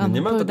 Ríša.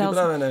 Nemám to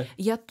pripravené.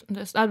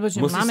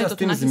 Musíš máme sa s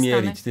tým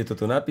zmieriť. Je to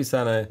tu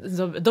napísané.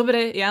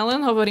 Dobre, ja len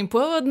hovorím,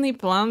 pôvodný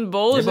plán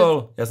bol,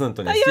 Nebol, ja som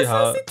to nestihal. A ja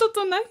som si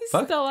toto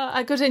nachystala.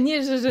 Akože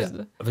nie, že...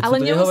 Ale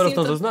nehovoril v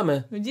tom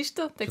zozname.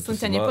 Vidíš to? Tak som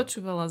ťa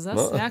nepočúvala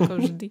zase,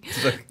 ako vždy.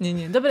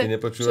 Nie. Dobre,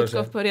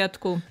 všetko v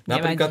poriadku.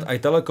 Napríklad aj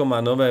Telekom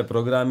má nové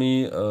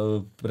programy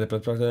pre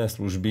predplatené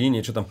služby.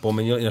 Niečo tam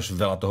pomenil, ináč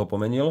veľa toho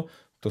pomenil.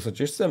 To sa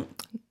tiež chcem...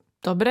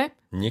 Dobre,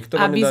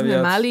 aby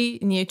sme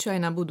mali niečo aj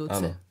na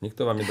budúce. Áno,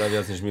 nikto vám nedá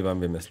viac, než my vám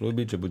vieme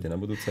slúbiť, že bude na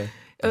budúce.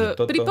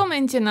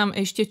 Pripomeňte nám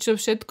ešte, čo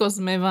všetko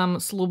sme vám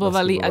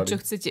slúbovali a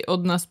čo chcete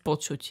od nás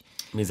počuť.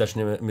 My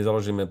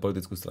založíme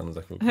politickú stranu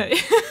za chvíľku.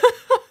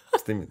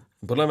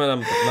 Podľa mňa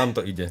nám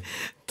to ide.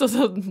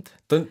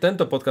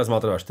 Tento podcast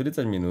mal trvať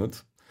 40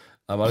 minút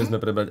a mali sme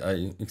prebrať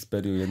aj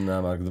Xperiu 1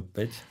 Mark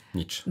 5.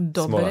 Nič.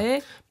 Dobre,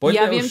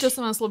 ja viem, čo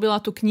som vám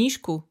slúbila, tú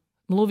knižku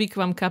Mluví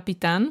k vám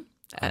kapitán.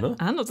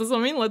 Áno, to som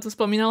minule tu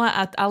spomínala,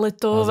 ale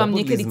to vám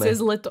niekedy cez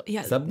leto...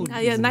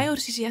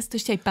 Najhoršie, že ja si to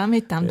ešte aj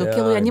pamätám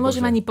dokeľu. Ja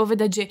nemôžem ani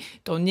povedať, že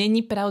to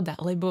není pravda,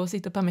 lebo si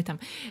to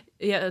pamätám.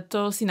 Ja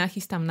to si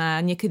nachystám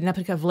na niekedy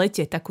napríklad v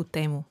lete takú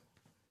tému.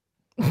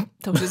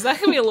 To už za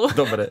chvíľu.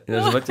 Dobre,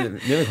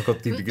 neviem, koľko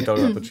tých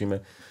digitálov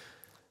natočíme.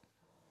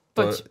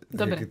 Poď,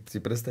 dobre. Keď si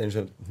predstavím,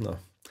 že...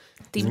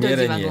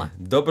 Zmierenie,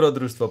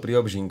 dobrodružstvo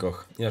pri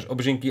obžinkoch. Ináč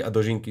obžinky a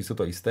dožinky sú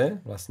to isté,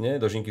 vlastne.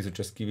 Dožinky sú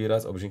český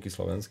výraz, obžinky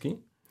slovenský.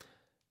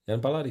 Jan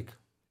Palárik.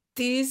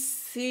 Ty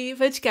si,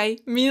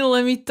 počkaj,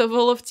 minule mi to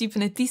bolo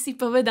vtipné. Ty si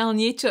povedal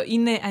niečo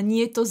iné a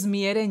nie to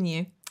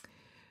zmierenie.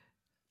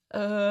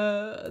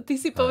 Ty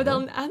si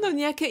povedal, áno,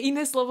 nejaké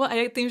iné slovo a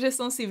ja tým, že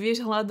som si,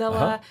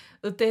 hľadala,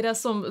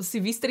 teraz som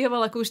si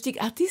vystrihovala kúštik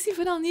a ty si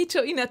povedal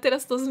niečo iné a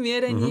teraz to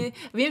zmierenie.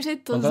 Viem, že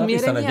to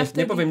zmierenie...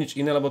 Nepoviem nič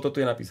iné, lebo to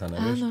tu je napísané.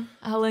 Áno,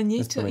 ale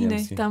niečo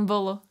iné tam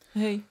bolo.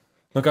 Hej.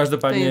 No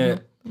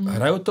každopádne,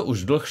 hrajú to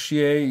už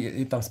dlhšie,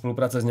 je tam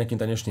spolupráca s nejakým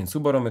tanečným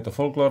súborom, je to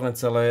folklórne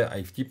celé,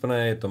 aj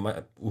vtipné, je to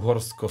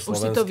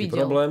uhorsko-slovenský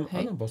problém.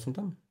 Áno, bol som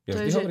tam. Ja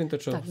vždy hovorím to,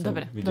 čo som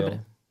videl. Dobre.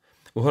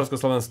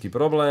 Uhorsko-slovenský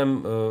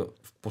problém,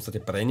 v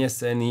podstate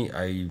prenesený,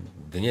 aj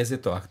dnes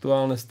je to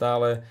aktuálne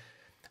stále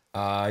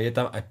a je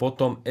tam aj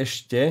potom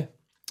ešte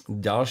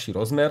ďalší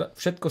rozmer.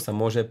 Všetko sa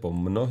môže po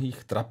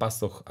mnohých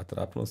trapasoch a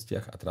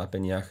trápnostiach a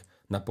trápeniach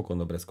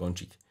napokon dobre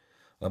skončiť.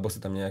 Lebo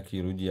si tam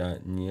nejakí ľudia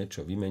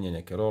niečo vymenia,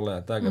 nejaké role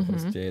a tak a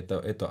proste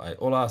je to aj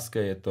o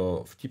láske, je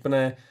to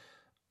vtipné.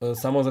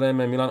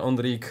 Samozrejme Milan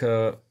Ondrík,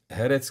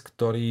 herec,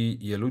 ktorý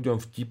je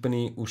ľuďom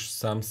vtipný už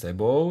sám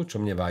sebou,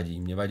 čo mne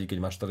vadí. Mne vadí, keď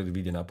Maštalík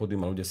vyjde na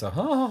pódium a ľudia sa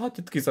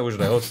tetky sa už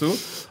rehocú.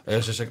 A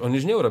ja však on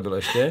nič neurobil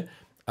ešte.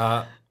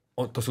 A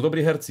to sú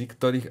dobrí herci,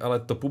 ktorých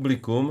ale to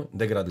publikum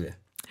degraduje.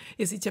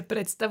 Ja si ťa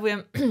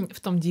predstavujem v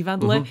tom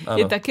divadle.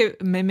 Je také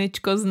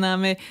memečko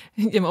známe.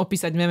 Idem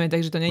opísať meme,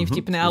 takže to nie je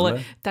vtipné,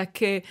 ale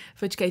také,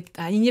 počkaj,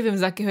 ani neviem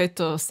z akého je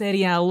to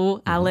seriálu,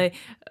 ale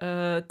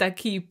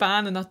taký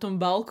pán na tom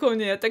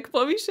balkóne a tak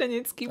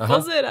povýšenecky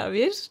pozerá,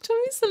 vieš, čo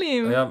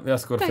myslím? Ja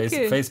skôr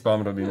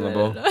facepalm robím,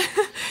 lebo...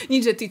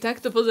 Nič, že ty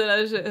takto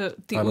pozeráš, že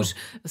ty už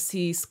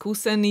si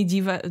skúsený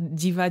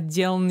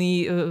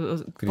divadelný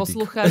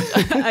poslucháč,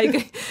 aj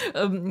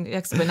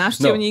jak sebe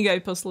návštevník, aj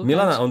poslucháč.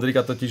 Milana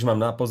Ondríka totiž mám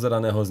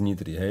napozeraného z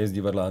Nitry, z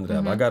divadla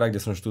Andreja Bagára,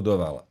 kde som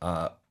študoval.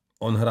 A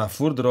on hrá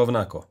furt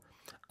rovnako.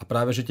 A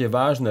práve, že tie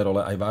vážne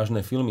role, aj vážne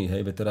filmy,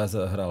 teraz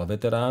hral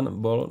Veterán,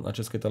 bol na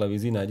Českej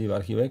televízii, nájdi v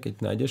archíve,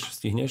 keď nájdeš,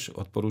 stihneš,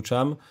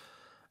 odporúčam.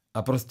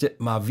 A proste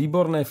má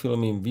výborné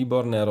filmy,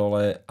 výborné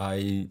role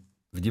aj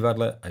v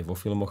divadle, aj vo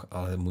filmoch,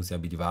 ale musia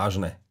byť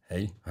vážne.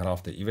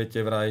 Hral v tej Ivete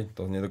vraj,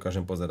 to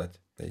nedokážem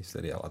pozerať, tej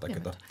seriál a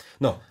takéto.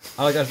 No,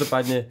 ale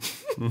každopádne...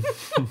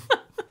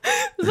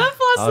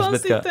 Zapla som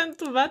si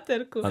tú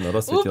baterku. Áno,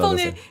 rozsvietila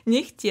úplne zase.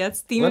 Nechtiac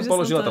tým, len že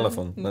položila som to...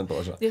 telefón. Len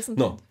položila. Ja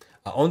no.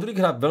 A Ondrík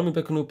hrá veľmi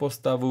peknú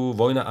postavu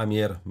Vojna a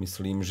mier,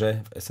 myslím,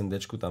 že v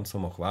SNDčku tam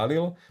som ho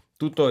chválil.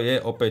 Tuto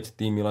je opäť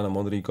tým Milanom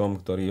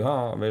Ondríkom, ktorý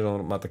vieš,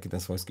 on má taký ten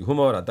svojský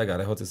humor a tak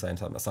a rehoce sa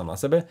sám na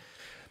sebe.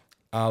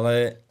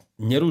 Ale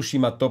neruší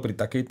ma to pri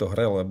takejto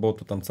hre, lebo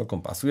to tam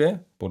celkom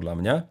pasuje, podľa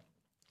mňa.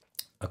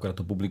 Akorát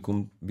to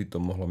publikum by to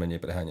mohlo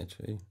menej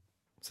preháňať.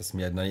 Sa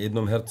smiať na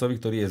jednom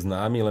hercovi, ktorý je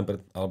známy,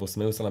 alebo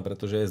smejú sa len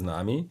preto, že je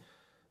známy.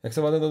 Jak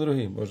sa volá tento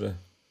druhý? Bože.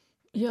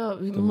 Ja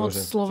moc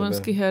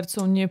slovenských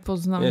hercov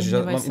nepoznám.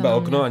 Mám iba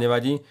okno a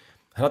nevadí.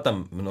 Hra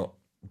tam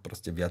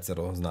proste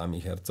viacero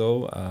známych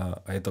hercov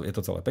a je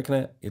to celé pekné.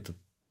 Je to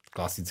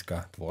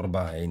klasická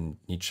tvorba,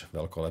 nič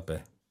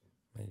veľkolepé.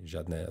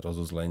 Žiadne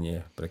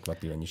rozuzlenie,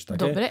 prekvapivé, nič také.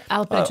 Dobre,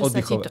 ale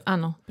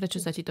prečo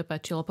sa ti to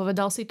páčilo?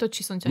 Povedal si to,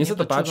 či som ťa nepočúvala? Mne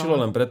sa to páčilo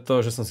len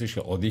preto, že som si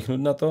išiel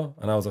oddychnúť na to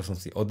a naozaj som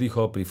si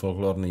oddychol pri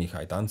folklórnych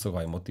aj tancoch,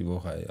 aj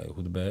motivoch, aj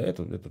hudbe.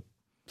 Je to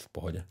v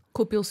pohode.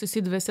 Kúpil si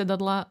 2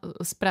 sedadlá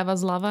sprava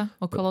zľava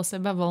okolo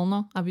seba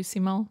voľno, aby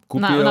si mal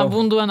na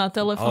bundu a na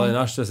telefón? Ale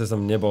našťastie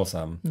som nebol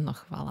sám. No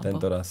chvála Bohu.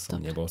 Tento raz som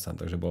nebol sám,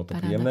 takže bolo to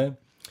príjemné.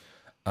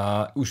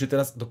 A už je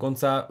teraz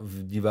dokonca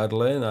v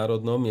divadle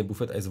národnom je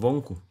bufet aj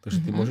zvonku. Takže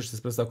ty môžeš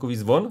si predstavkový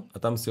zvon a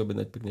tam si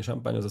objednať pekne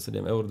šampaň za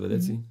 7 eur, 2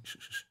 deci,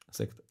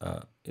 sekt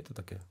a je to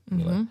také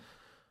milé.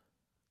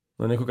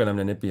 No nekúkaj na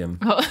mňa, nepijem.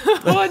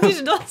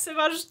 Hodíš do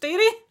seba 4?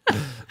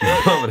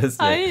 No, presne.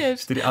 A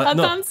ideš. 4, a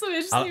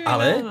tancuješ s nimi.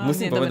 Ale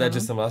musím povedať,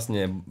 že som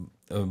vlastne...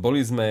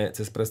 Boli sme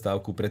cez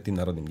prestávku pred tým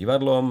Národným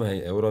divadlom,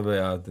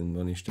 Eurové a ten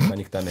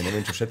Štefanik tam je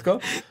neviem čo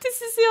všetko. Ty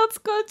si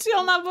odskočil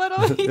na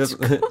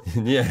borovičku.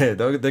 Nie,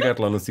 do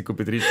Decathlonu si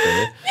kúpiť tričko,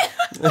 nie?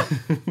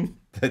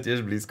 To je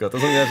tiež blízko. To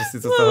som ja, že si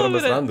to z toho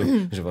robím srandu.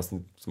 Že vlastne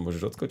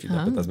môžeš odskočiť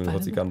na 15 minút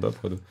hocikám do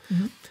obchodu.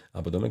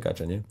 Alebo do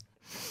Mekáča, nie?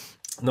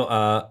 No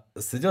a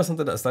stali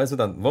sme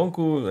tam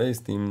vonku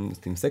s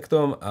tým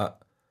sektom a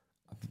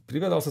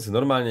privedal som si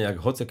normálne jak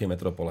hociakej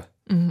metropole.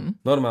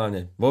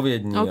 Normálne, vo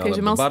Viedni alebo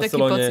v Barcelone.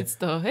 Taký pocit z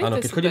toho, hej? Áno,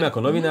 keď chodíme ako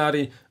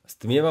novinári,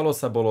 stmievalo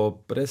sa,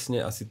 bolo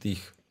presne asi tých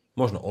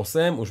možno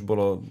 8, už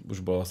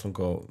bolo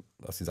slnko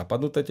asi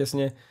zapadnuté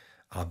tesne,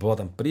 ale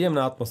bola tam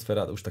príjemná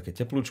atmosféra, už také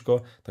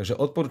teplúčko, takže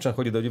odporúčam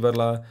chodiť do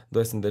divadla,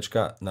 do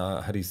SNDčka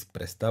na hry s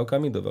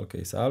prestávkami do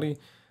veľkej sály,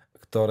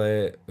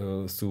 ktoré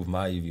sú v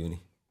máji, v júni.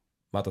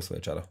 Má to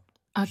svoje čaro.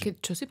 A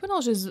čo si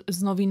povedal, že s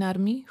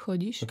novinármi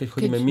chodíš? No keď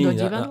chodíme my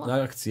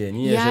na akcie,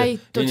 nie,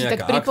 to ti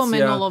tak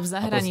pripomenulo v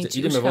zahraničí.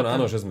 Ideme von,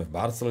 áno, že sme v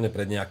Barcelone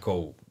pred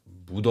nejakou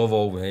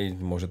budovou,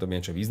 môže to byť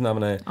niečo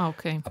významné.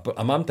 Okay.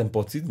 A mám ten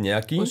pocit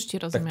nejaký,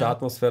 tak tá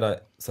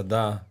atmosféra sa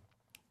dá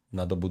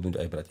nadobudnúť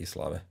aj v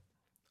Bratislave.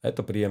 A je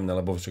to príjemné,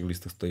 lebo však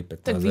listok stojí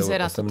 15 eur, 18. Tak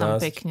vyzerá to tam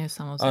pekne,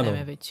 samozrejme.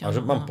 Áno, a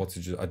že mám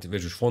pocit, že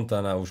vieš, už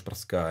fontána, už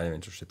prská, a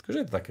neviem čo všetko, že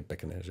je to také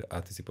pekné. Že,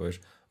 a ty si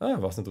povieš,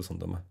 vlastne tu som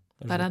doma.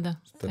 Paráda,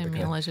 to je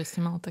milé, že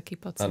si mal taký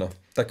pocit. Áno,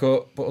 tak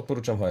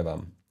odporúčam ho aj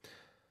vám.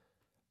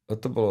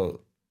 To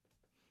bolo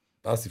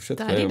asi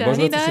všetko.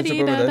 Možno chceš niečo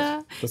povedať?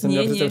 To som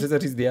mňa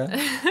predstav, že dia.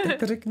 Tak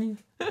to řekni.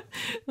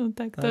 No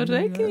tak to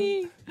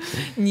řekni.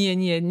 Nie,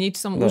 nič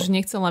som už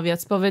nechcela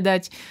viac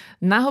povedať.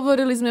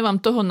 Nahovorili sme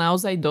vám toho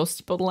naozaj dosť,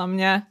 podľa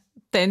mňa.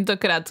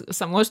 Tentokrát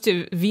sa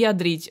môžete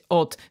vyjadriť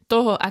od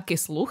toho, aké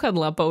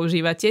slúchadlá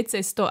používate,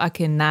 cez to,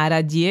 aké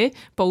náradie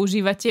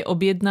používate,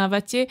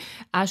 objednávate,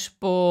 až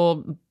po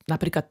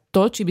napríklad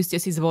to, či by ste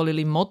si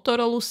zvolili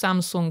Motorola,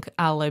 Samsung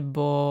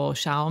alebo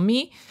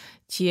Xiaomi.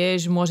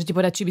 Tiež môžete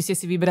povedať, či by ste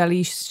si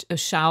vybrali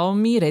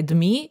Xiaomi,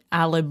 Redmi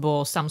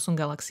alebo Samsung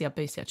Galaxy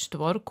A54.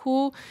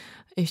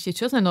 Ešte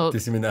čo sme... Ty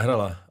si mi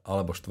nahrala,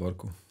 alebo 4.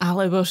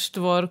 Alebo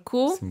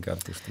 4. SIM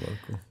kartu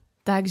 4.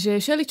 Takže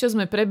všeličo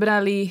sme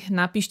prebrali,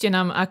 napíšte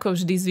nám, ako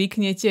vždy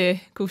zvyknete,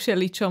 ku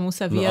všeličomu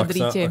sa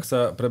vyjadrite. Ak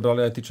sa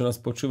prebrali aj tí, čo nás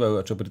počúvajú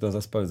a čo pri tom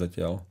zaspali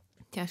zatiaľ.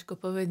 Ťažko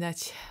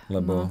povedať.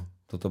 Lebo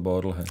toto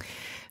bolo dlhé.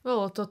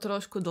 Bolo to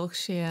trošku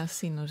dlhšie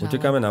asi.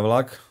 Utekáme na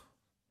vlak.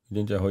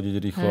 Idem ťa hodiť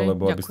rýchlo,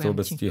 lebo aby ste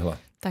vôbec stihla.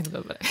 Tak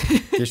dobre.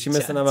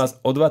 Tešíme sa na vás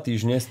o 2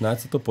 týždne,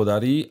 snáď sa to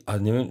podarí a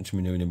neviem, či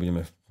my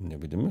nebudeme.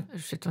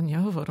 Že to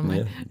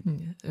nehovoríme.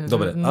 Nie.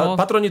 Dobre, ale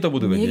patroni to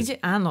budú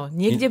vedieť.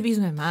 Niekde by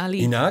sme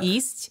mali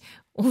ísť.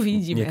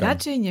 Uvidíme.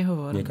 Radšej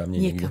nehovor.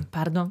 Niekam.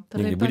 Pardon.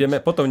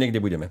 Potom niekde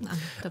budeme.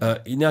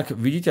 Inak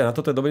vidíte, na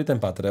toto je dobrý ten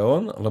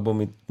Patreon, lebo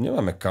my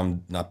nemáme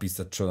kam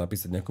napísať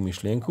nejakú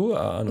myšlienku.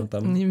 A áno,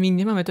 tam... My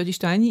nemáme totiž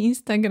to ani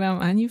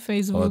Instagram, ani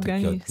Facebook,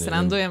 ani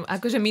srandujem.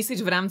 Akože myslíš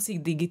v rámci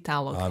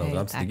digitálok. Áno,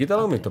 v rámci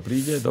digitálok mi to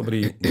príde.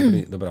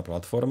 Dobrá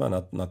platforma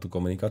na tú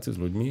komunikáciu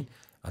s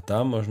ľuďmi. A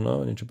tam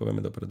možno niečo povieme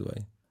dopredu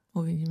aj.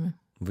 Uvidíme.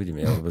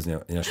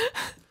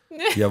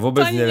 Ja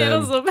vôbec neviem.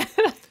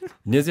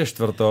 Dnes je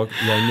štvrtok,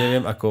 ja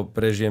neviem, ako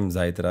prežijem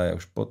zajtra. Ja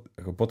už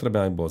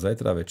potrebujem, aby bol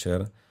zajtra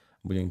večer.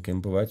 Budem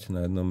kempovať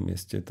na jednom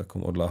mieste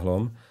takom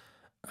odľahlom.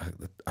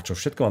 A čo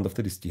všetko mám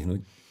dovtedy stihnúť?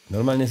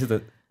 Normálne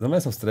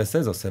som v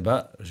strese zo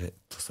seba, že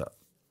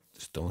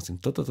to musím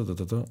toto.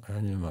 A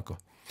ja neviem ako.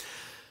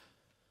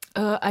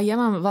 A ja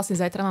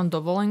zajtra mám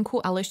dovolenku,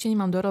 ale ešte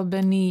nemám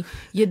dorobený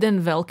jeden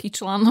veľký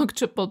článok,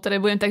 čo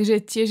potrebujem, takže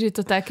tiež je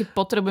to také,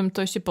 potrebujem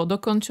to ešte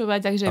podokončovať,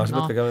 takže ale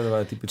Betka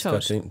Gamenová je typická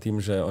tým,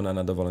 že ona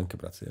na dovolenke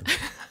pracuje.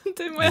 To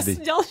je moja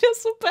ďalšia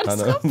super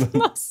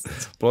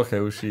schopnosť.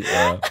 Ploché uši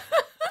a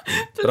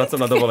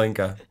pracovná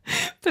dovolenka.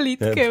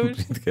 Plítke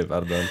uši. Plítke,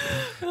 pardon.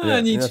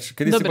 Nič.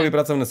 Kedy si boli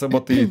pracovné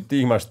soboty,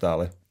 ty ich máš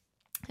stále.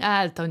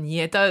 Ale to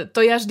nie, to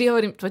ja vždy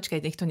hovorím,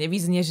 počkaj, nech to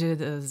nevyznie,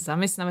 že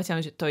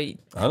zamestnávateľ, že to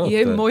je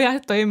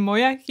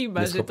moja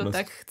chyba, že to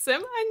tak chcem,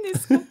 aj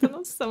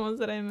neschopnosť,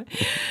 samozrejme.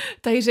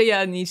 Takže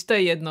ja nič, to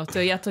je jedno,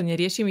 ja to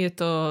neriešim, je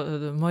to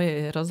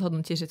moje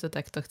rozhodnutie, že to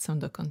takto chcem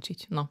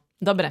dokončiť. No,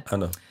 dobre.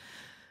 Áno.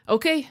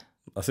 OK.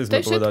 Asi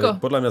sme povedali, všetko.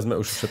 Podľa mňa sme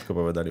už všetko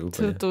povedali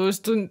úplne.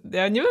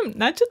 Ja neviem,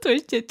 na čo to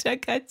ešte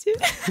čakáte?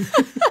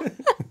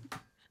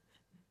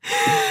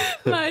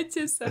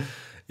 Majte sa.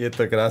 Je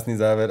to krásny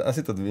záver.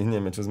 Asi to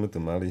dvihneme, čo sme tu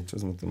mali.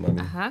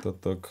 Aha.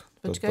 Totok.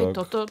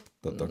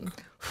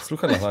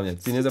 Slúchadlá hlavne.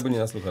 Ty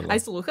nezabudni na slúchadlá. Aj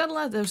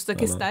slúchadlá? To už sú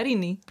také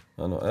stariny.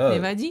 Áno.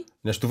 Nevadí?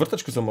 Než tú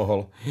vrtačku som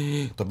mohol.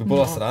 To by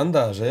bola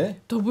sranda, že?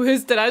 To bude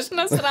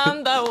strašná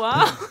sranda,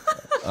 wow.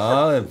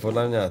 Ale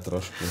podľa mňa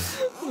trošku.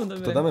 No,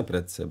 dobre. To dáme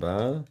pred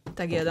seba.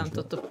 Tak ja dám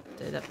toto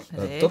teda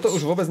preč. Toto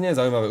už vôbec nie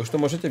je zaujímavé. Už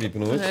to môžete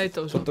vypnúť.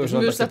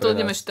 My už sa to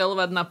ideme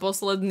štelovať na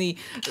posledný...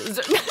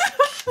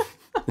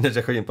 Ináč,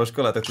 ja chodím po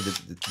škole, tak tu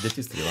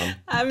deti strieľam.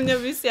 A mňa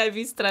by si aj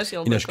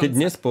vystrašil. Ináč, keď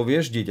dnes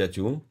povieš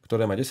dieťaťu,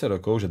 ktoré má 10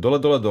 rokov, že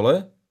dole,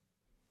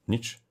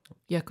 nič.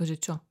 Jakože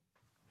čo?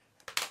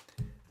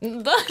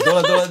 Dole.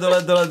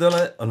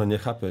 Ono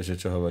nechápe, že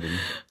čo hovorím.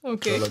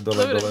 OK,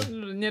 dole.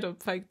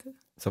 Nerob fakt.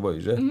 Sa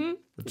bojíš, že? Mm-hmm.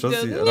 Čo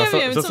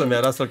som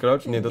ja, Russell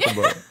Crouch? Nie, toto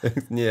bolo.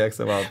 Nie, jak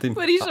sa mal.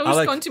 Príšo,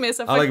 už skončíme, ja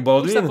sa fakt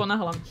už sa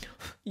ponáhľam.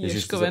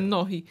 Ježkové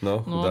nohy.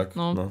 No, chudák.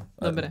 No.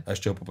 Dobre. A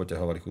ešte ho po pote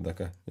hovorí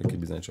chudáka,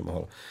 keby za niečo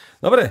mohol.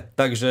 Dobre,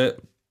 takže,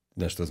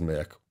 než to sme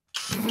jak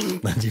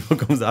na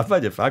divokom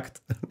západe, fakt.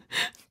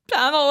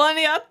 Áno,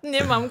 len ja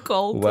nemám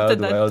kolt.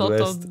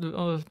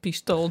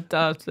 Pištol,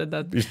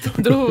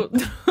 druhú.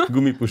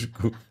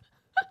 Gumipušku.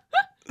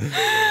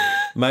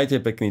 Majte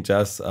pekný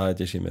čas a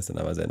tešíme sa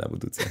na vás aj na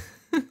budúce.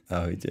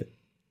 Ahojte.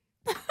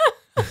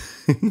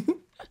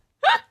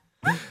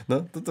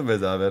 No, toto bude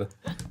záver.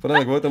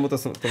 Podľa mňa kvôli tomu to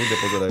ľudia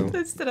pozerajú. To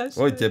je strašné.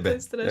 Oj tebe. To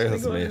je strašné. Jak sa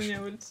smieš.